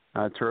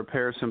to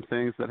repair some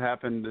things that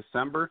happened in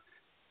December.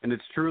 And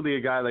it's truly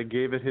a guy that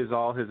gave it his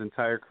all his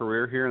entire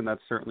career here, and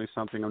that's certainly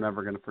something I'm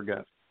never going to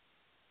forget.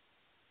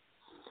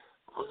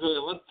 Okay,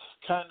 let's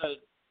kind of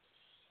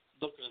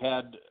look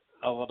ahead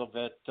a little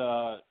bit.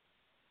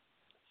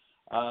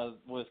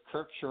 With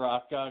Kirk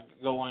Ciarrocca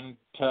going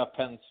to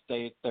Penn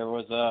State, there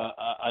was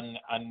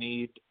a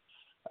need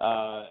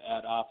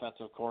at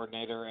offensive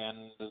coordinator,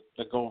 and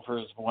the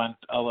Gophers went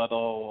a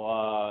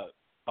little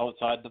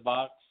outside the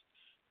box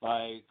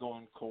by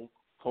going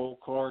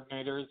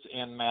co-coordinators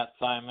in Matt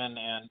Simon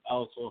and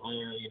also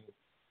hiring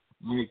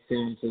Mike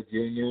Sanford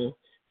Jr.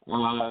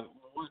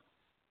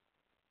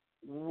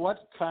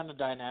 What kind of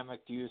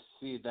dynamic do you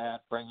see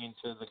that bringing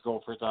to the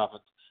Gophers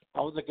offense?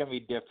 How is it going to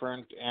be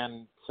different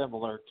and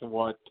similar to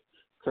what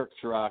Kirk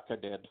Ciarrocca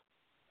did?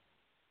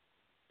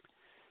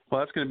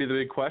 Well, that's going to be the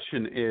big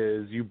question.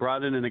 Is you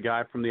brought in a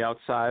guy from the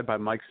outside by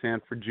Mike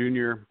Sanford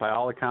Jr. By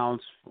all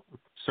accounts,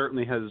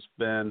 certainly has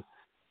been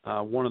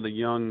one of the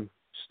young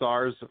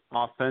stars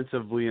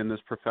offensively in this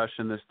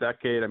profession this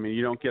decade. I mean,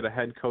 you don't get a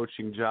head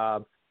coaching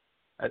job,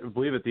 I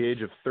believe, at the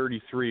age of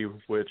 33,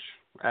 which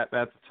at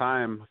the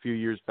time, a few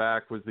years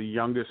back, was the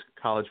youngest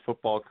college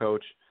football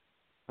coach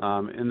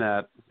in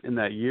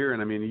that year.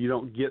 And I mean, you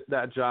don't get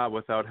that job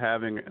without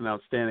having an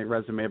outstanding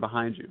resume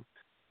behind you.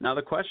 Now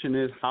the question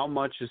is, how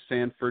much is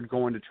Sanford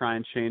going to try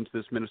and change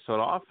this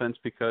Minnesota offense?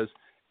 Because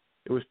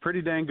it was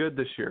pretty dang good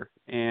this year,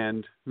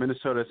 and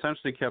Minnesota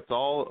essentially kept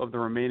all of the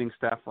remaining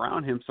staff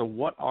around him. So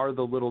what are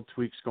the little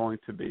tweaks going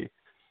to be?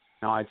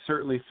 Now, I'd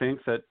certainly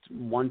think that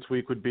one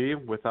tweak would be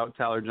without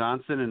Tyler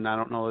Johnson, and I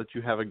don't know that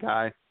you have a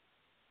guy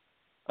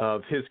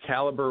of his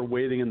caliber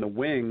waiting in the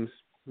wings.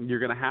 You're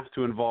going to have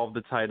to involve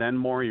the tight end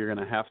more. You're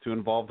going to have to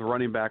involve the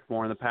running back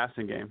more in the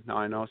passing game. Now,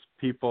 I know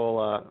people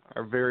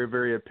are very,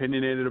 very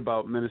opinionated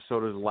about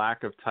Minnesota's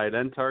lack of tight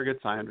end targets.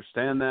 I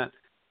understand that.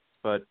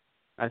 But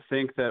I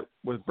think that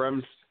with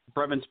Brevin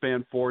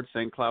Spanford,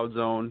 St. Cloud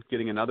Zone,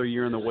 getting another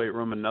year in the weight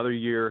room, another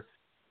year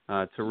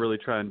to really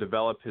try and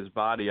develop his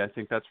body, I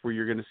think that's where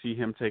you're going to see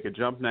him take a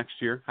jump next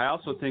year. I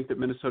also think that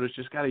Minnesota's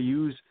just got to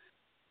use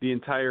the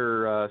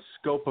entire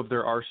scope of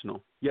their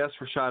arsenal. Yes,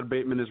 Rashad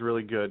Bateman is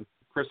really good.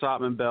 Chris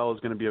Ottman-Bell is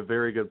going to be a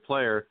very good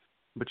player,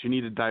 but you need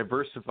to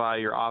diversify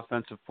your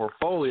offensive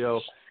portfolio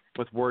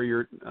with where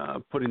you're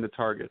putting the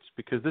targets,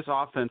 because this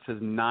offense has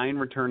 9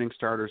 returning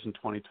starters in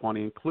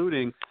 2020,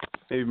 including,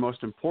 maybe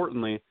most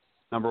importantly,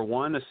 number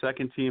 1, a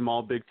second-team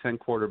All-Big Ten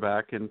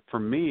quarterback. And for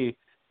me,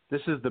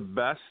 this is the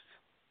best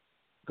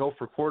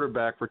Gopher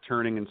quarterback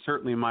returning in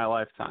certainly my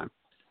lifetime.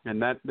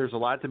 And that there's a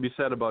lot to be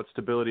said about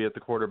stability at the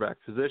quarterback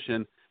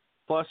position.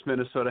 Plus,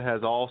 Minnesota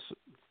has all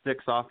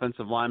 6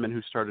 offensive linemen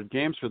who started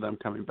games for them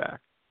coming back.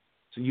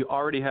 So you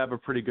already have a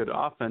pretty good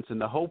offense,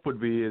 and the hope would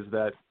be is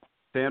that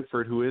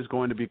Sanford, who is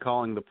going to be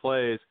calling the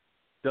plays,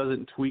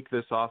 doesn't tweak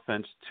this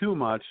offense too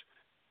much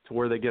to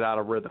where they get out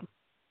of rhythm.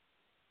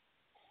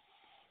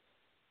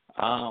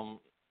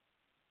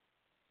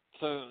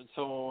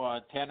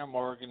 So Tanner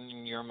Morgan,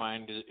 in your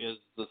mind, is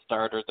the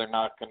starter. They're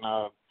not going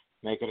to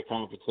make it a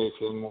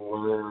competition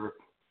where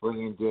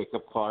bringing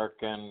Jacob Clark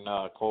and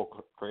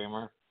Cole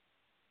Kramer?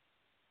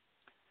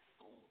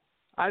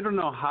 I don't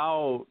know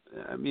how.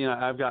 I mean,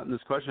 I've gotten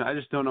this question. I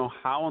just don't know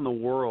how in the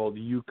world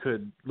you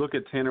could look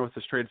at Tanner with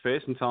a straight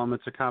face and tell him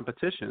it's a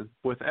competition.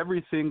 With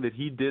everything that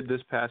he did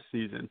this past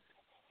season,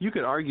 you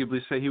could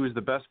arguably say he was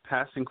the best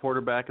passing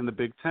quarterback in the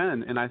Big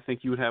Ten, and I think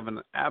you would have an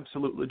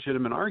absolute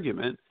legitimate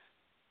argument.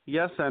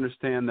 Yes, I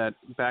understand that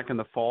back in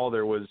the fall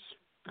there was,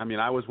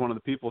 I was one of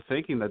the people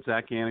thinking that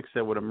Zach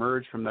Annexstad would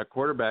emerge from that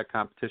quarterback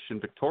competition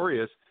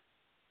victorious,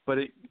 but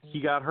he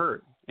got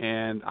hurt,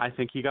 and I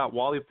think he got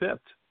Wally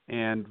pipped.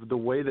 And the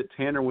way that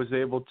Tanner was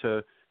able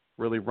to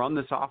really run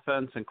this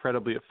offense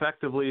incredibly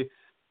effectively,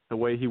 the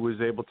way he was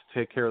able to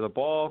take care of the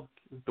ball,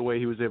 the way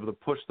he was able to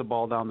push the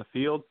ball down the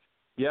field.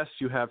 Yes,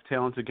 you have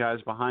talented guys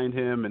behind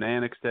him and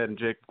Annexstad and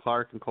Jacob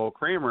Clark and Cole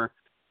Kramer,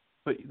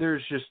 but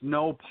there's just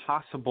no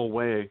possible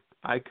way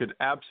I could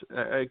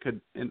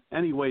in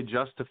any way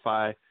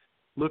justify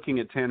looking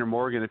at Tanner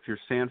Morgan if you're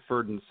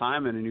Sanford and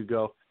Simon and you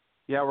go,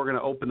 yeah, we're going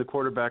to open the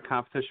quarterback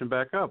competition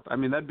back up.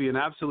 That'd be an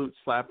absolute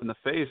slap in the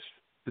face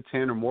to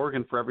Tanner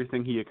Morgan for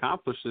everything he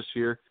accomplished this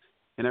year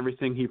and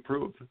everything he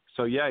proved.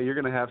 So, yeah, you're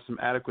going to have some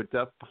adequate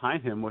depth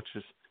behind him, which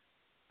is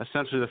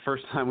essentially the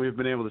first time we've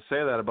been able to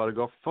say that about a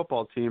Gopher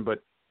football team,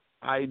 but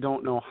I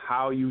don't know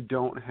how you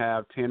don't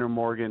have Tanner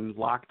Morgan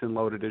locked and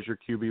loaded as your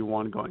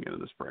QB1 going into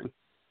the spring.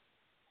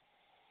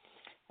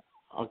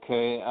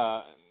 Okay,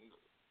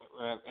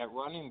 at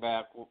running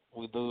back,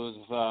 we lose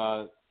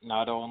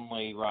not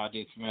only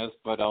Rodney Smith,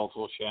 but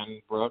also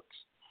Shannon Brooks.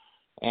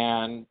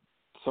 And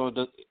so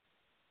do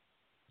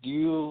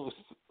you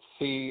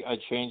see a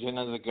change in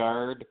the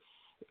guard,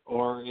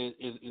 or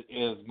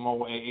is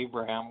Mo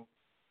Abraham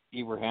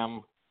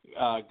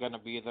going to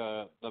be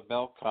the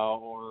bell cow,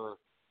 or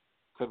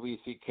could we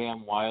see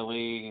Cam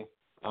Wiley,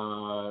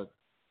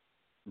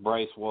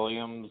 Bryce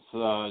Williams,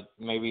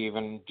 maybe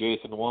even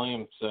Jason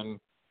Williamson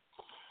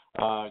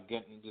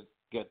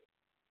get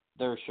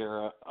their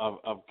share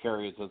of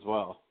carries as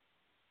well?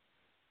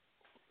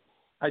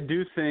 I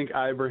do think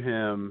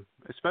Ibrahim,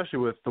 especially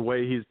with the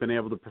way he's been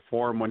able to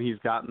perform when he's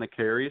gotten the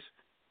carries,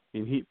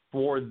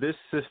 for this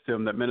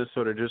system that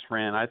Minnesota just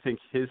ran, I think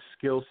his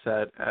skill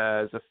set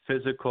as a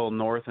physical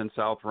north and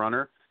south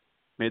runner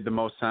made the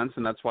most sense,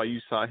 and that's why you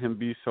saw him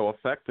be so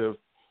effective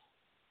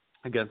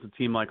against a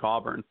team like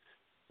Auburn.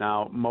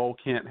 Now, Mo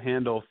can't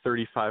handle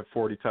 35,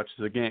 40 touches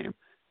a game,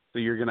 so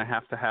you're going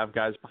to have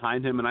guys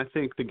behind him, and I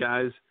think the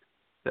guys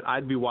that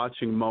I'd be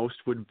watching most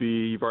would be,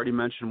 you've already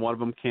mentioned one of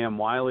them, Cam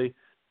Wiley,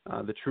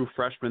 the true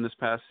freshman this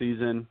past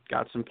season,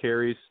 got some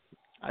carries.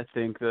 I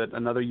think that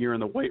another year in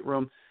the weight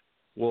room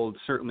will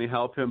certainly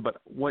help him,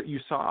 but what you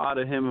saw out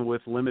of him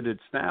with limited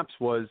snaps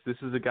was this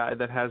is a guy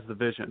that has the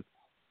vision.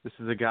 This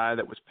is a guy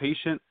that was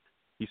patient.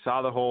 He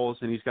saw the holes,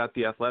 and he's got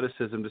the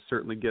athleticism to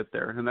certainly get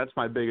there, and that's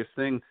my biggest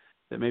thing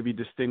that maybe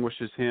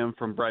distinguishes him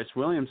from Bryce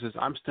Williams is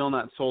I'm still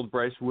not sold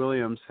Bryce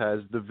Williams has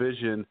the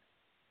vision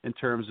in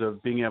terms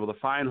of being able to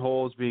find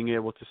holes, being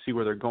able to see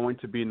where they're going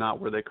to be, not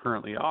where they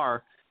currently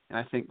are. And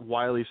I think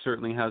Wiley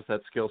certainly has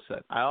that skill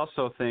set. I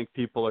also think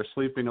people are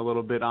sleeping a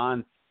little bit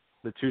on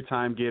the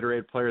two-time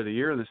Gatorade Player of the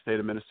Year in the state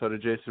of Minnesota,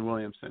 Jason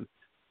Williamson.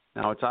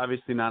 Now, it's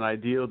obviously not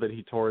ideal that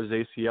he tore his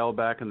ACL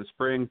back in the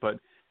spring, but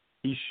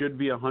he should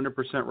be 100%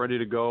 ready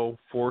to go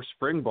for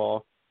spring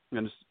ball.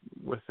 And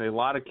with a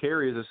lot of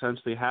carries,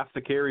 essentially half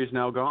the carries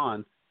now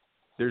gone,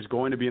 there's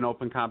going to be an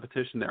open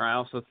competition there. I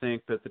also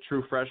think that the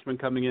true freshman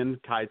coming in,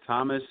 Kai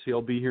Thomas,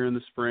 he'll be here in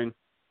the spring.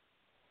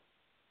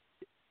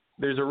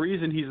 There's a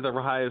reason he's the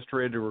highest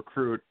rated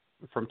recruit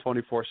from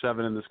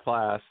 24/7 in this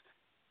class.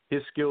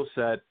 His skill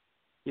set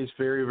is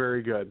very,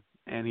 very good,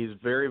 and he's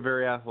very,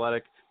 very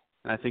athletic.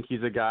 And I think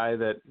he's a guy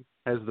that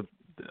has the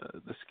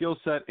skill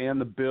set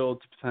and the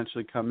build to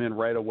potentially come in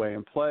right away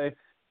and play.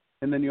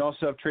 And then you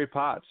also have Trey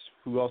Potts,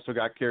 who also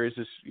got carries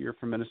this year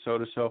from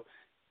Minnesota. So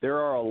there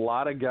are a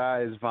lot of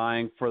guys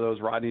vying for those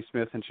Rodney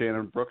Smith and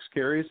Shannon Brooks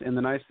carries. And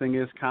the nice thing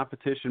is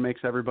competition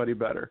makes everybody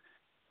better.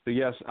 So,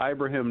 yes,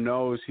 Ibrahim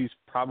knows he's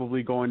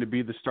probably going to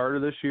be the starter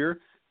this year.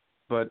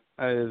 But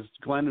as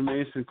Glenn and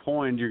Mason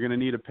coined, you're going to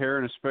need a pair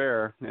and a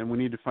spare. And we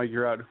need to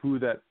figure out who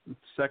that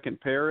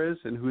second pair is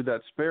and who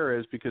that spare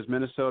is, because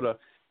Minnesota,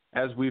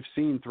 as we've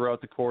seen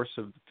throughout the course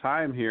of the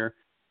time here,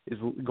 is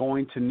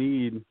going to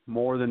need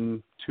more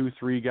than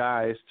 2-3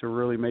 guys to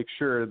really make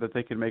sure that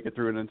they can make it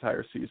through an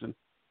entire season.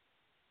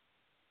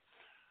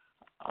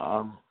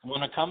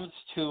 When it comes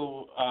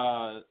to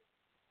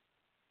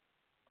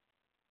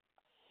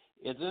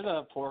is it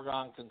a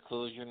foregone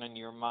conclusion in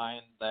your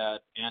mind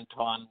that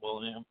Antoine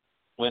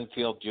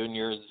Winfield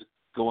Jr. is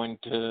going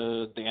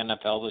to the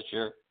NFL this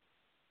year?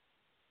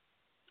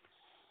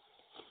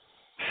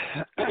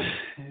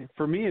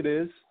 For me, it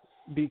is,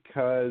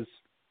 because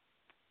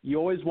you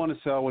always want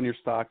to sell when your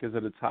stock is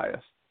at its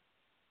highest.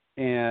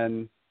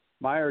 And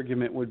my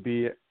argument would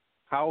be,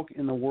 how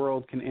in the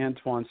world can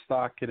Antoine's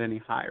stock get any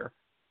higher?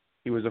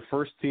 He was a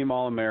first-team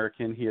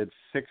All-American. He had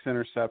 6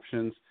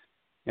 interceptions,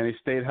 and he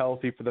stayed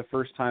healthy for the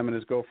first time in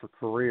his Gopher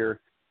career,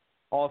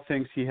 all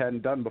things he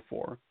hadn't done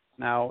before.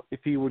 Now,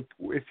 if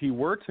he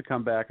were to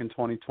come back in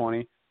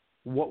 2020,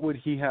 what would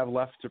he have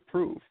left to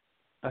prove?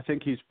 I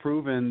think he's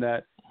proven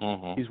that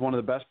he's one of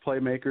the best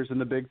playmakers in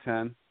the Big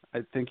Ten.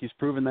 I think he's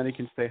proven that he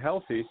can stay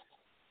healthy.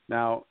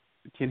 Now,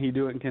 Can he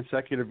do it in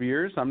consecutive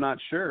years? I'm not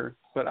sure.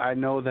 But I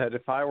know that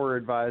if I were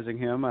advising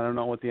him, I don't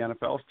know what the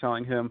NFL is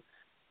telling him,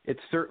 it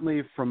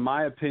certainly, from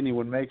my opinion,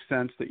 would make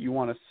sense that you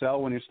want to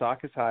sell when your stock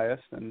is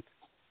highest, and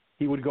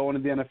he would go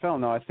into the NFL.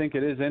 Now, I think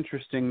it is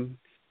interesting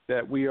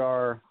that we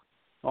are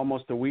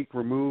almost a week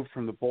removed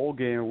from the bowl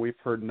game and we've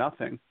heard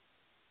nothing.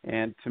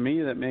 And to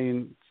me, that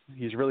means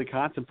he's really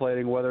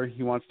contemplating whether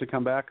he wants to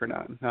come back or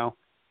not. Now,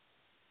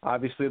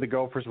 obviously the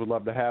Gophers would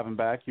love to have him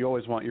back. You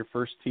always want your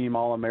first-team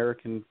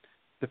All-American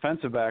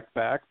defensive back,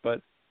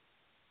 but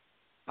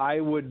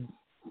I would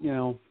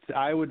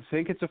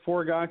think it's a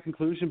foregone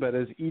conclusion, but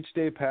as each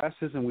day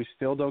passes and we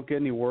still don't get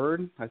any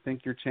word, I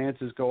think your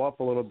chances go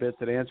up a little bit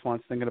that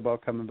Antoine's thinking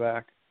about coming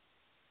back.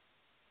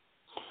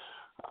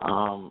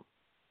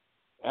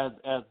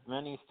 As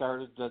many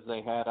starters as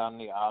they had on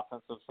the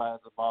offensive side of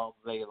the ball,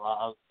 they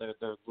lost.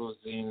 They're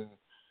losing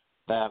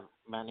that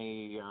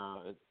many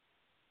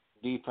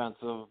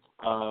defensive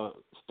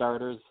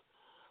starters.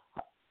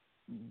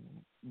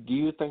 Do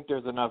you think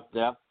there's enough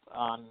depth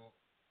on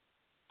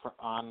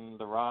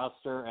the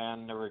roster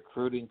and the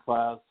recruiting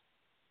class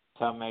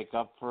to make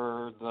up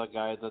for the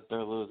guys that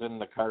they're losing,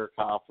 the Carter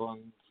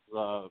Coughlins,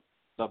 the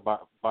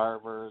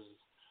Barbers,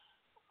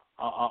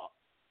 all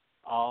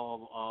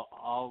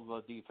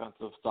the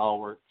defensive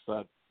stalwarts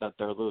that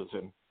they're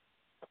losing?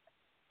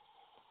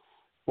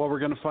 Well, we're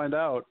going to find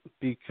out,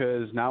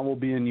 because now we'll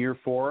be in year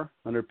 4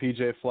 under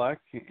P.J. Fleck,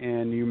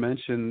 and you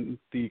mentioned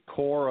the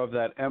core of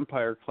that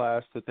Empire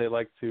class that they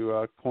like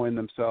to coin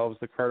themselves,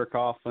 the Carter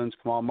Coughlins,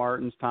 Kamal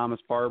Martins, Thomas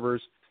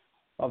Barbers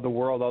of the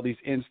world, all these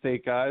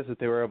in-state guys that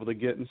they were able to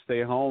get and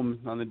stay home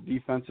on the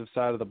defensive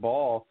side of the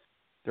ball.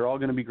 They're all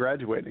going to be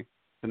graduating.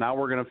 So now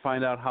we're going to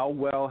find out how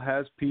well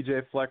has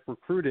P.J. Fleck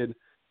recruited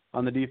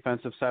on the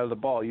defensive side of the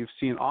ball. You've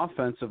seen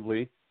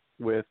offensively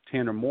with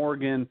Tanner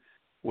Morgan,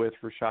 with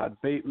Rashad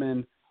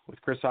Bateman, with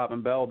Chris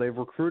Ottman-Bell, they've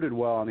recruited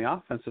well on the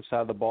offensive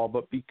side of the ball,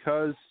 but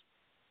because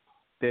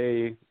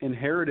they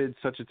inherited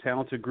such a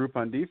talented group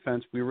on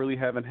defense, we really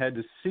haven't had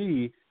to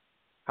see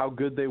how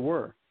good they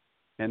were.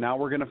 And now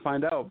we're going to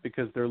find out,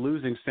 because they're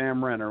losing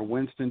Sam Renner,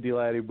 Winston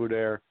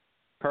Delady-Boudaire,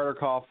 Carter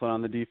Coughlin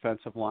on the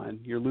defensive line.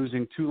 You're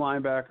losing 2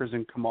 linebackers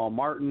in Kamal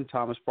Martin,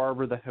 Thomas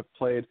Barber, that have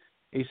played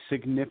a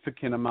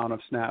significant amount of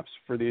snaps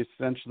for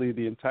essentially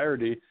the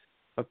entirety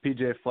of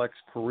P.J. Fleck's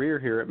career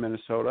here at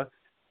Minnesota.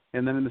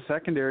 And then in the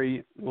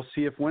secondary, we'll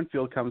see if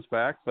Winfield comes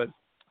back, but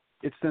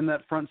it's in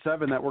that front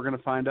 7 that we're going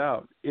to find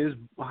out. Is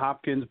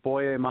Hopkins,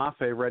 Boye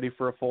Mafe ready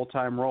for a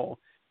full-time role?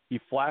 He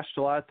flashed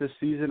a lot this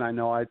season. I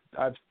know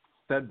I've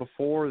said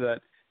before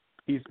that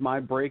he's my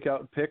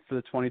breakout pick for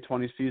the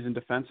 2020 season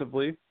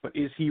defensively, but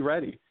is he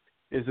ready?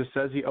 Is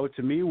Esezi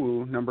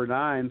Otemiwu, number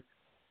 9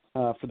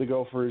 for the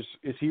Gophers,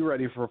 is he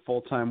ready for a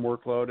full-time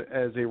workload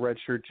as a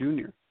redshirt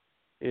junior?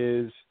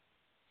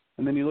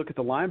 And then you look at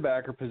the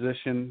linebacker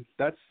position,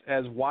 that's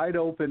as wide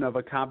open of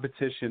a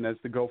competition as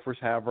the Gophers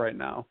have right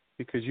now,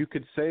 because you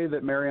could say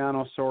that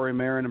Mariano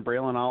Sori-Marin and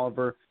Braylon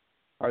Oliver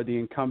are the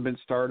incumbent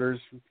starters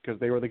because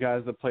they were the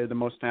guys that played the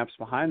most snaps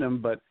behind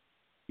them, but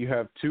you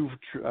have 2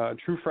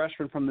 true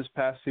freshmen from this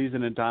past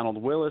season in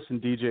Donald Willis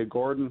and DJ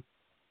Gordon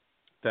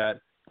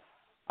that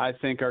I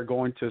think are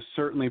going to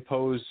certainly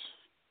pose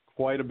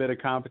quite a bit of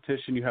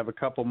competition. You have a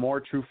couple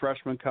more true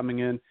freshmen coming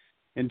in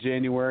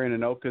January,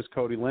 and Anoka's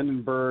Cody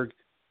Lindenberg,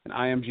 and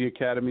IMG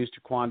Academy's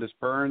Jaquandis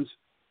Burns.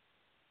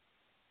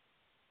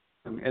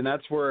 And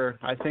that's where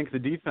I think the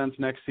defense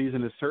next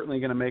season is certainly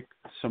going to make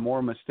some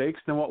more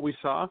mistakes than what we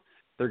saw.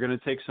 They're going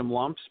to take some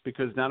lumps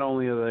because not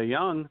only are they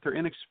young, they're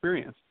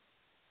inexperienced.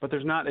 But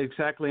there's not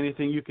exactly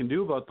anything you can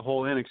do about the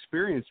whole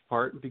inexperienced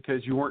part,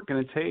 because you weren't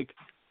going to take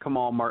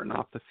Kamal Martin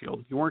off the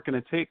field. You weren't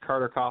going to take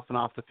Carter Coughlin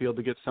off the field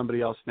to get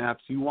somebody else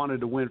snaps. You wanted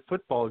to win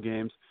football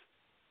games.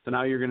 So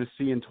now you're going to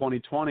see in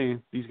 2020,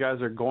 these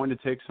guys are going to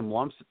take some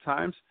lumps at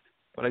times.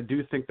 But I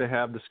do think they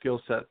have the skill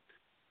set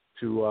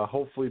to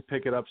hopefully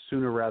pick it up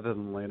sooner rather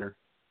than later.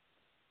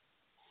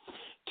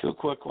 2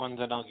 quick ones,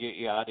 and I'll get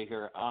you out of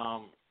here.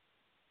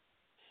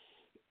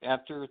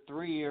 After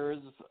 3 years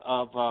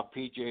of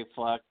P.J.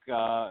 Fleck,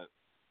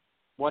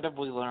 what have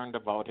we learned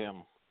about him?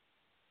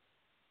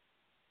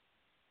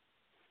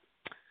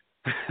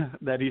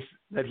 that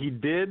he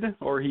did,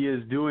 or he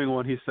is doing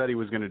what he said he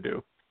was going to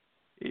do.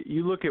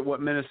 You look at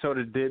what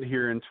Minnesota did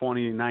here in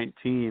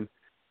 2019.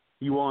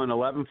 You won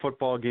 11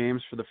 football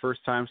games for the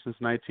first time since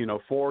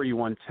 1904. You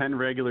won 10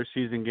 regular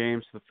season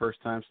games for the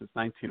first time since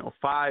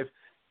 1905.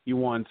 You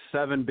won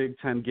 7 Big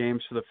Ten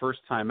games for the first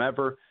time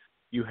ever.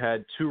 You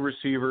had 2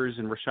 receivers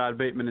in Rashad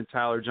Bateman and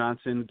Tyler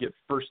Johnson get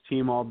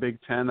first-team All-Big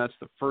Ten. That's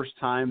the first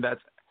time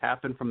that's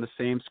happened from the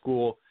same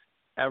school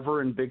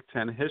ever in Big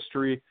Ten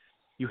history.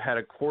 You had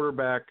a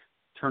quarterback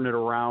turn it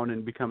around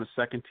and become a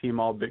second-team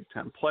All-Big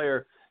Ten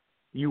player.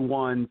 You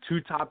won 2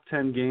 top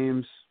 10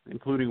 games,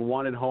 including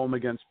 1 at home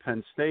against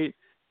Penn State.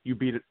 You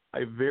beat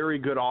a very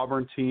good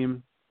Auburn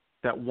team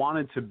that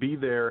wanted to be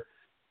there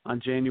on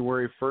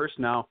January 1st.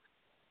 Now,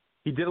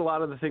 he did a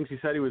lot of the things he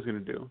said he was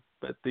going to do,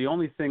 but the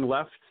only thing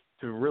left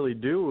to really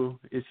do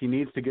is he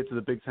needs to get to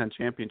the Big Ten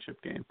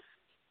championship game.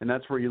 And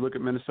that's where you look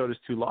at Minnesota's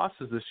 2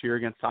 losses this year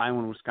against Iowa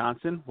and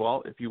Wisconsin.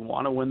 Well, if you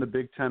want to win the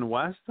Big Ten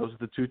West, those are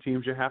the 2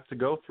 teams you have to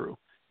go through.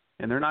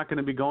 And they're not going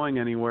to be going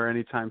anywhere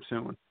anytime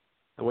soon.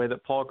 The way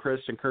that Paul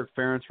Chryst and Kirk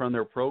Ferentz run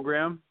their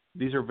program,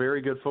 these are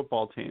very good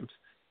football teams.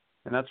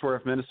 And that's where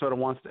if Minnesota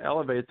wants to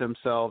elevate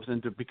themselves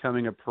into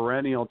becoming a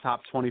perennial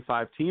top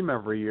 25 team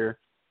every year,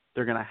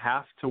 they're going to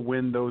have to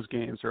win those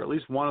games, or at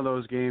least one of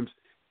those games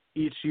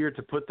each year,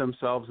 to put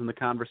themselves in the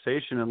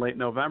conversation in late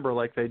November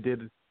like they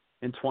did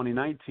in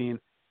 2019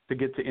 to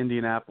get to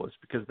Indianapolis,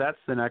 because that's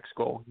the next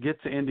goal.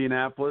 Get to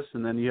Indianapolis,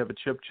 and then you have a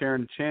chip chair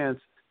chance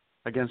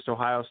against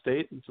Ohio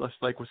State, just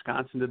like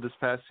Wisconsin did this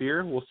past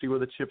year. We'll see where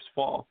the chips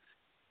fall.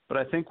 But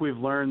I think we've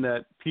learned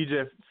that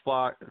PJ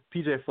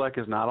Fleck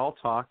is not all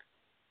talk.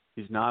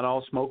 He's not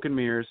all smoke and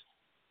mirrors.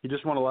 He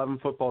just won 11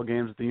 football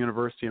games at the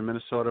University of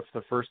Minnesota for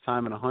the first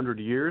time in 100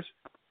 years,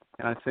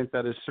 and I think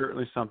that is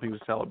certainly something to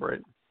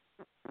celebrate.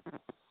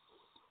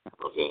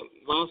 Okay,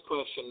 last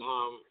question.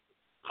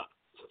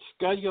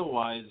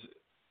 Schedule-wise,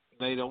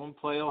 they don't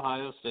play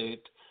Ohio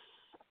State.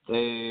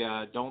 They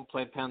don't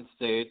play Penn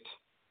State.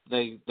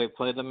 They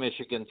play the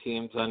Michigan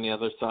teams on the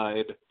other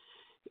side.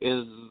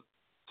 Is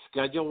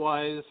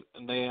schedule-wise,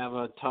 they have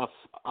a tough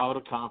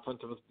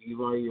out-of-conference with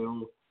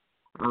BYU.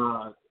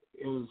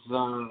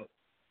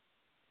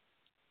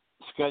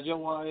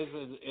 Schedule-wise,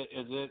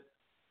 is it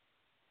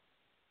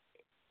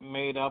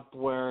made up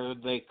where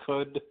they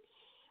could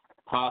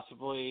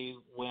possibly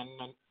win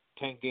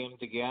 10 games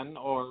again,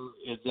 or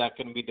is that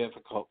going to be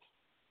difficult?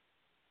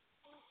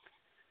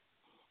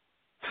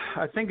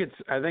 I think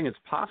it's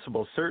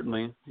possible.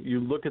 Certainly, you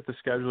look at the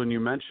schedule and you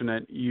mention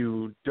it.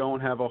 You don't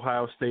have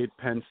Ohio State,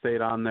 Penn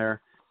State on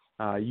there.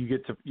 You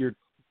get to your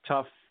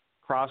tough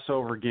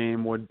crossover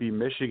game would be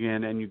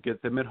Michigan, and you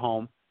get them at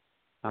home.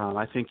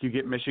 I think you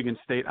get Michigan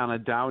State on a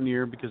down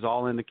year because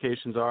all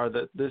indications are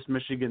that this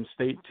Michigan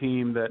State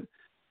team that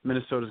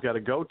Minnesota's got to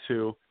go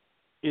to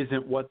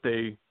isn't what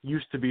they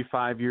used to be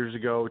 5 years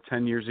ago,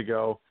 10 years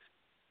ago,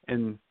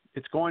 and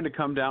it's going to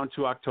come down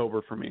to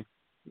October for me.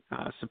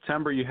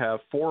 September, you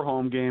have 4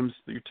 home games,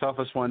 your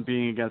toughest one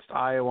being against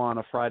Iowa on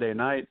a Friday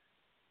night,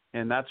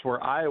 and that's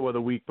where Iowa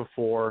the week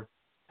before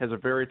has a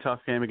very tough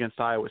game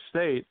against Iowa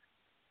State.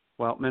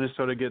 Well,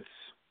 Minnesota gets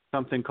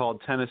something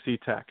called Tennessee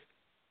Tech.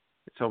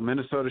 So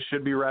Minnesota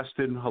should be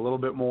rested a little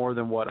bit more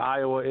than what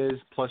Iowa is,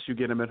 plus you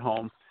get them at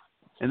home.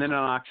 And then in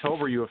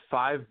October, you have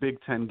 5 Big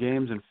Ten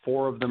games, and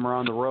 4 of them are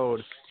on the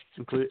road,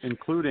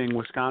 including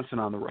Wisconsin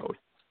on the road.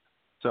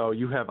 So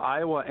you have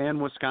Iowa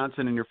and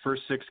Wisconsin in your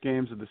first 6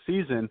 games of the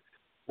season.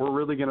 We're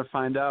really going to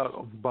find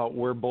out about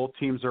where both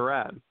teams are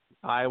at.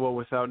 Iowa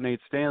without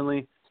Nate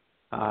Stanley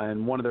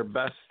and one of their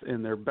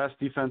best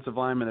defensive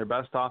linemen, their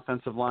best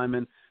offensive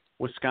linemen.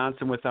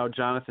 Wisconsin without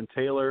Jonathan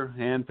Taylor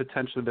and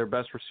potentially their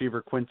best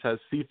receiver, Quintez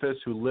Cephas,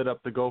 who lit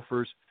up the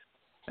Gophers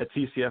at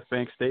TCF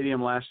Bank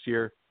Stadium last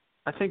year.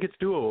 I think it's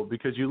doable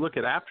because you look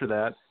at after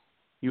that,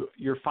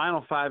 your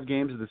final 5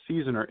 games of the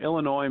season are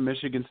Illinois,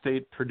 Michigan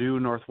State, Purdue,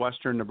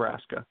 Northwestern,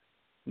 Nebraska.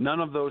 None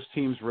of those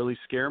teams really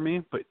scare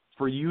me, but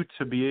for you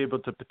to be able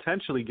to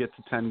potentially get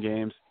to 10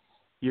 games,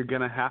 you're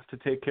going to have to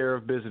take care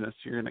of business.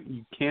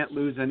 You can't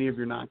lose any of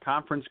your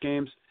non-conference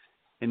games,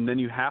 and then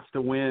you have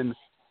to win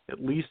at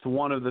least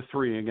one of the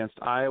 3 against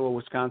Iowa,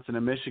 Wisconsin,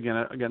 and Michigan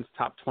against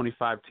top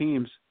 25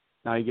 teams.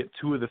 Now you get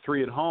 2 of the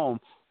 3 at home,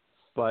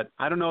 but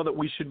I don't know that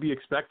we should be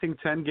expecting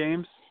 10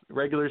 games,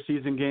 regular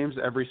season games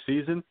every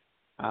season.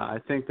 I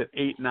think that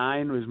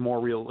 8-9 is more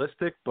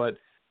realistic, but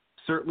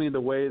certainly the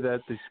way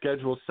that the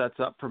schedule sets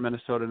up for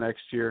Minnesota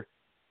next year,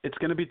 it's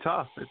going to be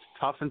tough. It's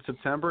tough in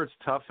September, it's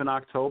tough in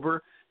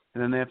October,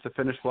 and then they have to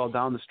finish well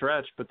down the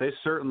stretch. But they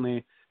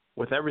certainly,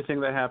 with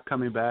everything they have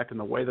coming back and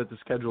the way that the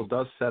schedule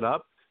does set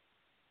up,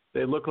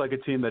 they look like a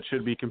team that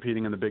should be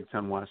competing in the Big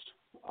Ten West.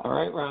 All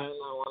right, Ryan,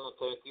 I want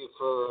to thank you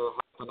for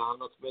hopping on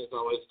with me. It's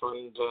always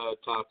fun to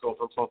talk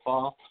over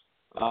football.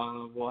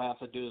 We'll have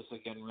to do this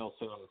again real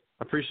soon.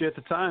 Appreciate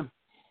the time.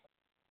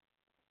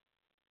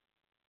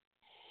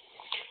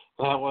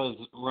 That was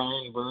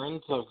Ryan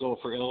Burns of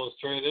Gopher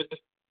Illustrated.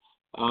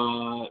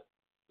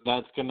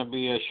 That's going to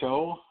be a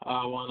show.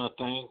 I want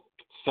to thank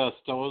Seth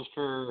Stowes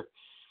for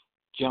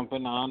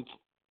jumping on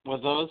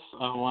with us.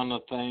 I want to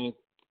thank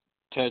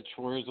Ted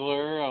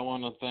Schwerzler. I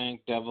want to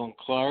thank Devlin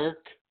Clark.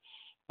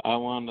 I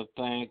want to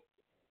thank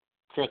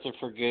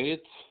Christopher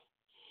Gates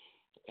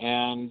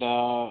and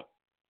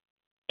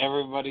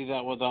everybody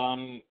that was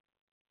on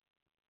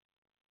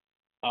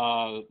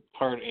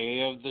part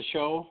A of the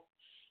show.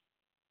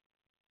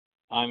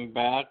 I'm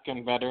back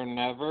and better than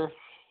ever.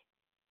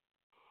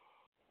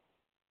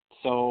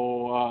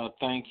 So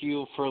thank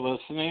you for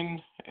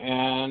listening,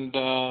 and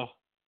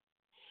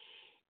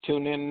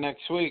tune in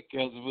next week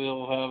as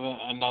we'll have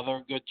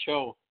another good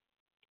show.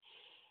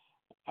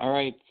 All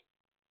right.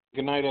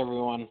 Good night,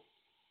 everyone.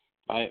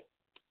 Bye.